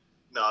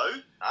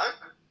 No.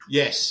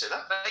 Yes.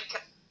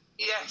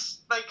 Yes,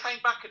 they came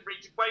back and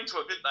redid Wayne's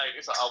World, didn't they? And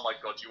it's like, oh my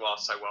god, you are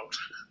so old.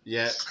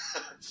 Yeah.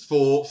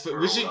 For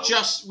was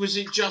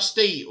it Just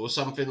Eat or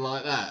something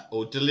like that,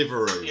 or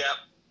Deliveroo? Yeah.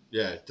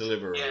 Yeah,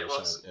 Deliveroo. Yeah, it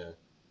was. Yeah.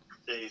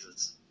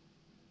 Jesus.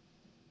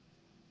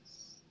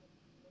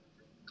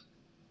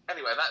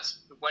 Anyway, that's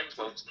Wayne's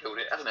World's killed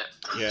it, hasn't it?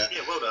 Yeah.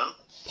 Yeah, well done.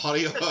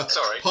 Party on.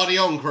 Sorry. Party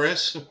on,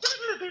 Chris. Party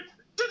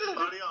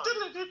on.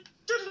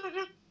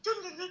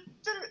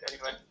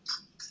 Anyway.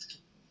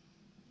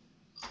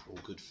 All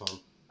good fun.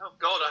 Oh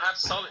god, I have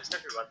silenced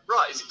everyone.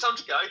 Right, is it time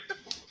to go?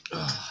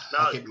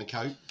 I'll get my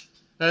coat.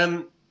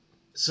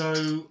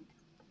 So,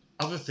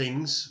 other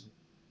things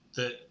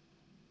that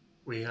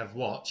we have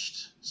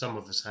watched, some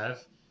of us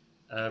have,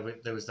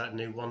 there was that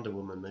new Wonder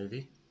Woman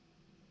movie.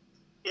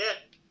 Yeah.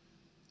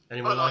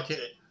 Anyone I like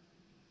liked it?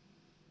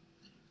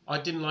 I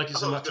didn't like it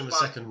so much on the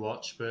second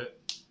watch, but,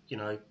 you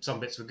know, some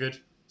bits were good,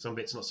 some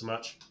bits not so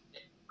much.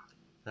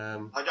 I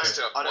don't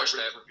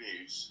read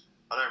reviews.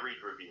 I don't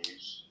read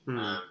reviews.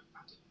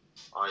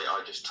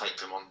 I just take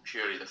them on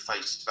purely the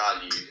face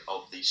value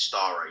of the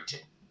star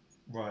rating.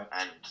 Right.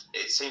 And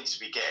it seems to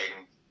be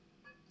getting,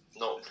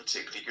 not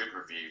particularly good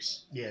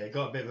reviews. Yeah, it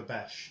got a bit of a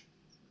bash.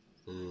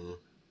 Mm.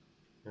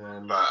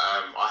 But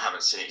I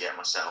haven't seen it yet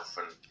myself,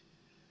 and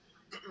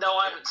No,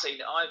 I haven't seen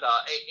it either.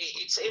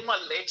 It's in my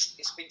list.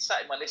 It's been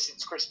sat in my list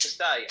since Christmas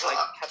Day.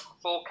 I have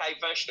a 4K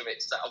version of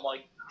it sat on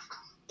my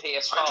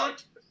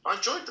PS5. I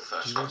enjoyed the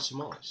first You one. want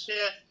some ice? Yeah,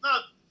 no,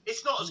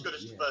 it's not as good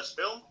as the first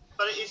film,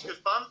 but it is good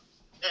fun.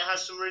 It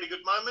has some really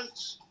good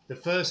moments. The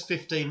first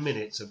 15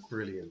 minutes are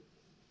brilliant.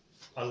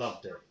 I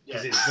loved it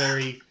because Yeah. it's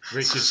very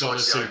Richard Donner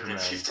It's only Superman.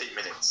 15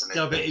 minutes, and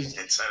No, then but you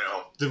can turn it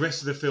off. The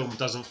rest of the film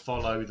doesn't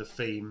follow the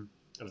theme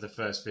of the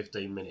first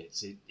 15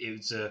 minutes.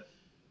 It's a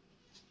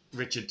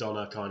Richard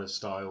Donner kind of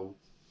style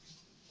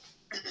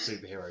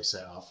superhero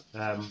setup.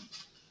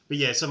 But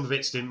yeah, some of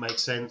it didn't make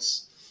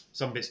sense.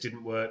 Some bits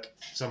didn't work.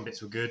 Some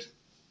bits were good.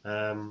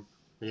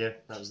 Yeah,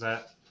 that was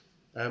that.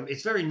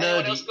 It's very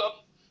Anyone nerdy. else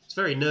got? It's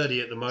very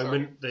nerdy at the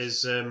moment.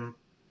 There's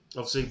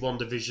obviously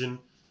WandaVision.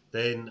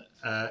 Then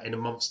in a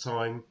month's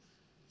time,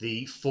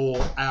 the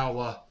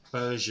 4-hour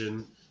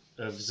version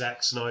of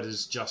Zack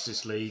Snyder's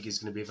Justice League is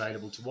going to be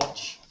available to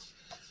watch.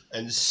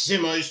 And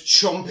Simo's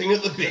chomping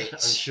at the I'm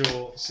bit.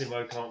 sure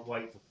Simo can't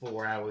wait for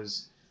 4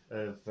 hours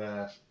of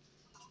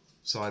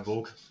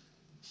Cyborg.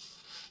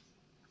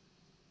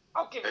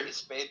 I'll give it a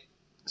spin.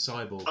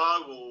 Cyborg.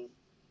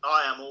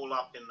 I am all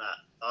up in that.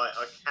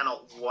 I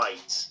cannot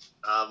wait.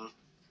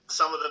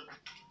 Some of the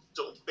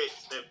sort of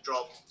bits they've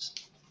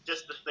dropped,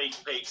 just the sneak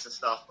peeks and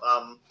stuff.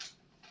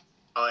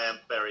 I am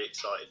very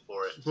excited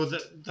for it. Well,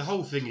 the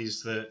whole thing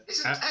is that...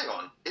 Hang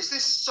on. Is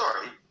this...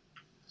 Sorry.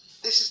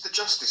 This is the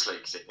Justice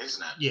League thing,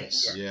 isn't it?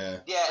 Yes. Yeah.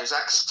 Yeah.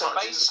 Zack So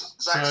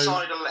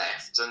Snyder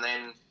left, and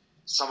then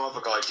some other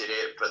guy did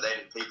it, but then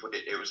people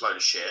did... It was a load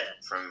of shit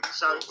from...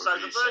 So what the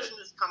reviews version said.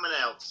 that's coming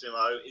out,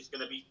 Simo, is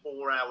going to be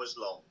 4 hours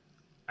long.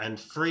 And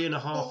 3.5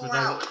 of 4 those...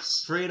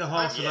 hours?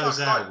 3.5 of Yeah, those that's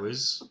like-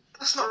 hours...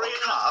 That's not a 3.5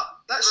 cut.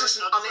 That's just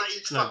an I'd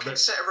unedited say- No, fucking but-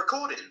 set of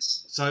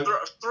recordings. So...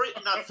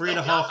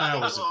 3.5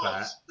 hours of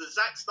that. The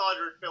Zack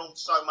Snyder had filmed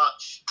so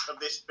much of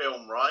this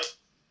film, right?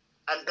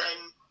 And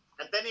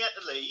then he had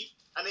to leave,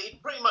 and he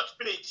pretty much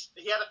finished.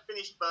 He had a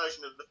finished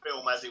version of the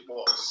film as it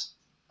was.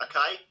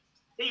 Okay,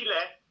 he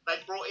left. They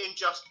brought in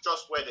Joss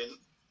Whedon,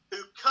 who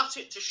cut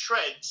it to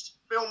shreds,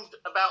 filmed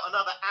about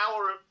another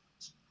hour and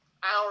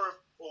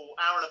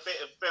a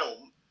bit of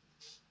film.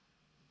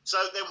 So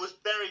there was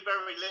very,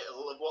 very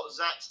little of what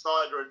Zack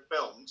Snyder had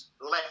filmed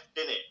left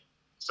in it.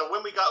 So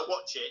when we go to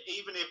watch it,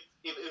 even if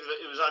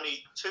it was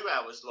only 2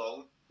 hours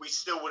long, we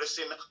still would have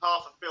seen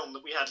half a film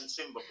that we hadn't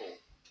seen before.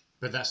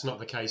 But that's not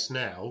the case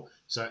now.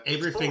 So It's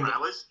everything... 4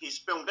 hours, he's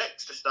filmed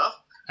extra stuff.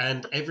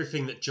 And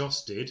everything that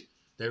Joss did,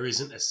 there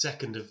isn't a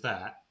second of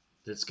that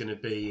that's going to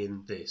be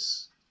in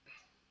this.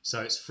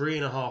 So it's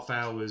 3.5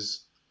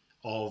 hours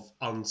of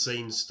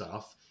unseen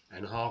stuff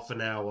and half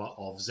an hour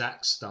of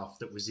Zack's stuff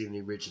that was in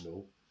the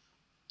original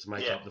to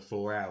make Yeah. up the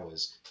 4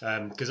 hours.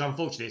 Because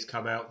unfortunately it's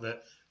come out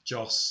that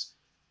Joss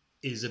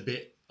is a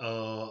bit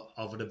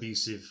of an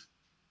abusive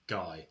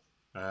guy.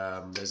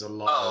 There's a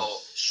lot of...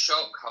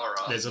 Shock horror.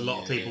 There's a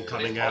lot of people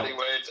coming out.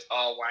 Hollywood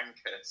are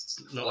wankers.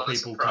 A lot What of a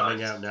people surprise.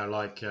 coming out now,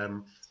 like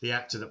the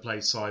actor that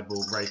plays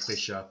Cyborg, Ray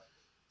Fisher,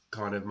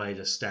 kind of made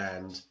a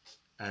stand,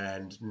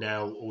 and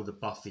now all the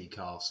Buffy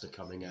cast are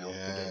coming out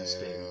against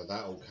him.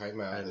 that all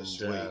came out And this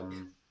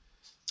week.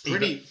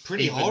 even-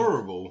 Pretty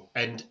horrible.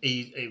 And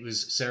it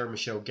was Sarah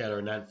Michelle Gellar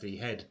and Anthony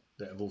Head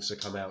that have also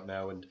come out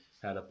now and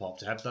had a pop.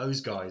 To have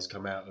those guys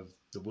come out of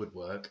the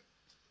woodwork,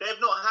 They've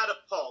not had a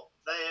pop.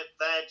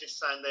 They're just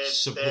saying they're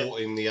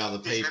Supporting the other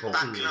They're people.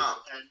 backing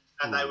up.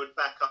 and they would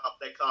back up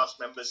their cast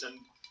members and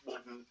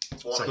wouldn't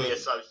want to be But-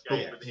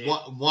 associated with it.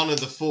 One of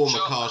the former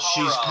Shock cast,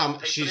 horror.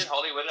 People in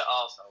Hollywood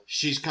are arseholes.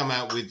 she's come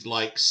out with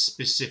like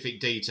specific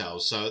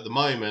details. So at the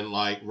moment,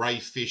 like Ray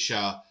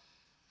Fisher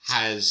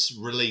has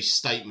released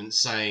statements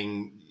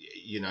saying,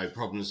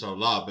 problems blah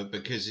blah, but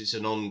because it's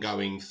an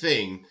ongoing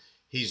thing,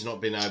 he's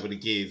not been able to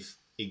give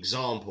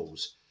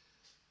examples.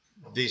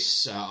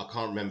 This I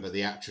can't remember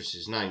the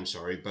actress's name,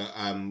 sorry, but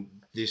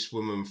this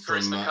woman from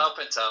Charisma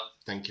Carpenter.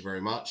 thank you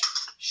very much.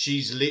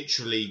 She's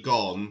literally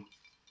gone.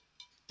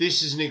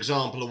 This is an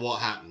example of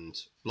what happened.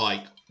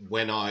 Like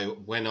when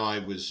I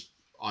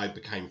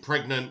became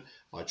pregnant,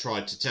 I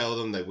tried to tell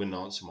them, they wouldn't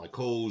answer my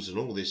calls and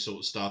all this sort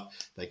of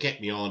stuff. They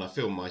kept me on, I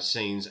filmed my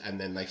scenes, and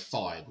then they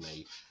fired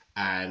me.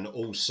 And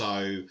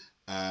also,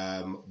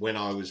 when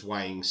I was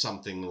weighing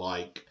something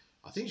like,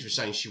 I think she was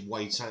saying she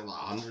weighed something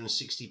like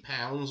 160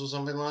 pounds or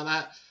something like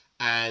that,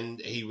 and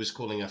he was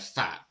calling her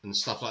fat and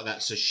stuff like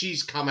that. So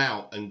she's come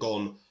out and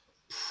gone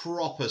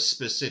proper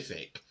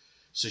specific.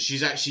 So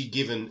she's actually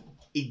given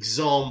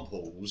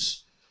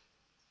examples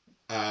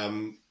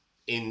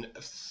in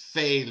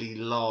fairly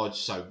large.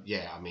 So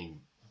yeah, I mean,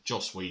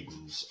 Joss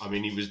Whedon's. I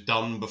mean, he was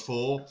done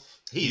before.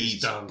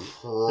 He's done.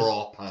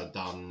 Proper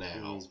done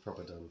now. he's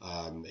proper done.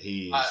 I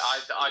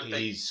think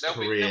his there'll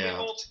be career.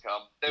 more to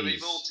come. There'll be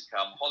is- more to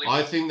come. Hollywood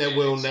I think there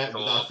will. is for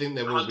I think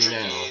there will be 100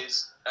 now.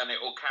 years, and it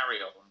will carry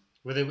on.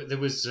 Well, there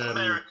was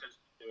America's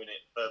been doing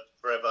it for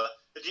forever.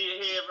 Did you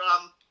hear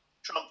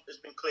Trump has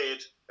been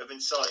cleared of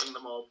inciting the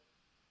mob?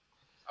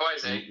 Oh,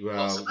 is he? Well,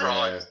 What a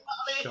surprise. yeah.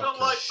 I mean, it's Shocker, not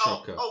like,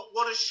 shocker. oh,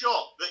 what a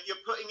shock that you're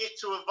putting it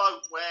to a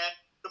vote where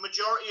the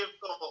majority of,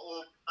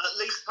 or at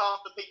least half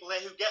the people there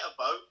who get a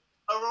vote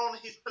are on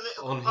his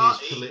political On his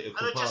party political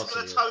and are just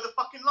going party, to toe the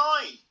fucking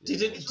line.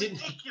 It's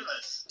Didn't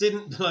ridiculous.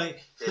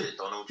 like Did it,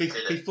 Donald? Did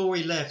it? before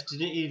he left?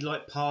 Didn't he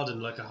like pardon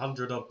like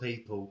 100 odd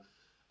people,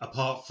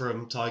 apart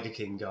from Tiger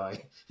King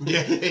guy?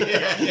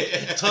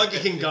 Yeah. Tiger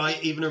King guy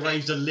even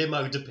arranged a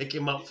limo to pick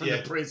him up from Yeah.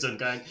 the prison,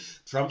 going,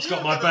 "Trump's got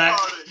You my get a back.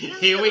 pardon. You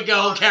Here get we a go,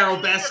 pardon. Carol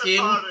You get a Baskin."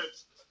 pardon.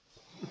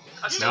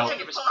 I still No. think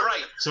it was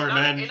great. Sorry, no,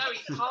 man. You know,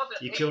 he pardoned,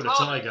 You he killed a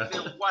pardoned tiger.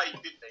 Bill Wade,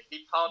 didn't he?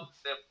 He pardoned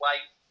Bill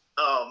Wade.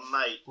 Oh,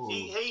 mate. Ooh.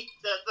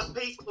 The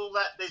people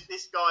that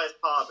this guy has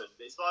pardoned,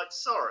 it's like,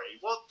 sorry,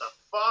 what the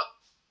fuck?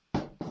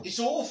 It's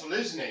awful,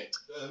 isn't it?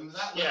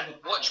 That Yeah, level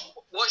of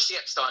power. watch the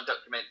Epstein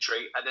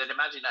documentary, and then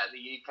imagine that in the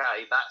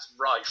UK, that's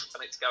rife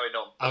and it's going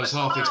on. I was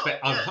Oh,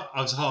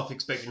 I was half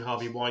expecting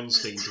Harvey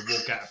Weinstein to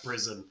walk out of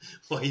prison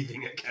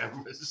waving at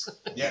cameras.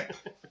 Yeah.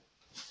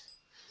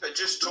 But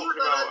just Talk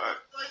talking about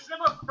It's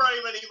never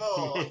frame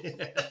anymore.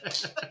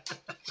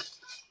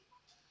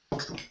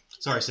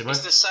 Sorry, Simo. It's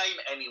the same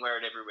anywhere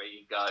and everywhere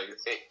you go.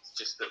 It's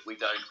just that we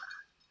don't.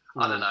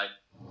 I don't know.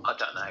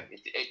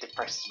 It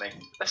depresses me.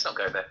 Let's not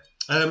go there.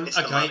 It's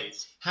the Okay,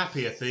 monies.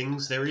 happier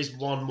things. There is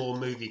one more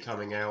movie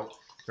coming out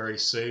very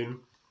soon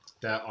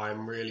that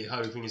I'm really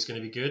hoping is going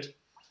to be good.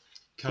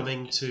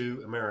 Coming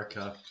to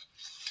America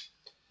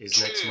is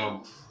next Two.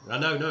 month. No,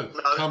 No,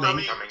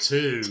 coming coming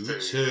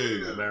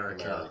to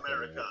America.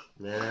 America.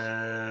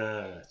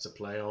 Yeah, it's a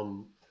play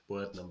on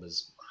word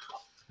numbers.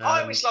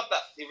 I always loved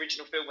the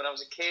original film when I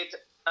was a kid,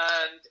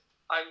 and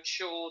I'm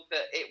sure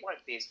that it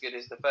won't be as good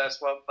as the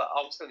first one, but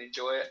I'll still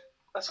enjoy it.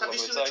 That's what Have I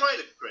you would seen say. the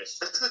trailer, Chris?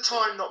 it's the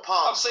time not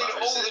I've passed. seen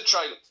though, all is the it?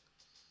 trailers.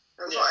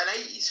 It was Yeah. like an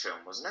 80s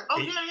film, wasn't it? Oh,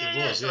 It- yeah,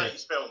 it was, it's an yeah.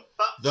 80s film.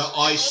 But That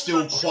I still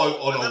I'm not quote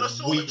sure. on And then a I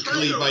saw the weekly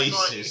trailer, I was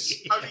like,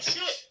 basis. holy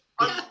shit,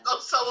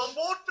 I'm so on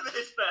board for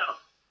this now.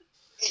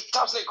 It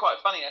does look quite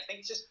funny. I think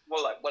it's just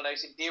like one of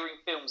those endearing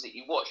films that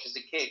you watch as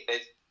a kid.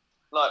 There's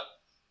like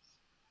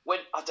when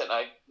I don't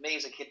know, me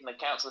as a kid in the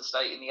council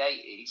estate in the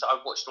 80s,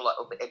 I watched all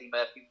of the Eddie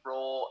Murphy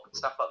Raw and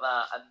stuff like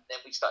that, and then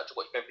we started to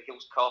watch Beverly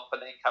Hills Cop,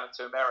 and then Coming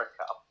to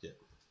America. Yeah.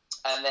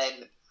 And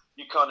then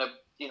you kind of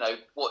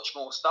watch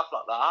more stuff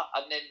like that,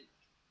 and then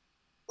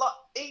like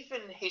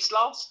even his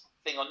last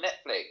thing on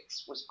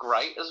Netflix was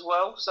great as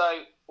well.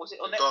 So was it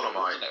on Netflix?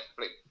 Or was it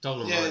Netflix?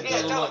 Dolomite.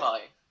 Yeah,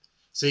 Dolomite.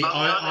 See, Oh,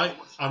 no,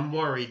 I'm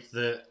worried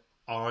that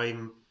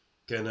I'm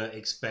gonna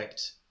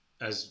expect,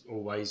 as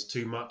always,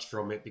 too much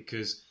from it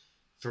because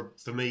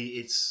for me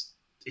it's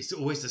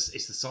always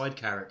it's the side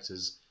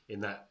characters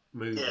in that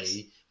movie Yes.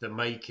 that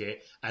make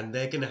it, and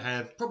they're gonna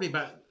have probably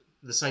about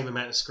the same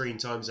amount of screen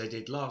time as they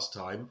did last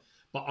time,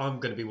 but I'm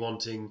gonna be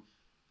wanting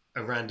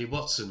a Randy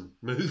Watson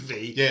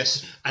movie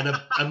Yes. and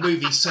a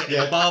movie set in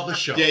Yeah. a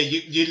barbershop. Yeah,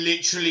 you're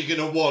literally going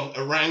to want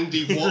a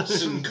Randy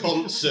Watson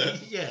concert.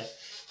 Yeah.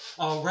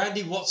 Oh,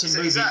 Randy Watson Is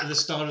movie that- in the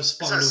style of Is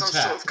Spinal that some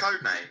Tap. sort of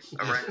code name?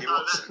 A Randy No,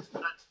 Watson?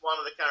 that's one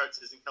of the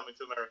characters in Coming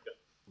to America.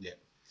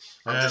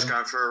 I'm just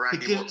going for a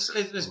Randy because,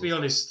 Watson. let's be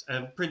honest,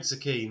 Prince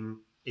Akeem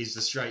is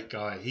the straight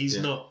guy. He's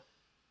Yeah. not.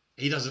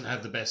 He doesn't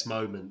have the best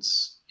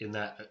moments in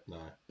that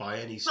No. by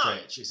any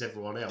stretch. It's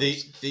everyone else.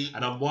 The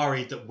And I'm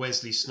worried that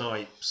Wesley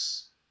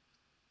Snipes.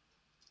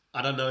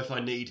 I don't know if I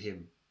need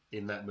him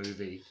in that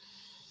movie.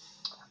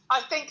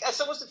 I think as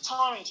long as the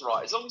timing's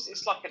right, as long as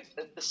it's like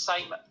the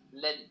same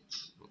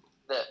length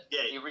that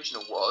Yeah. the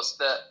original was,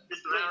 that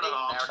Just you an hour and a need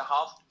half. an hour and a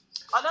half.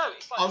 I know.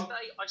 It's like I'm-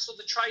 today I saw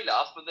the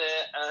trailer for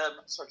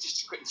the. Sorry,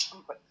 just to quickly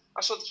jump.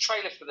 I saw the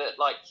trailer for the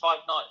Five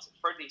Nights at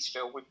Freddy's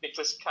film with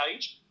Nicolas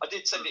Cage. I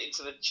did send it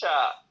into the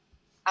chat,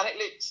 and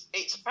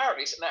it's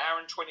apparently it's an hour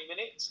and 20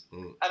 minutes,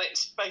 Mm. and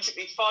it's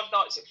basically Five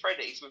Nights at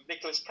Freddy's with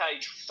Nicolas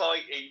Cage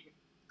fighting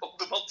all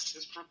the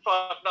monsters from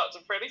Five Nights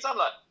at Freddy's. I'm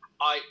like,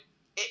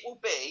 it will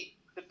be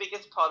the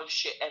biggest pile of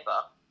shit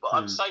ever, but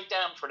I'm so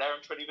down for an hour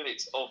and 20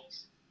 minutes of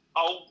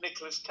old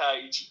Nicolas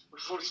Cage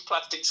with all his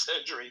plastic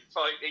surgery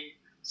fighting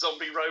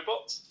zombie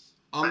robots.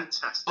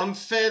 Fantastic. I'm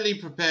fairly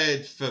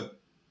prepared for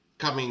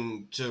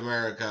Coming to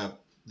America,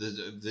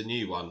 the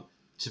new one,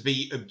 to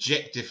be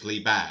objectively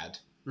bad.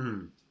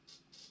 Hmm.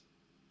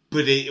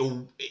 But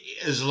it'll,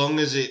 as long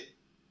as it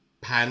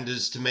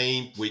panders to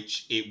me,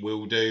 which it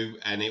will do,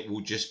 and it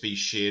will just be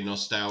sheer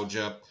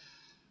nostalgia,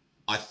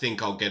 I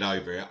think I'll get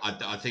over it.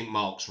 I think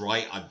Mark's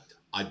right.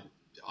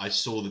 I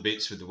saw the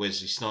bits with the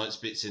Wesley Snipes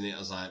bits in it. I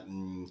was like,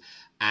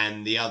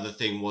 And the other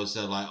thing was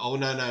they're like, oh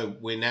no,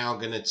 we're now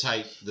going to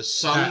take the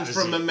son That is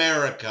from it.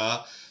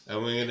 America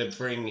and we're going to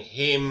bring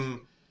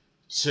him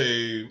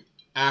to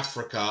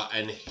Africa,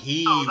 and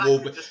he that will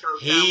could be, just go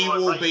he downright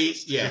will be,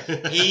 racist.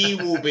 yeah, he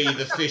will be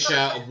the fish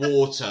out of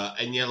water,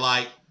 and you're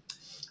like,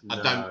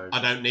 No.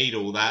 I don't need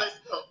all that. Let's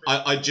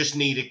not be- I just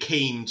need a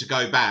keen to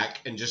go back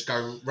and just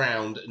go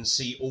round and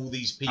see all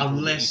these people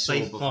Unless that they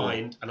you saw before.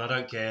 find, and I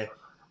don't care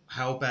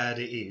how bad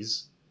it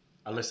is,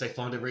 unless they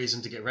find a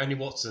reason to get Randy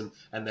Watson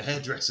and the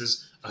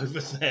hairdressers over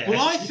there.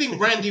 Well, I think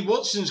Randy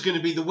Watson's going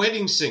to be the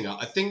wedding singer.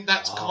 I think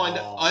that's kind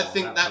of. I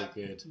think that'd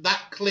be good.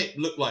 that clip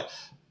looked like.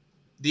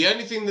 The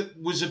only thing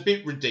that was a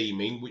bit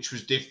redeeming, which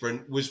was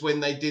different, was when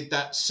they did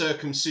that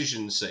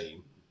circumcision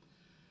scene.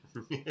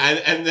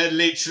 and then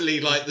literally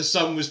like the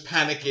son was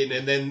panicking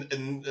and then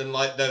and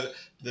like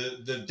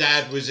the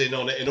dad was in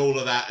on it and all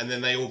of that, and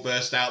then they all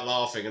burst out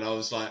laughing, and I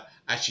was like,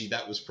 actually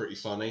that was pretty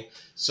funny.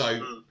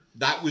 So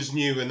that was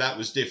new and that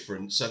was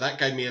different. So that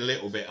gave me a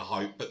little bit of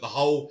hope. But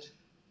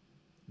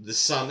the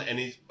son and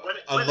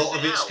a lot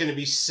of it's going to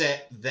be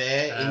set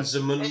there in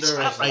Zamunda.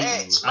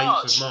 It's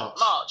 8th of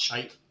March.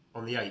 8th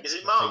on the 8th. Is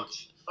it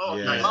March? Oh,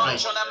 Yeah. okay.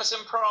 March on Amazon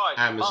Prime.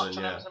 Amazon,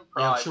 yeah. Amazon Yeah,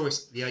 Prime. I'm sure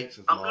it's the 8th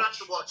of I'm March. gonna have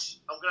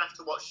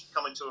to watch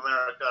Coming to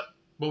America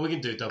Well, we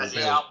can do a double As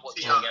bill. Yeah, I'm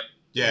watching it again.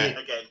 Yeah.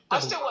 again. I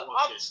Double still, watch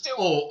I'm it. still,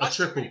 Or a I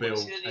still triple really want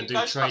to bill see the and new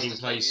do Trading Ghostbusters movie as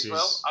Places.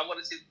 well. I want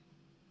to see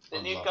the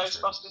on new live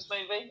Ghostbusters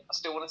movie. I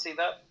still want to see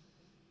that.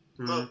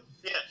 Mm. Well,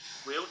 yeah,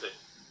 we all do.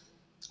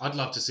 I'd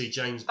love to see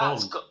James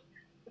That's Bond. got,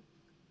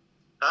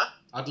 Huh?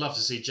 I'd love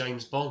to see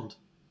James Bond.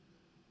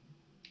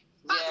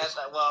 yeah,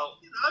 well,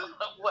 You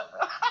know?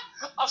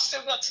 I've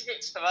still got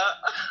tickets for that.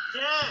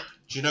 Yeah.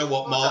 Do you know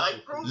what, Mark?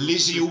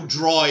 Lizzie will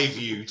drive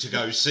you to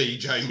go see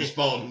James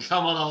Bond.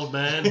 Come on, old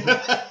man.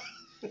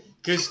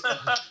 Because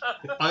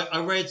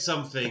I read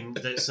something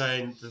that's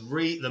saying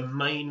the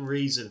main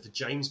reason for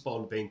James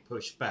Bond being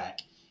pushed back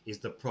is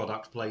the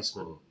product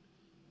placement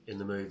in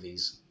the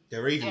movies.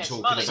 They're even Yeah, it's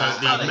talking money. about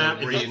So the having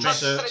amount to of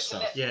investment- reinsert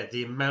stuff. Yeah,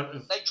 the amount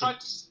of They tried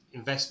to.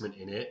 investment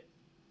in it,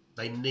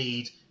 they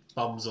need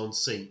bums on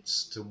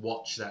seats to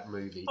watch that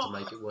movie to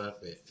make it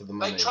worth it. For the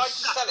money. They tried to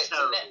sell it to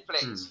Terrible.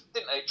 Netflix,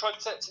 didn't they? They tried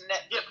to sell it to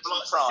Netflix Yeah, for and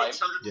like Prime,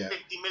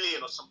 650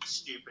 million or something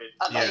stupid.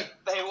 and Yeah.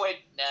 they went,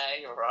 "Nah,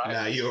 you're right."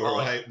 Nah, you're Fine."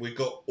 alright. We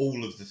got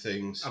all of the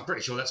things. I'm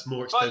pretty sure that's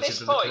more By expensive this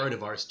than point, the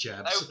coronavirus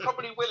jabs. They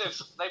probably will have.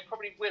 They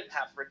probably will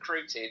have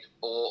recruited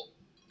or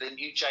the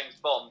new James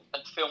Bond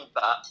and filmed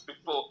that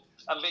before.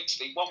 And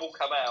literally, one will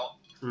come out,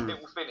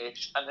 it will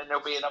finish, and then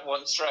there'll be another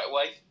one straight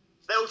away.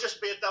 There'll just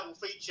be a double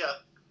feature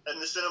in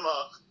the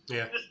cinema,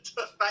 Yeah,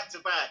 back to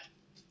back.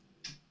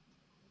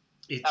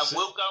 And it's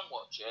we'll go and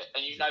watch it,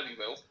 and you know we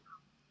will.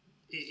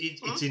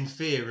 it's in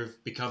fear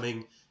of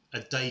becoming a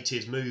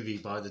dated movie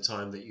by the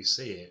time that you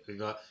see it. We're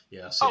like,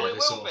 yeah, I've seen Oh, it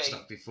this will sort of be.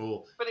 stuff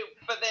before. But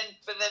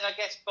then I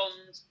guess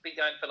Bond's been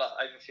going for like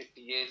over 50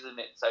 years, isn't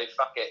it? So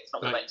fuck it, it's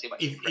not going to Like, make too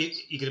much if difference.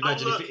 you can Oh,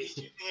 imagine look, if he's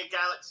it, using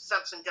a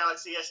Samsung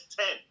Galaxy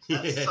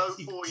S10. That's Yeah. so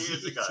 4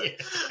 years ago.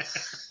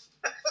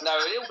 No,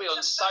 he'll be on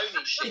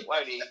Sony shit,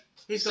 won't he?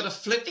 he's got a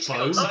flip He's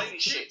phone. got Sony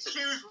shit.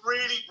 Q's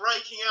really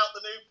breaking out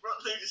the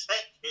new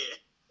tech here.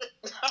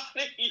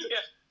 Yeah,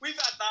 we've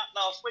had that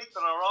last week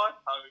on our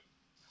iPhone.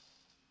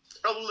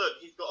 Oh look,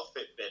 he's got a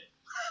Fitbit.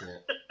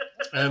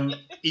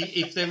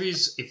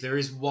 If there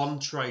is one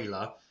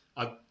trailer,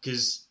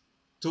 because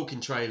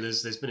talking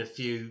trailers, there's been a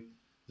few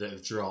that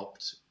have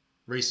dropped.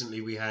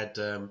 Recently, we had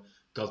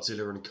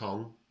Godzilla and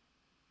Kong,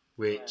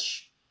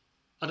 which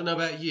I don't know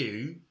about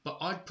you, but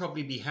I'd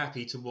probably be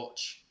happy to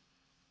watch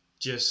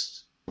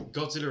just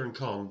Godzilla and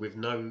Kong with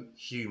no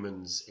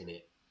humans in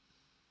it,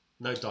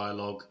 no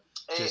dialogue,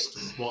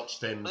 just watch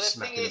them the thing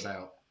smacking is-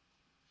 about.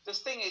 The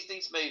thing is,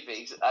 these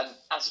movies, and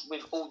as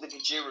with all the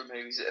Gojira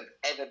movies that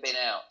have ever been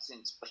out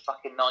since the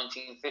fucking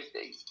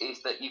 1950s,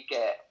 is that you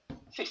get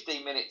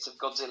 15 minutes of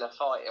Godzilla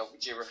fighting or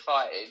Gojira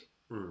fighting,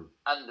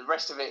 and the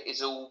rest of it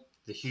is all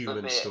The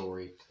human bit.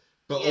 story.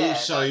 But Yeah,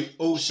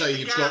 also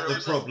you've got the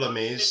Gary problem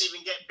didn't is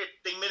even get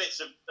 15 minutes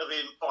of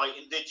him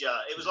fighting, did ya?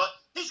 It was like,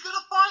 he's going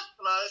to fight!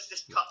 No, let's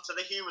just cut to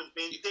the humans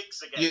being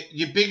dicks again.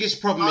 your biggest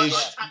problem I is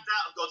tapped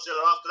out of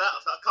Godzilla after that. I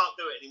thought, I can't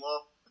do it anymore.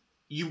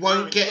 you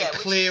won't get Yeah, a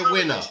which clear is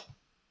winner. rubbish.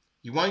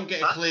 You won't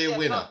get a Huh? clear Yeah,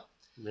 winner.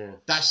 Yeah.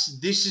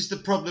 This is the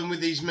problem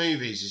with these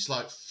movies. It's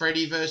like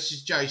Freddy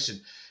versus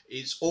Jason.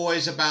 It's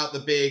always about the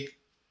big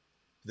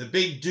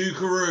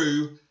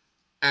Dukaroo,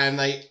 and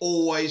they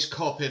always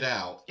cop it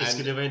out. It's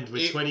And going to end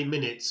with it- 20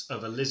 minutes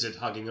of a lizard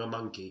hugging a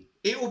monkey.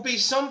 It will be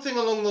something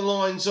along the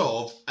lines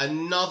of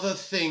another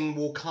thing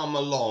will come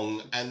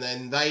along, and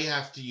then they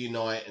have to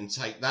unite and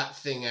take that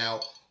thing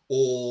out,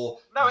 or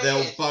No, it they'll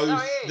is. both No,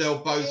 it is. they'll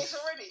It both. is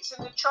already. It's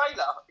in the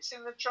trailer. It's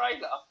in the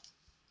trailer.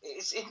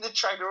 It's in the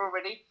trailer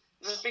already.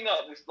 There's a thing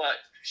like with like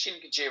Shin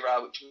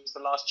Gojira, which was the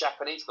last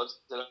Japanese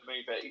Godzilla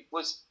movie.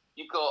 Was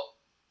you got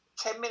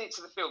 10 minutes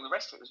of the film. The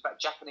rest of it was about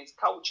Japanese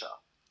culture.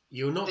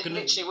 You're not It going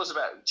literally to. was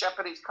about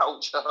Japanese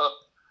culture,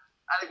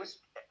 and it was.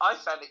 I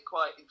found it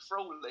quite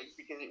enthralling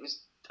because it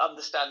was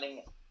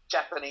understanding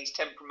Japanese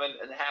temperament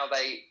and how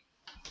they.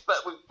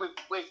 But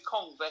with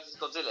Kong versus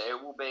Godzilla,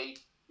 it will be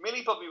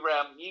Millie Bobby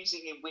Brown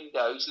musing in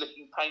windows,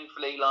 looking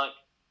painfully like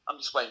I'm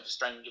just waiting for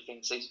Stranger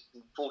Things season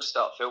 4 to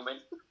start filming.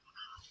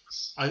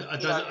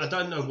 I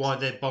don't know why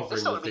they're bothering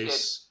It's not with gonna be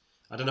this.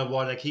 I don't know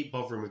why they keep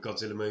bothering with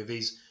Godzilla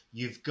movies.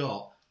 You've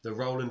got the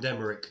Roland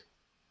Emmerich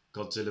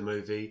Godzilla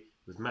movie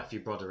with Matthew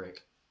Broderick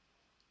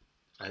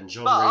and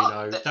Jean But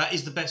Reno. That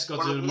is the best One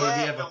Godzilla of the movie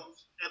best ever.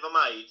 films ever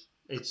made.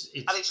 It's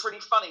and it's really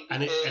funny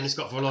and because it's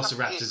got a couple of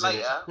velociraptors years in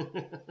later,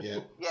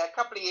 it. yeah, a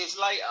couple of years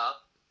later,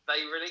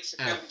 they released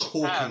a And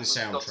film a in Japan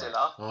corking with soundtrack.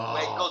 Godzilla, Oh.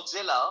 where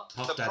Godzilla,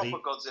 Puff the Daddy,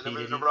 proper Godzilla P. with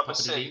Diddy, a rubber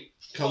Papa Diddy.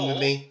 suit, Come with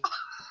fought me.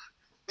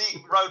 the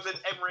Roland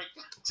Emmerich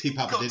P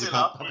Papa Diddy Godzilla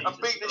Papa. and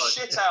beat the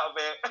shit out of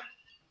it.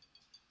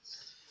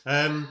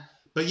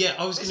 But yeah,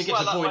 I was This going to is get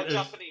why to I the like point my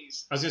of.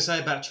 Japanese. I was going to say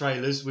about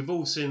trailers. We've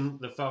all seen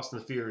the Fast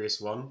and the Furious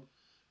one,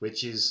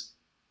 which is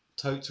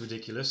totes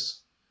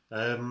ridiculous.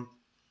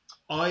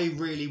 I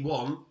really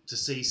want to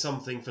see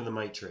something from the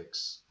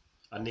Matrix.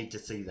 I need to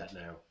see that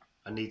now.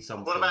 I need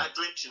something. What about a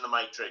glitch in the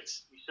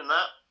Matrix? You seen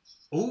that?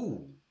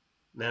 Ooh,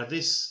 now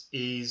this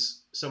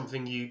is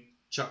something you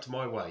chucked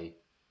my way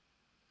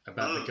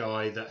about the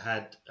guy that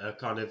had a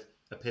kind of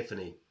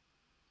epiphany.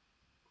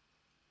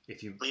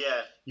 If you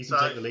Yeah. you can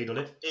So, take the lead on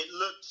it. It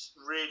looks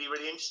really,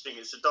 really interesting.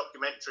 It's a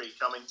documentary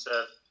coming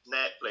to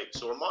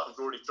Netflix, or it might have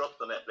already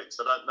dropped on Netflix,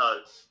 I don't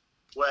know,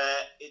 where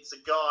it's a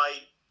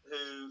guy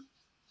who,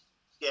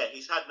 yeah,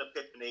 he's had an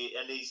epiphany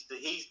and he's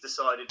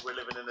decided we're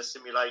living in a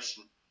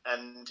simulation,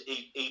 and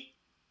he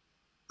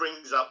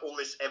brings up all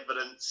this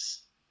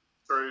evidence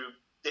through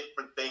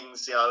different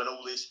things, you know, and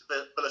all these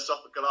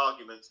philosophical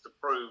arguments to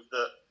prove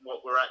that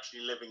what we're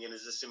actually living in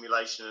is a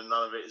simulation and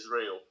none of it is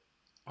real.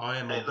 I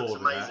am And on it looks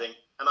board with that. amazing.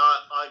 And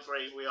I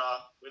agree, we're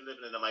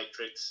living in a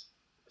matrix.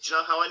 But you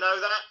know how I know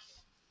that?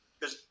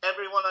 Because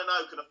everyone I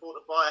know can afford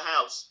to buy a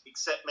house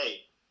except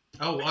me.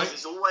 Oh, Because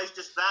it's always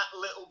just that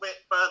little bit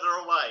further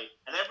away.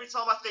 And every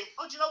time I think,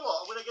 oh, do you know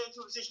what? I'm going to get into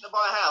a position to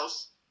buy a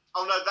house.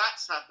 Oh, no,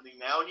 that's happening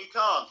now, and you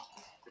can't.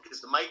 Because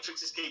the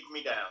matrix is keeping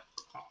me down.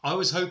 I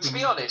was hoping. To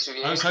be honest with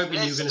you, I was hoping you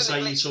were there's going to still say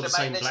a you glitch saw in the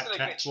same there's black still a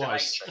cat glitch in the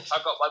twice. Matrix. I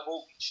got my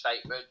mortgage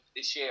statement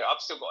this year. I've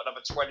still got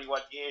another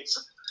 21 years.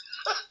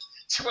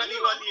 21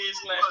 years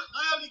left.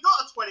 I only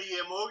got a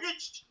 20-year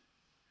mortgage.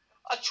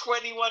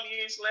 21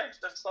 years left.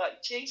 I was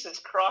like, Jesus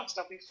Christ,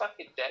 I'll be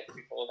fucking dead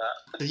before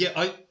that. But yeah,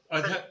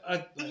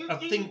 I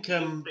think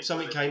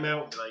something came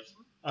out.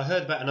 I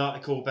heard about an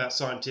article about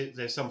scientists.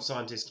 There's some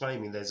scientists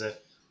claiming there's a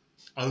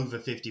over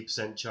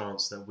 50%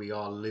 chance that we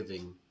are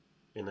living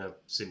in a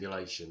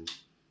simulation,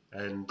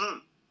 and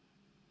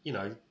you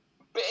know,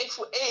 But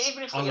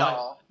even if I we like,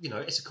 are, you know,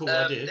 it's a cool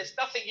idea. there's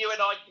nothing you and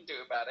I can do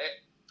about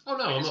it. Oh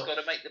no, We I'm just not.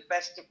 got to make the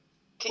best of,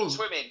 keep Well-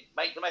 swimming,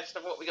 make the best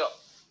of what we got.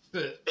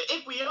 But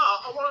If we are,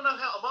 I want to know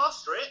how to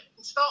master it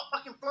and start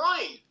fucking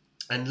flying.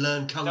 and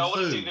learn kung No, I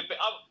want to fu do the bit.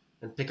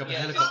 and pick up a Yeah,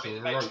 helicopter do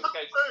with the a bit rope. of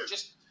Matrix,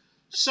 Just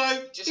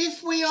So, Just-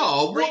 if we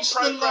are, what's the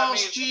reprogram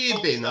last me as year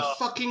a been? A star.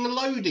 fucking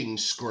loading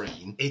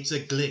screen? It's a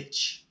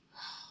glitch.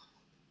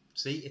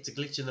 See, it's a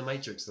glitch in the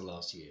Matrix the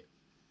last year.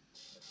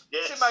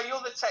 yes. Simo,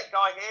 you're the tech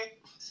guy here.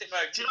 Simo, Do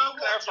can you you know what?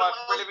 clarify Do you know if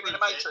what we're living in a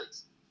else we're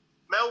Matrix?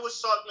 Mel was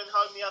cycling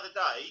home the other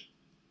day,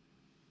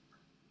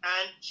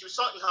 and she was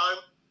cycling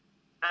home,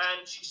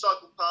 and she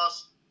cycled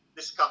past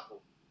this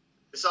couple,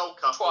 this old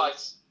couple.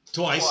 Twice.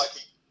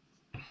 Twice.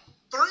 3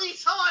 I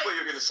times! thought you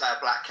were going to say a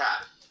black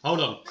cat. Hold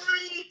on.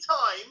 3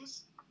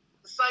 times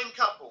the same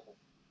couple.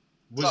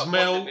 Was Like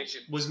Mel One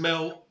Division. was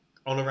Mel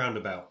on a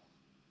roundabout?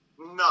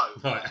 No.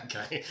 Right.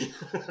 Okay.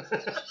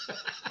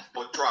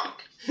 Or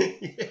drunk.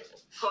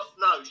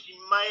 No, she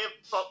may have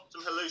popped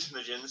some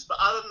hallucinogens, but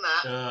other than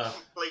that,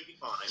 completely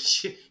fine.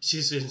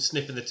 She's been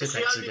sniffing the It's the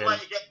Tipex only again. way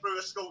to get through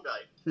a school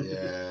day.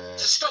 Yeah. To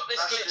stop this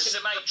That's glitch just-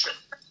 in the Matrix.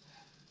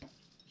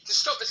 To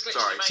stop this glitch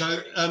Sorry. in the So,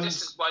 Matrix,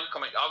 this is one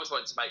comment I was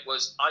wanting to make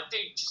was I do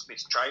just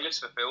miss trailers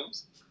for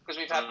films because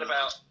we've had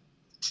about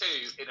 2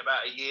 in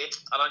about a year,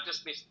 and I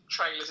just miss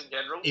trailers in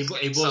general. It Get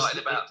was-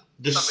 excited about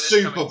The something that's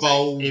Super coming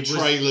Bowl It was-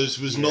 trailers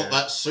was yeah. not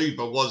that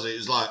super, was it? It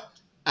was like,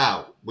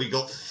 ow, we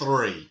got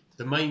 3.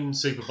 The main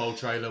Super Bowl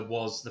trailer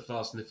was the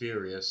Fast and the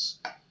Furious.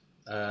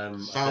 I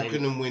Falcon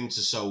think. and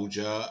Winter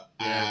Soldier,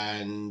 Yeah.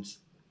 and...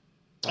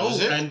 Oh,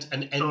 was it? and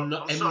an M. I'm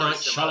M. sorry, Night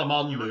Simon.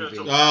 Shyamalan You were gonna movie.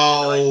 talk-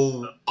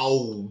 Oh,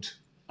 old.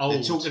 They're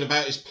Old. talking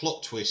about his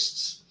plot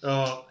twists.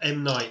 Oh,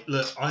 M. Night.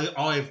 Look,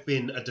 I've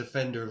been a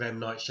defender of M.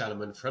 Night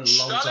Shyamalan for a long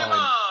Shut him time.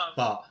 up!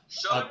 But,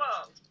 Shut him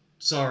up!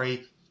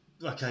 sorry,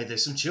 okay,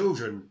 there's some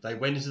children. They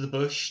went into the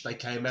bush. They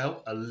came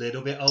out a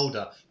little bit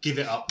older. Give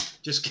it up.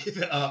 Just give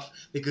it up.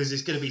 Because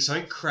it's going to be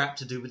something crap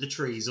to do with the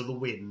trees or the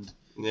wind.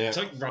 Yeah.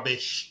 Something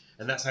rubbish.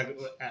 And that's how it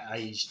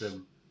aged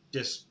them.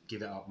 Just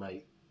give it up,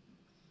 mate.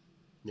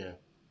 Yeah.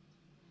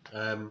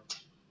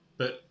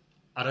 But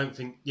I don't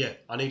think... Yeah,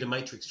 I need a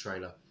Matrix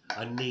trailer.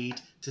 I need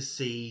to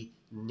see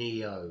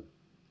Neo.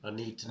 I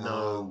need to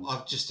know.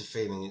 I've just a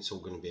feeling it's all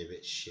going to be a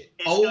bit shit.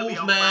 It's gonna Old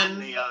be man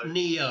Neo.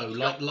 Neo, like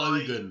Shot by-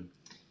 Logan.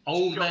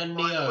 Old Shot man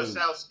by the Neo.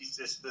 Wachowski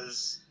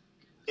sisters.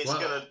 It's Well,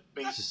 gonna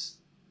be. Just-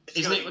 It's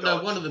Isn't gonna it? be No,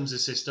 God. one of them's a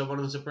sister, one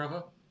of them's a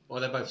brother. Or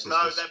they're both sisters.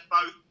 No,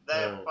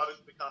 they're No.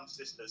 both become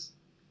sisters.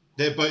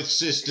 They're both It's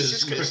sisters.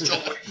 just because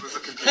John Wick with a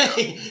computer.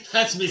 Hey,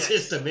 that's me Yes.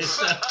 sister,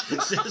 mister.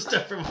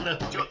 Sister from one of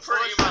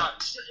Pretty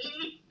much.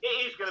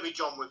 It is going to be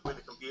John Wick with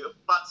a computer.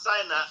 But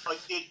saying that, I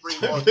did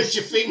rewatch Put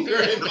your finger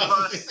in the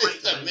my first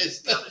sister, Matrix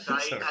mister. the other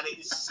day, Sorry. and it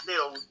is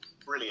still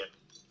brilliant.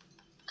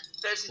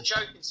 There's a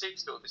joke in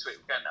Superstore this week.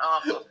 We're going,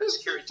 I've got the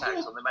security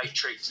tags on the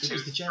Matrix It 2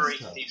 was the Jazz 3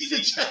 Club.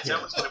 DVD. No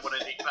one's going to want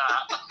to nick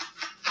that.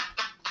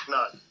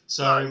 No.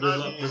 Sorry,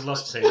 No, we've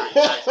lost Pete.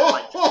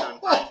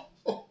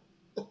 Pete.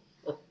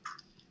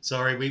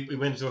 Sorry, we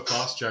went into a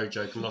fast Joe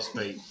joke and lost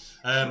Pete.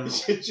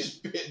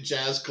 Just a bit of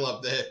jazz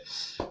club there.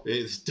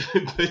 It's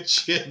don't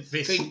put your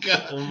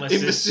finger on my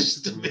in my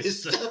sister, sister,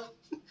 mister.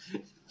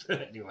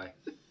 But anyway,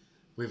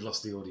 we've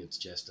lost the audience,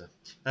 Jester.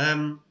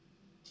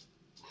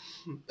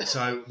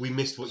 So we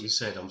missed what you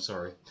said. I'm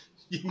sorry.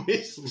 You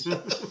missed us.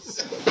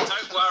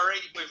 Don't worry,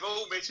 we've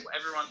all missed what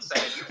everyone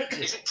said.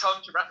 Is it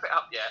time to wrap it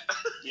up yet?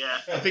 Yeah.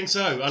 I think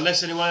so.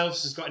 Unless anyone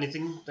else has got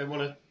anything they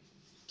want to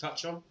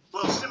touch on.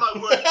 Well,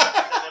 Simo works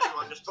and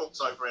everyone just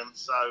talks over him,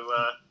 so...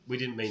 We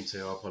didn't mean to.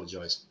 I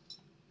apologise.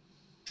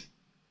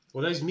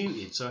 Well, those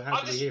muted, so how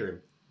can we hear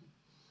him?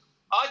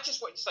 I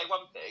just wanted to say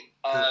one thing,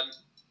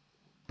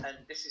 and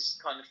this is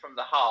kind of from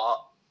the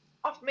heart.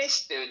 I've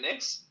missed doing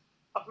this.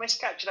 I've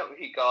missed catching up with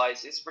you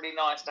guys. It's really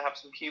nice to have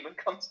some human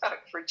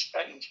contact for a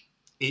change.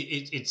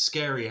 It's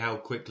scary how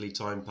quickly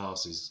time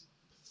passes.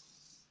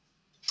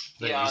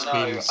 Yeah, It's I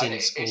know. been And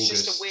since it's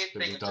just August a weird that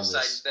thing we've to done say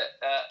this.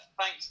 that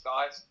thanks,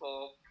 guys,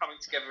 for coming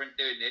together and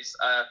doing this.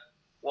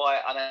 Why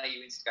I know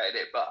you instigated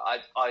it, but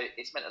I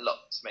it's meant a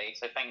lot to me,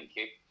 so thank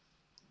you.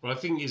 Well, I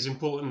think it's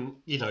important,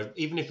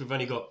 even if we've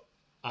only got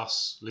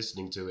us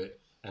listening to it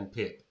and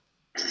Pip.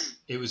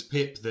 It was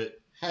Pip that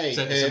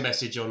sent us a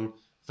message on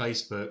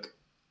Facebook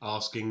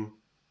asking,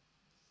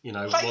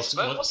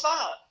 Facebook, what's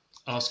that?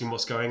 asking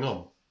what's going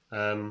on,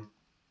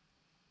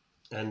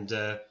 and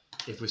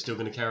if we're still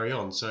going to carry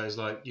on. So it's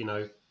like,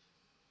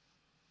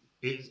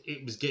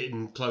 it was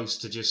getting close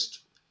to just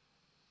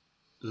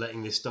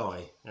letting this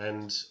die,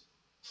 and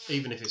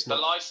even if it's The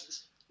not,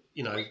 license.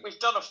 we've We've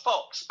done a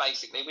Fox,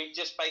 basically. We've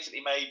just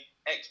basically made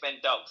X-Men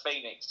Dark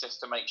Phoenix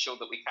just to make sure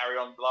that we carry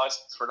on the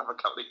license for another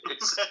couple of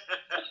years.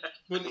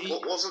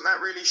 Wasn't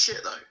that really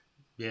shit though?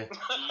 yeah.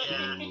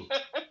 Yeah.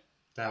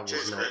 That was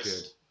Cheers, not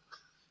Chris.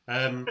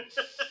 good.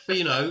 But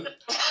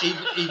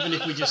even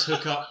if we just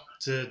hook up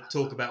to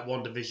talk about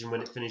WandaVision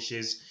when it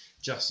finishes,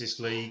 Justice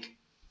League,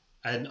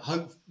 and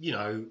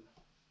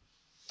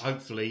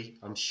hopefully,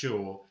 I'm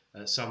sure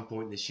at some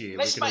point this year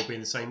we can all be in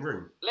the same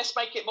room. Let's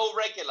make it more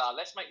regular.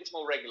 Let's make this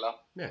more regular.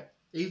 Yeah,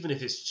 even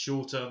if it's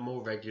shorter,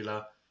 more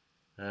regular.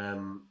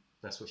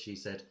 That's what she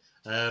said.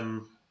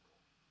 And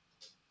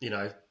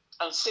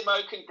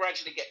Simo can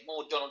gradually get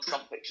more Donald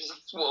Trump pictures of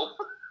the wall.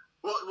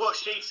 What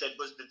she said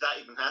was, did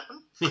that even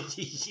happen?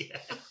 Yeah.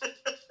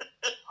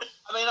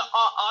 I mean,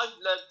 I've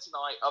learned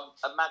tonight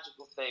a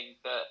magical thing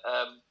that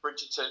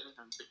Bridgerton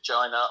and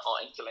vagina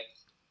are interlinked.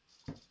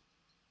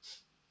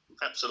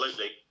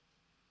 Absolutely.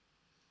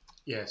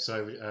 Yeah,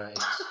 so if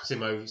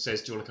Simo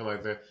says, do you want to come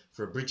over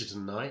for a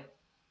Bridgerton night?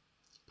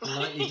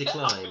 Politely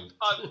declined.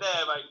 I'm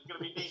there, mate. It's going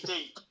to be knee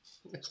deep.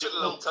 Still a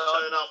We'll long time.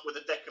 turn up with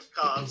a deck of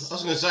cards. I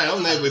was going to say,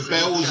 I'm there with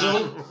bells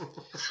on,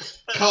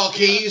 car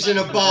keys in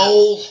a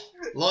bowl,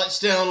 lights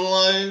down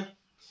low.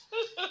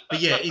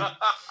 But yeah,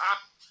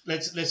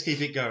 let's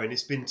keep it going.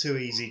 It's been too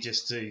easy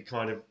just to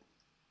kind of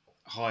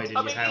hide in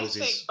your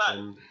houses.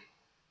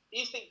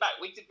 You think back,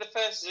 we did the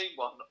first Zoom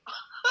one,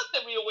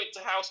 then we all went to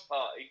house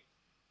party.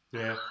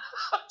 Yeah.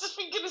 I'm just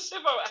thinking of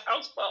Simo at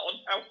house party on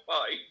house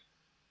party.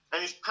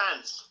 And his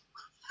pants.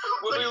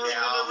 We were in a really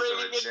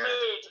afterwards, good yeah.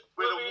 mood.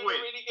 With We a were in whip.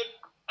 really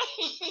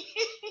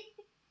good.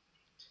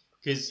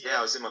 Because Yeah,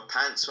 I was in my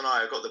pants when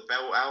I got the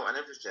belt out and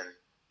everything.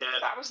 Yeah.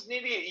 That was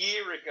nearly a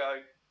year ago.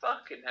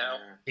 Fucking hell.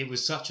 Yeah. it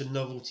was such a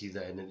novelty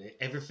then, and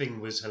everything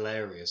was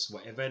hilarious,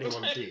 whatever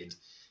anyone did.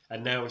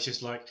 And now it's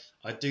just like,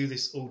 I do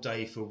this all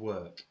day for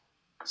work,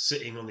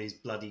 sitting on these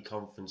bloody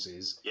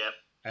conferences, Yep.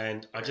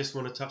 and I just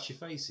want to touch your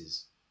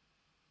faces.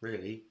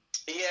 Really.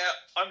 Yeah,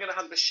 I'm going to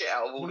hug the shit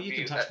out of all Well, of you you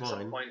can touch at some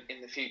mine. point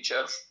in the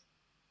future.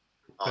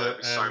 Oh, there'll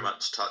be But, so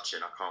much touching.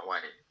 I can't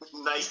wait.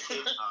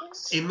 Naked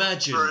hugs.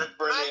 Imagine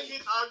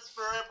Naked hugs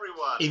for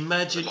everyone.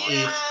 if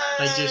Yay!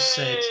 they just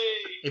said,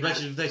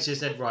 imagine if they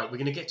just said, right, we're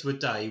going to get to a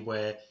day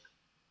where,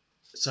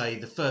 say,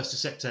 the 1st of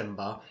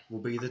September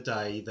will be the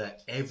day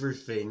that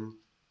everything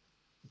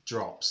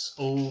drops.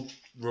 All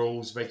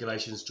rules,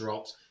 regulations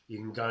drops. You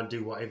can go and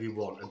do whatever you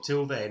want.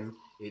 Until then,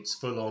 it's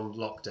full-on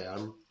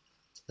lockdown.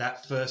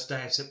 That first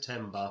day of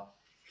September,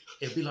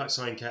 it'd be like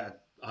something out of,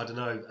 I don't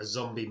know, a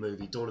zombie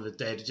movie, Dawn of the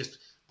Dead, just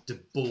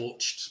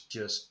debauched,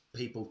 just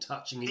people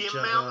touching The each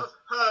amount other. of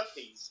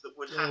herpes that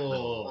would happen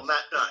Oh. on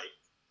that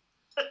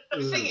day.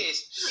 The thing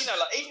is,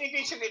 even if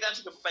you took it down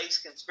to a base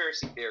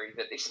conspiracy theory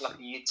that this is like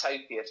a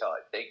utopia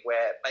type thing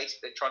where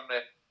basically they're trying to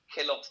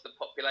kill off the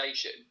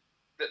population,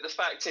 that the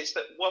fact is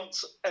that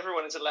once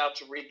everyone is allowed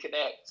to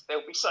reconnect,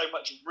 there'll be so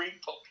much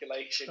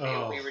repopulation,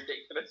 it'll be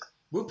ridiculous.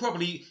 We'll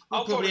probably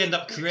I'll probably- end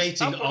up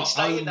creating I'll probably our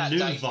stay in own that new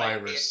day, mate,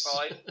 virus.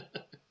 PS5.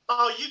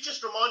 Oh, you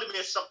just reminded me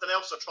of something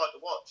else I tried to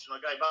watch and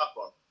I gave up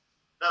on.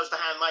 That was The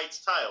Handmaid's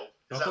Tale. I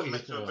 'Cause thought that was you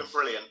meant to have were- been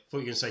brilliant. Thought you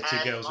were going to say Two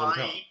And Girls, One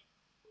Cup.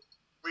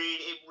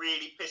 It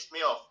really pissed me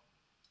off.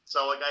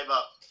 So I gave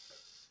up.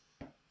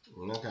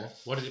 Okay.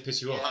 Why did it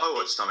piss you off? I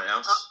watched something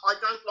else. I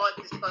don't like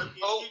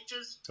dystopian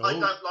futures. I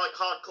don't like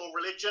hardcore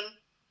religion.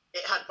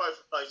 It had both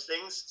of those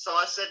things, so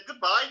I said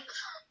goodbye.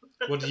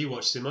 What did you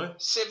watch, Simo?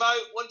 Simo,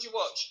 what did you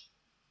watch?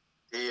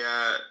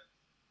 The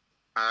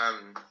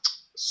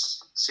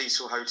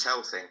Cecil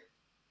Hotel thing.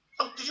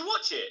 Oh, did you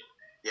watch it?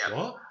 Yeah.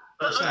 What?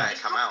 What's Yeah, that? it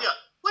come out Yeah.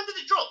 When did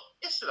it drop?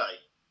 Yesterday.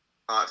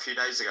 a few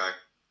days ago.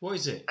 What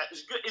is it? It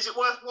was good. Is it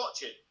worth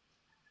watching?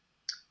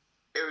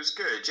 It was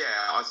good,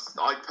 yeah.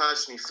 I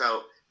personally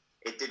felt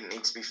it didn't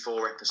need to be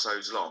 4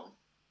 episodes long.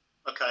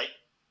 Okay.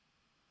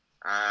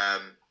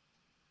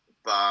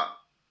 But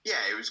yeah,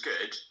 it was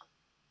good.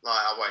 Like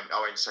I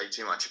won't say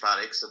too much about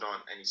it because I don't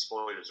want any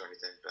spoilers or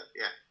anything. But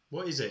yeah.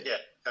 What is it? Yeah.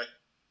 Okay.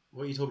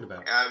 What are you talking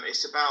about?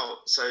 It's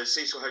about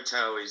Cecil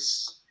Hotel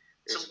is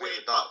Some a bit weird,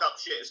 of a dark. fucked up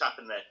shit has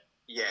happened there.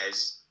 Yeah,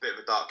 it's a bit of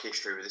a dark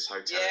history with this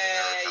hotel Yeah,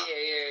 in America.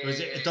 yeah. Or is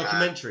it a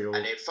documentary or?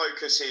 And it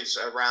focuses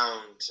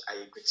around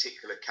a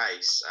particular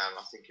case.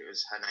 I think it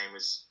was her name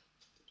was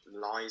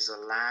Liza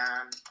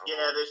Lamb.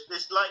 Yeah,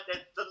 there's like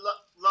the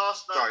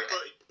last known Sorry,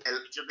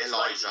 footage of this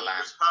Eliza lady Lamb.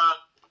 was her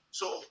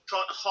sort of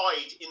trying to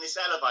hide in this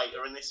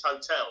elevator in this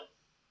hotel,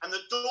 and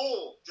the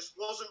door just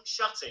wasn't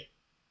shutting.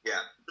 Yeah.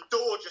 The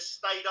door just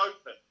stayed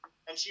open,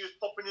 and she was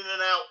popping in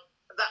and out.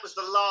 That was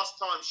the last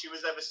time she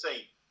was ever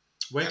seen.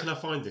 Where can I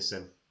find this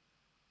then?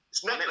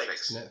 It's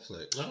Netflix.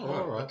 Netflix. Oh,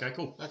 all right. Okay,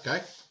 cool.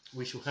 Okay.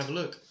 We shall have a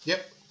look.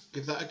 Yep.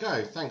 Give that a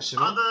go. Thanks,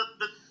 Simon.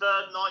 The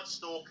Night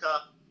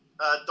Stalker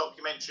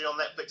documentary on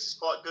Netflix is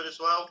quite good as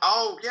well.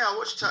 Oh yeah, I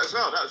watched that as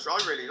well.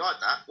 I really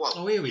liked that. Well,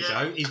 Oh, here we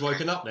Yeah. go. He's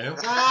woken up now.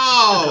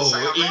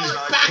 Oh,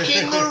 he's back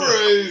in the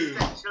room.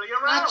 Actually,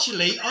 you're out.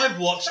 Actually, I've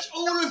watched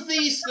all of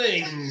these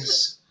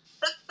things.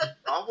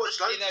 I watched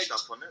loads You know, of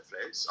stuff on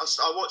Netflix.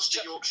 I watched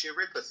the Yorkshire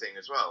Ripper thing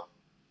as well.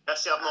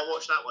 That's it. I've not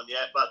watched that one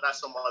yet, but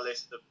that's on my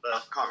list of.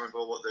 I can't remember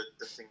what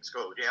the thing's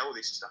called. Yeah, all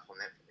this stuff on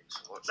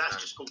Netflix. I watched That's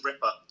them. just called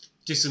Ripper.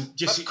 Just Of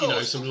you know,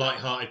 course. some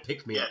light-hearted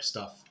pick-me-up Yeah.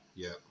 stuff.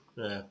 Yeah.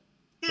 Yeah.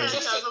 Yeah,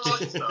 the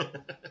light stuff.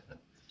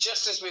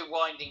 Just as we're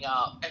winding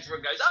up,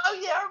 everyone goes, "Oh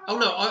yeah, I remember." Oh,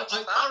 no, watching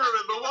I- that." I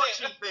remember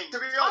watching things. To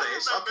be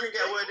honest, I couldn't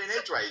get a word in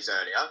edgeways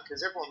earlier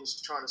because everyone's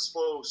trying to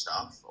spoil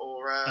stuff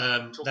or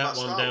talk that about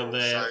one Star down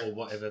Wars, there so- or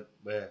whatever.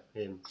 Where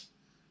him?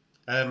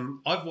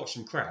 I've watched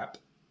some crap,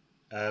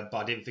 but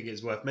I didn't think it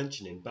was worth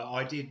mentioning. But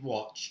I did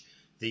watch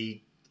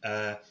the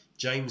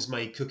James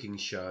May cooking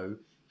show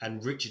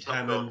and Richard Oh, God.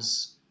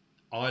 Hammond's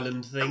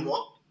island thing. And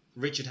what?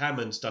 Richard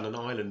Hammond's done an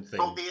island thing.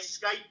 Oh, the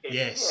escaping.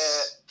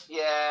 Yes.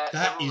 Yeah.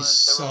 That they're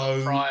is all on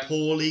so Prime.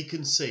 poorly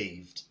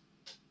conceived.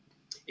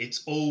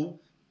 It's all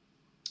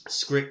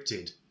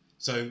scripted.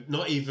 So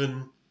not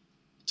even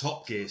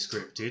Top Gear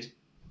scripted.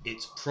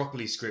 It's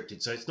properly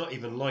scripted. So it's not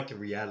even like a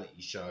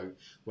reality show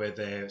where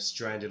they're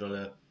stranded on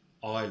an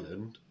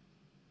island.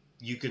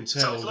 You can So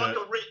tell it's that. like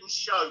a written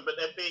show, but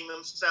they're being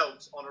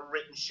themselves on a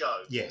written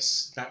show.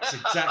 Yes, that's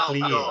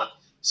exactly Oh, it. God.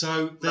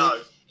 So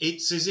No.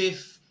 it's as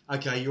if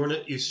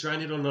you're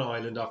stranded on an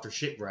island after a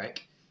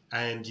shipwreck,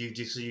 and you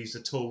just use the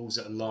tools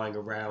that are lying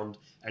around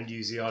and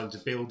use the island to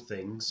build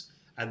things,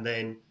 and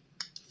then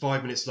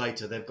 5 minutes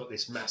later they've got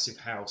this massive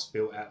house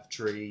built out of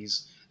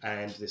trees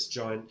and this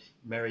giant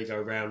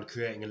merry-go-round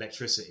creating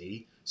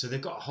electricity. So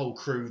they've got a whole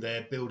crew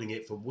there building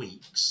it for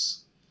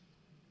weeks,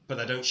 but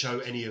they don't show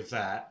any of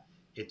that.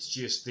 It's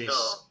just this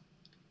Oh.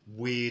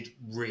 weird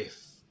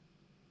riff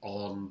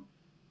on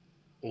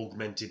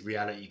augmented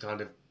reality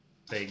kind of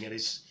thing, and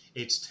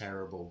it's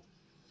terrible.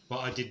 But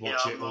I did watch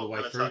Yeah, it I'm all the not way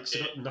gonna through touch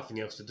because I've it. got nothing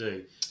else to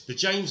do. The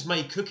James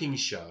May cooking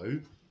show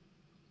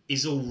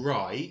is all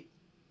right.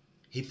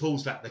 He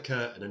pulls back the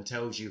curtain and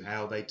tells you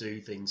how they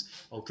do things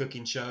on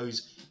cooking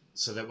shows,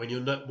 so that when you're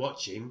not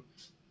watching,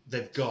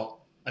 they've got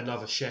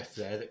another chef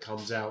there that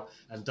comes out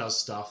and does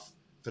stuff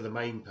for the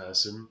main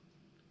person,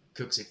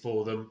 cooks it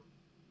for them,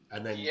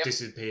 and then Yep.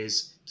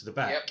 disappears to the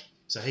back. Yep.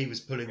 So he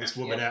was pulling this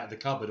woman Yep. out of the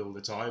cupboard all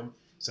the time,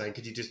 saying,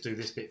 "Could you just do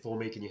this bit for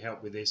me? Can you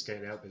help with this? Can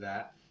you help with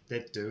that?"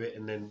 They'd do it,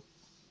 and then,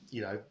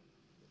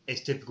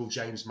 it's typical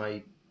James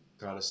May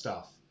kind of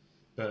stuff.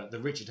 But the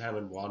Richard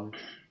Hammond one,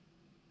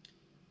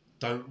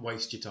 don't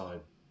waste your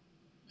time.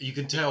 You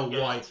can tell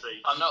why.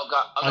 I'm not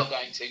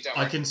going to. Don't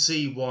I worry. can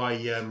see why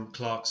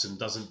Clarkson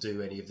doesn't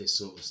do any of this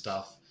sort of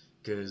stuff,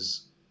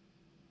 because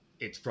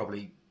it's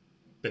probably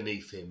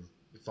beneath him.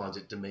 He finds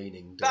it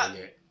demeaning doing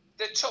it.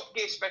 The Top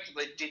Gear special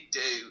they did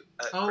do.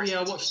 At Oh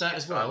yeah, I Christmas watched that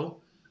was as good fun.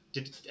 well.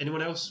 Did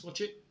anyone else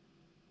watch it?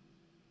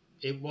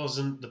 It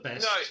wasn't the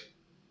best. No,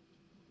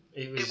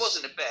 it was. it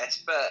wasn't the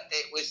best, but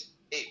it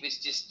was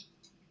just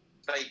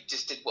they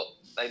just did what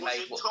they Was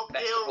made it what Top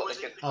best Gear of or what was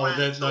they it could. the Oh,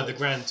 Grand Tour? the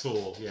Grand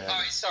Tour. Yeah.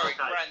 Oh, sorry, Okay.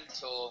 Grand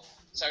Tour.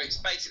 So it's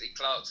basically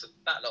Clarkson,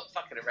 that lot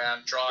fucking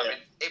around, driving.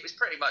 It was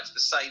pretty much the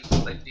same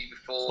what they do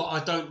before. But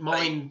I don't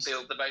mind. They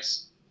build the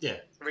most Yeah.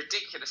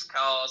 ridiculous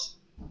cars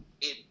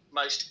in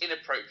most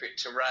inappropriate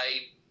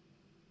terrain.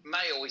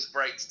 May always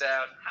breaks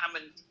down.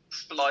 Hammond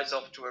flies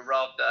off to a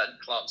rafter, and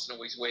Clarkson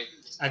always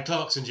wins. And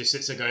Clarkson just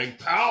sits there going,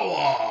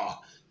 "Power!"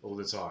 all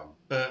the time.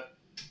 But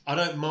I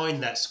don't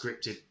mind that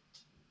scripted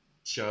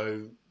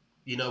show.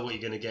 You know what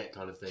you're going to get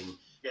kind of thing.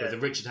 But the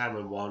Richard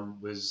Hammond one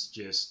was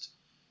just.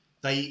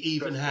 They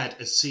even had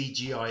a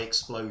CGI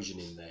explosion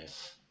in there,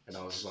 and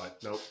I was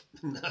like, nope,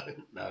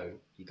 no,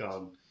 you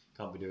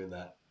can't be doing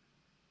that.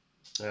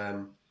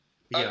 Yeah,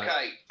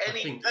 okay. I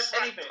think- Let's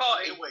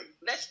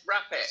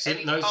wrap it.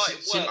 Any no, parting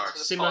words for the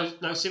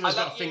pod? Simo's I got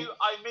a love finger. you.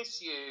 I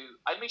miss you.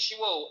 I miss you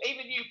all.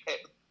 Even you,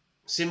 Pip.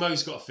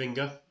 Simo's got a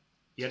finger.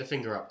 You had a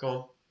finger up. Go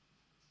on.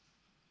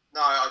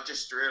 No, I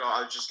just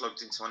realised I just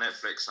logged into my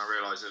Netflix and I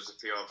realised there was a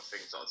few other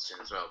things I'd seen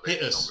as well. but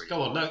Hit it's us. not really-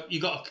 Go on. No, you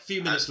got a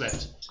few minutes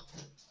left.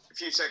 A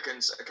few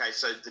seconds. Okay,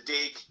 so The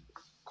Dig,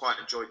 quite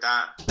enjoyed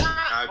that.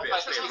 A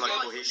bit of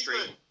local history.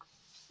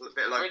 A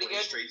bit of local Really good.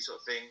 history sort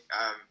of thing.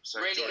 So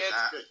Really enjoyed good.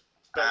 that. Good.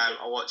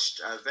 I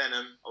watched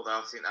Venom, although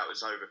I think that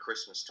was over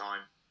Christmas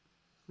time,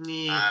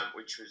 Yeah.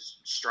 which was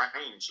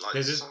strange. Like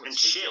There's a- some of the and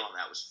CGI shit. on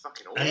that was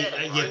fucking awful. And-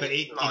 Like, yeah, but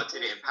it- I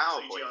did it in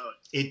PowerPoint. CGI.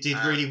 It did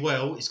really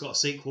well. It's got a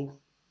sequel.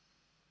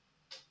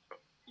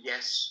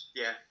 Yes,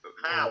 yeah, but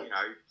How? you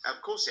know,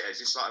 of course it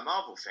is. It's like a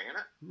Marvel thing, isn't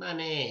it?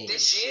 Money.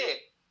 This year.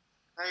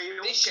 Hey, you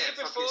all This year get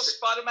fucking before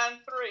Spider-Man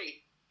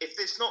 3. if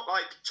there's not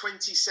like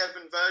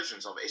 27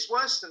 versions of it, it's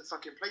worse than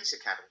fucking Police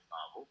Academy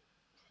Marvel.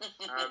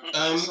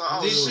 It's like,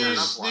 oh, This yeah, is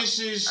another one. this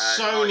is Night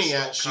Sony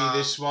Stalker. actually.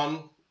 This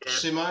one, Yeah.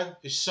 Simo,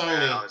 it's Yeah,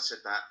 Sony. I said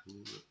that.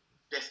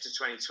 Death to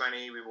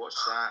 2020, we watched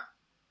that.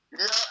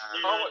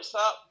 Oh, what's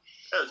that?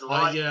 That was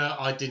alright.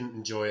 I didn't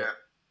enjoy it. Yeah.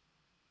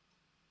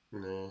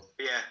 No.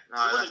 Yeah, It no,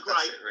 wasn't that's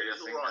great, it really. it I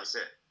was think alright. that's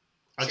it.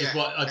 I just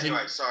Yeah. I didn't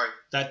Anyway, sorry.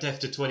 that Death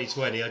to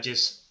 2020. I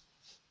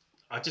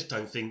just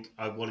don't think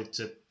I wanted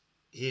to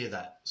hear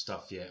that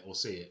stuff yet or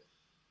see it.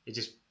 It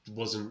just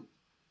wasn't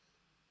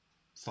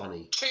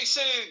funny. Too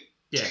soon.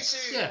 Yeah, Too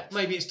soon. yeah.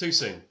 Maybe it's too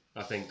soon.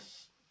 I think.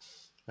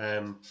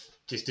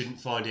 Just didn't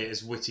find it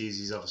as witty as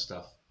his other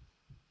stuff.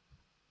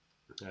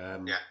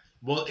 Yeah.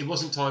 Well, it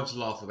wasn't time to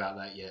laugh about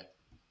that yet.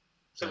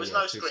 So, There was yeah,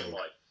 no too screen soon.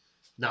 white.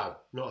 No,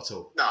 not at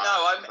all. No,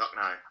 I'm- fuck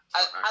no.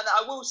 And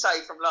I will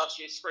say from last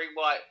year's Screen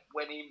White,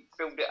 when he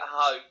filmed it at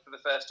home for the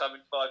first time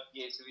in 5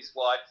 years with his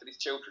wife and his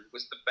children,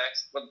 was the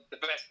best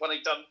one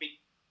he'd done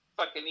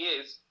for fucking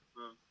years.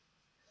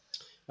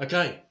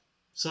 Okay,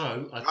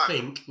 so I Right.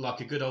 think,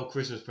 like a good old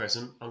Christmas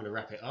present, I'm going to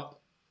wrap it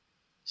up,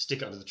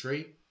 stick it under the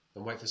tree,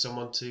 and wait for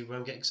someone to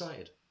get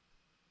excited.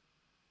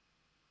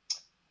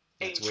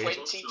 In That's weird.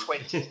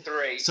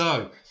 2023.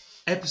 So,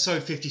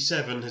 episode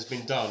 57 has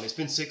been done. It's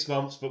been 6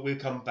 months, but we've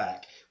come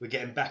back. We're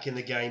getting back in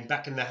the game,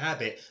 back in the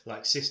habit,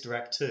 like Sister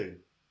Act 2.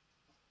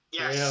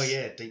 Yes. Hell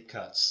yeah, deep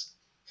cuts.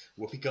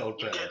 Whoopi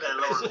Goldberg. You get there,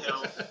 Lauren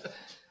Hill.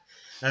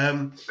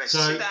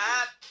 So,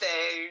 that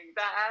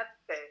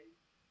thing.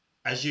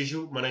 as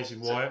usual, my name's been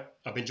Wyatt.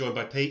 I've been joined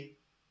by Pete.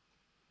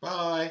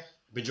 Bye.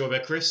 I've been joined by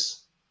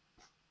Chris.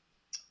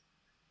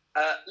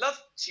 Love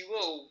to you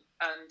all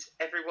and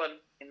everyone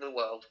in the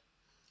world.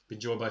 Been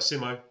joined by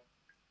Simo.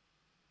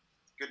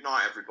 Good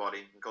night, everybody,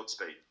 and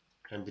Godspeed.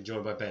 And been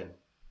joined by Ben.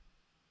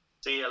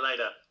 See you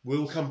later.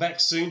 We'll come back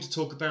soon to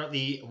talk about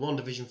the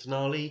WandaVision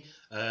finale.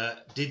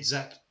 Did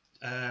Zack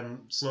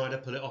Snyder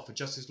pull it off for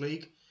Justice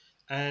League?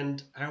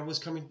 And how was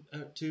coming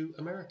to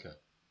America?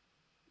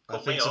 I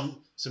Put me think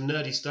some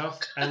nerdy stuff.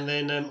 And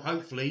then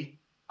hopefully...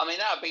 I mean,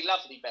 that would be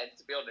lovely, Ben,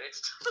 to be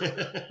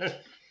honest.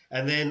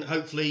 and then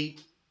hopefully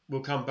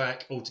we'll come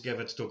back all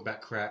together to talk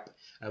about crap.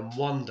 And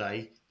one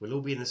day we'll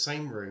all be in the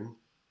same room,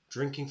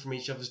 drinking from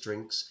each other's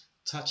drinks,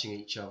 touching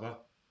each other.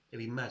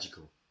 It'll be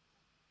magical.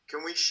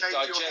 Can we shave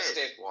your head,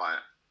 Digestive. Wyatt?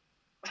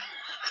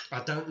 I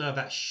don't know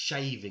about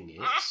shaving it.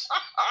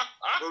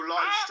 We'll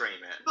live stream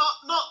it.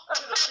 Not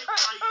to the big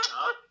razor,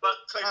 but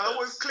No, clippers.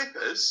 with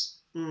clippers.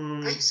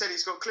 Mm, Pete said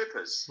he's got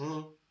clippers.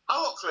 mm. I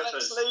got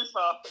clippers.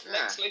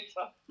 Lex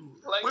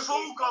Luthor. We've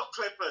all got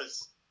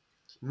clippers.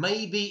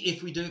 Maybe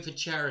if we do it for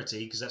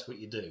charity, because that's what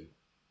you do.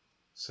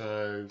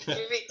 So Give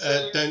it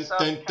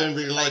to Don't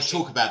really like to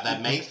talk about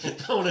that, mate.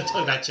 don't want to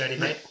talk about charity,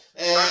 mate.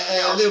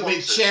 A little bit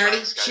of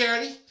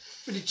charity,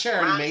 bit of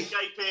charity, mate.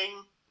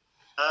 Manscaping.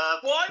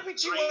 Why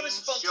would you want Green to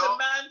sponsor shop.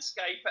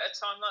 Manscaped at a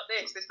time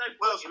like this? There's no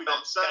What point else in we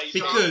got? Manscaped.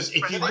 Because if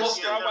you Friends want- of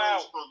the Year, they're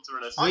all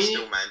sponsoring us. I We-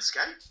 still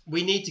manscape.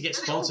 We need to get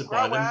It'll sponsored grow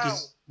by them out.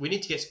 because we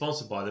need to get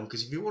sponsored by them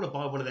because if you want to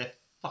buy one of their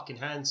fucking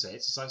handsets,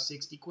 it's like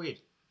 £60.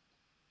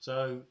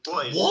 So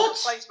Boys. What?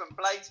 Replacement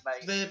blades,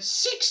 mate. the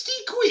 60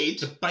 quid?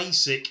 the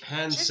basic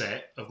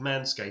handset of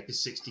Manscaped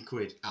is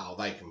 £60 Oh,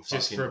 they can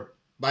just fucking... for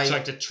Mate,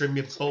 trying to trim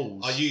your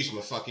balls. I use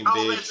my fucking Oh,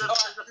 beard. there's a No,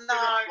 Philips no,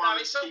 one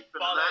it's all cheaper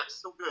than that. bollocks.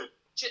 It's all good.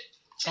 Just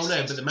Oh,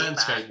 no, use but the the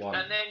Manscaped back one.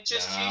 and then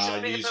just Nah, use I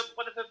a bit use- of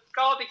one of the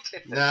garden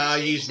clippers. Nah, I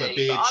It's use my easy,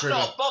 beard but trimmer.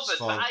 I'm not bothered It's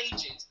for fine.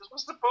 ages. 'Cause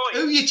what's the point?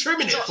 Who are you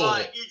trimming it Not for?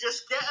 like- You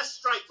just get a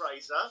straight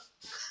razor,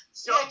 Yeah,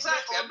 shove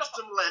exactly, it I'm on not-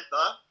 some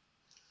leather,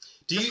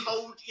 Do just you,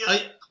 hold your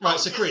right, so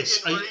hold your Chris,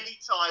 skin are you- really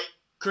tight.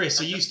 Chris?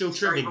 Are and you just still shave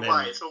trimming away.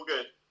 then? It's all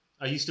good.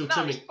 Are you still No,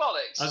 trimming? it's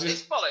bollocks. I was gonna-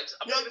 It's bollocks.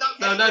 I'm Yeah, not gonna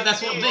no, get no, it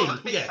that's what I in mean, your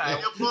big yeah. tail.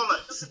 Your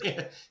bullets.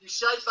 Yeah, You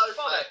shave those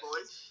Bollocks. bad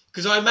boys.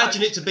 because I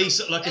imagine it to be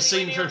sort of like a Anyway,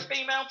 scene you're from. a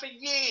female for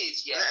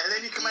years, yeah. And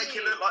then you can make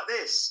it look like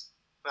this.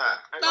 There.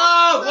 Hang No!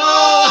 on.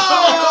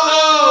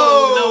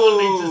 Whoa! No! No one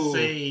needs to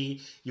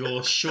see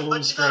your Sean But you know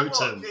what?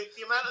 scrotum.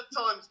 The amount of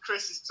times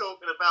Chris is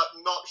talking about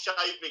not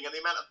shaving and the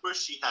amount of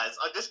bush he has,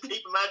 I just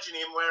keep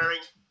imagining him wearing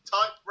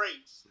tight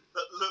briefs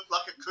that look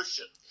like a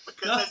cushion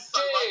because there's so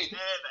much Dude.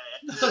 hair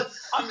there.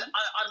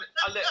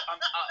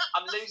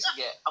 I'm losing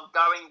it. I'm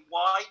going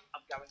white.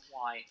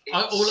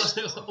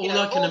 All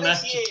I can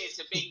imagine. These years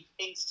of being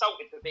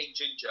insulted for being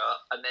ginger,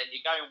 and then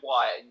you're going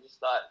white, and you're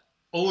just like.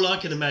 All I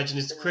can imagine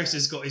is Chris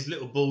has got his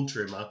little ball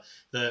trimmer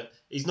that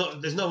he's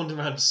not. There's no one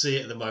around to see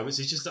it at the moment.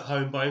 So he's just at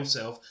home by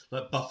himself,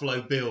 like Buffalo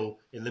Bill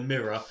in the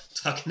mirror,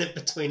 tucking it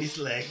between his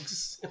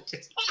legs,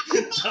 just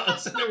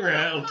dancing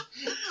around.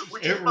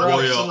 It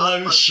rocks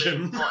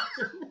lotion. I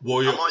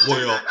might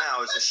do that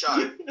now as a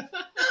show.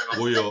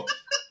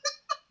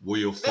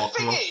 Will The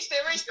thing is,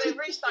 there is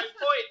no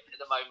point at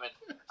the moment.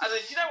 And then,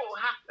 you know what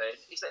will happen?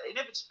 Is that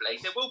inevitably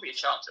there will be a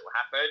chance it will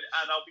happen,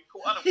 and I'll be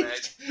caught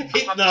unawares.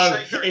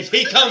 If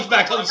he comes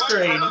back on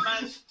screen.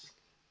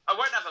 I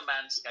won't have a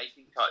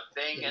manscaping type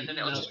thing, and then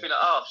it'll just be like,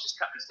 oh, I've just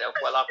cut myself.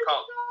 Well, I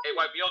can't. It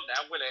won't be on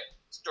now, will it?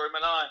 Story of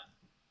my life.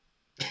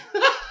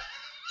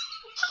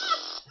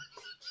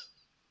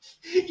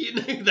 You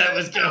knew that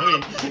was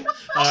going.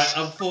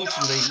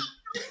 Unfortunately.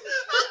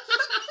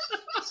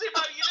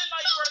 Simo, you look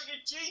like you're wearing a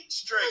jean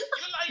string.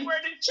 You look like you're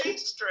wearing a jean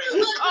string.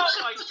 Oh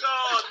my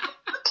god.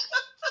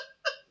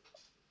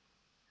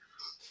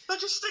 I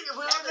just think if we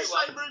were in the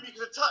same room, you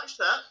could have touched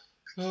that.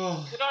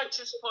 Oh. Could I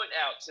just point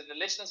out to the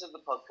listeners of the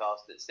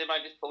podcast that Simo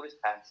just pulled his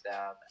pants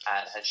down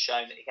and has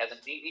shown that he has a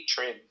neatly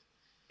trimmed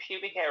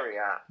pubic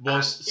area.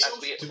 Whilst-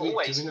 and, as we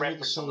always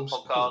reference on the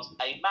podcast,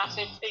 a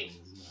massive penis.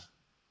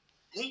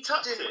 He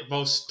touched it.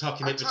 Whilst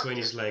tucking it between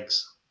his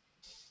legs.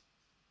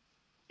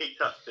 He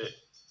touched it.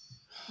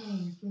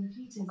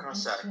 What can I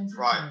say?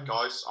 Right,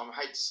 guys, I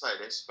hate to say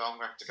this, but I'm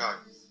going to have to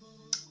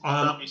go.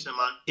 Love you,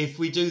 Simone. If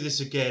we do this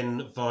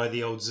again via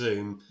the old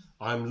Zoom,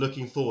 I'm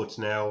looking forward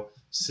to now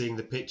seeing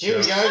the picture. Here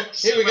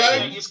we go.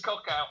 Getting his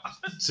cock out.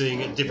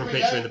 Seeing a different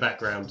picture in the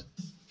background.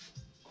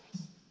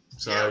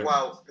 So. Yeah,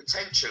 well,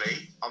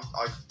 potentially,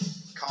 I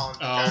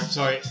can't.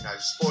 Sorry. You know,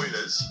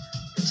 spoilers.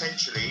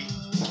 Potentially,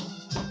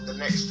 the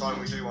next time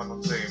we do one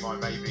on Zoom, I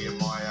may be in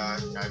my,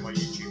 my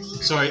YouTube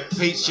studio. Sorry,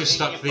 Pete's just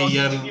stuck the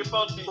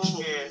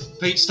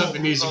Pete's stuck the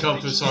music on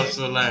for the Silence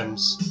of the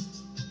Lambs.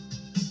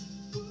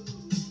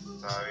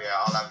 So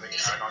yeah, I'll have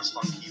a nice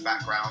funky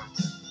background.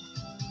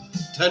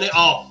 Turn it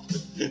off.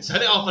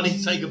 Turn it off. I need to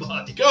say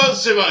goodbye. Go on,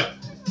 Simo.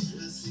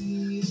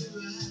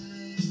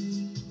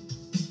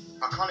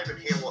 I can't even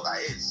hear what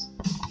that is.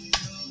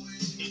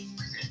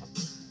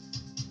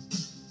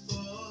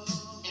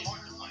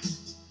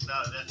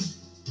 No, that's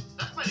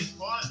made it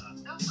quieter.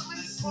 That's made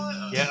it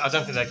quieter. Yeah, I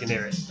don't think they can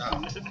hear it.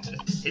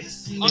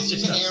 It's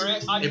just can hear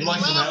it. It might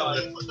come out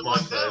of the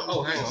microphone.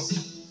 Oh, hang on.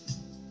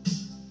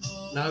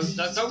 No,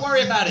 don't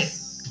worry about it.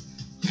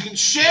 You can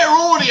share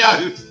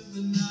audio.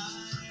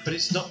 But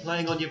it's not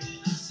playing on your.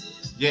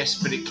 Yes,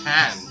 but it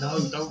can. No,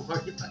 don't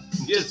worry about it.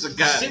 Yes, it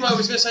can. Simo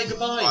was going to say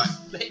goodbye. Right.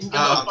 Let him go.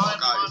 Bye,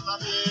 everyone.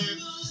 Love you.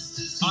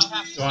 I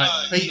have to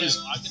Right, go. Peter's-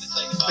 I'm going to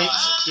say goodbye.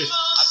 Pete's just.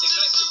 I've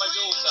neglected my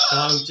daughter.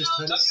 No, just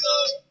turn it. Let's go.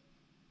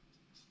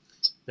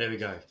 There we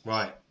go.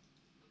 Right.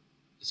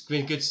 It's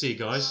been good to see you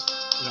guys.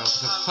 No,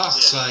 for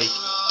fuck's sake.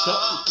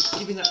 Stop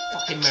giving that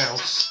fucking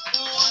mouse.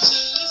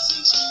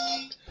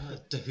 Oh,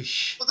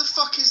 douche. What the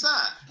fuck is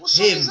that? What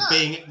song Him is that?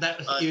 being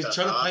that he was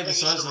trying to play I the think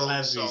Silence it's of the the wrong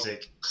Lambs song.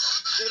 music.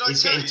 Did I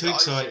He's tell getting you too that I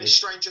excited. finished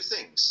Stranger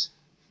Things?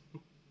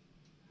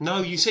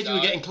 No, you said you were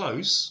getting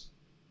close.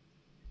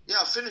 Yeah,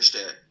 I finished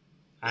it.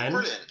 And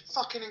Brilliant.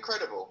 Fucking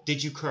incredible.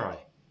 did you cry?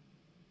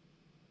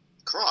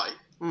 Cry?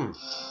 Hmm.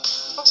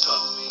 He's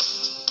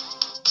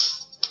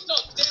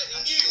not dead.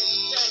 He knew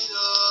he was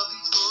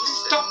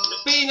dead. Stop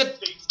being a.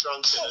 Pete's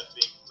drunken and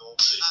being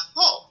naughty.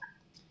 What?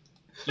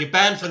 You're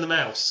banned from the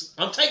mouse.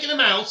 I'm taking the I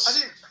mouse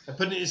didn't. and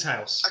putting it in his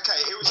house. Okay,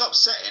 it was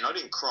upsetting. I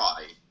didn't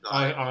cry.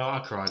 Like,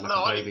 I cried like No,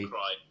 a I baby. didn't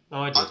cry.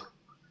 Oh, I did.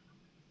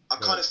 I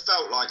kind of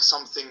felt like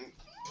something.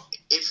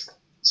 If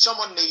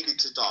someone needed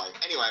to die.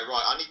 Anyway,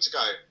 right, I need to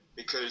go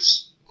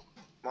because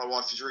my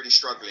wife is really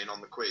struggling on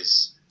the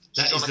quiz.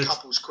 That She's is on the- a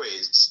couples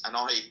quiz, and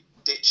I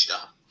ditched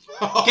her.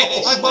 Wait.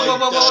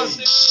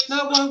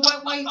 No,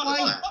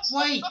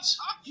 wait.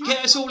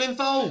 Get us all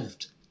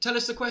involved. Tell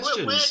us the Where's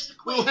questions. the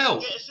quiz? We'll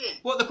help. Get us in.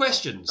 What are the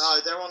questions? No,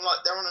 they're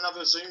on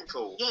another Zoom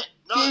call. Yeah,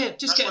 no. Yeah,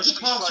 just get That's us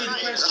to why pass she's you the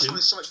playing. That's why questions.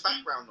 there's so much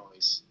background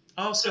noise.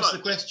 Ask Come us on,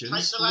 the just questions.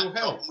 Take the We'll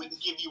laptop help. and we can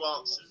give you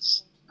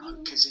answers. No,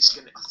 because it's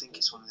gonna. I think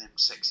it's one of them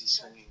sexy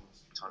swinging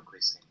type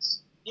quiz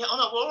things. Yeah, I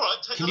know. Well, all right.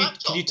 Take Can the you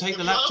laptop. can you take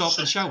the Give you laptop and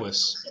answers. show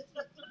us?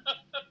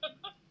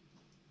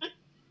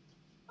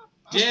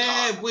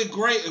 Yeah, we're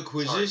great at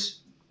quizzes.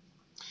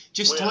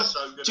 Just We're type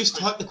so good at just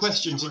type the quizzes.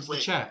 questions You into would the win.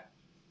 chat.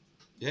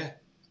 Yeah.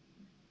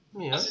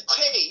 You know. As a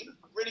team,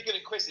 really good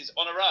at quizzes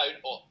on our own,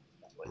 or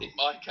in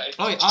my case.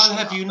 I'll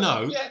have you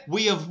know, Yeah.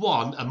 we have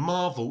won a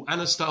Marvel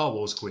and a Star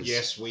Wars quiz.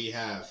 Yes, we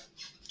have.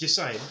 Just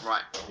saying.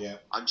 Right. Yeah.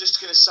 I'm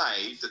just going to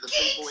say that the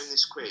people in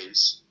this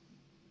quiz,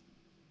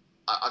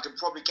 I can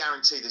probably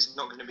guarantee there's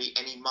not going to be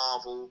any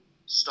Marvel,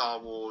 Star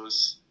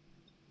Wars,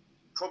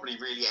 probably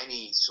really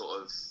any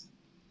sort of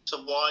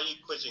So why are you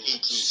quizzing me?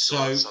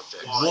 So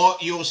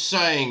what you're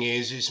saying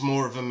is it's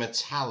more of a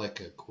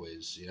Metallica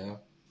quiz, yeah?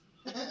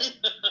 That's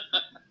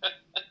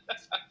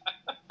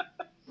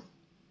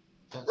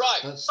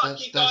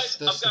you guys.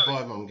 That's the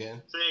vibe I'm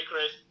getting. See you,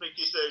 Chris. Speak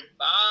to you soon.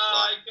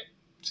 Bye.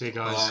 See you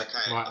guys.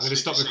 Okay, Right, I'm going to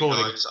stop see you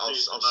recording. guys. I'll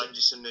send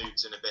you some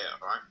nudes in a bit,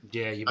 alright?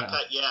 Yeah, you better.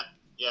 Okay,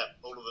 yeah,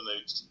 all of the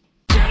nudes.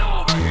 Get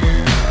over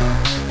here!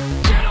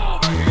 Get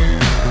over here!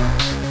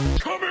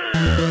 Come here!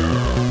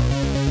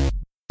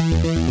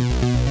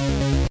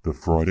 The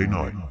Friday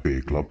Night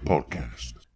Beer Club Podcast.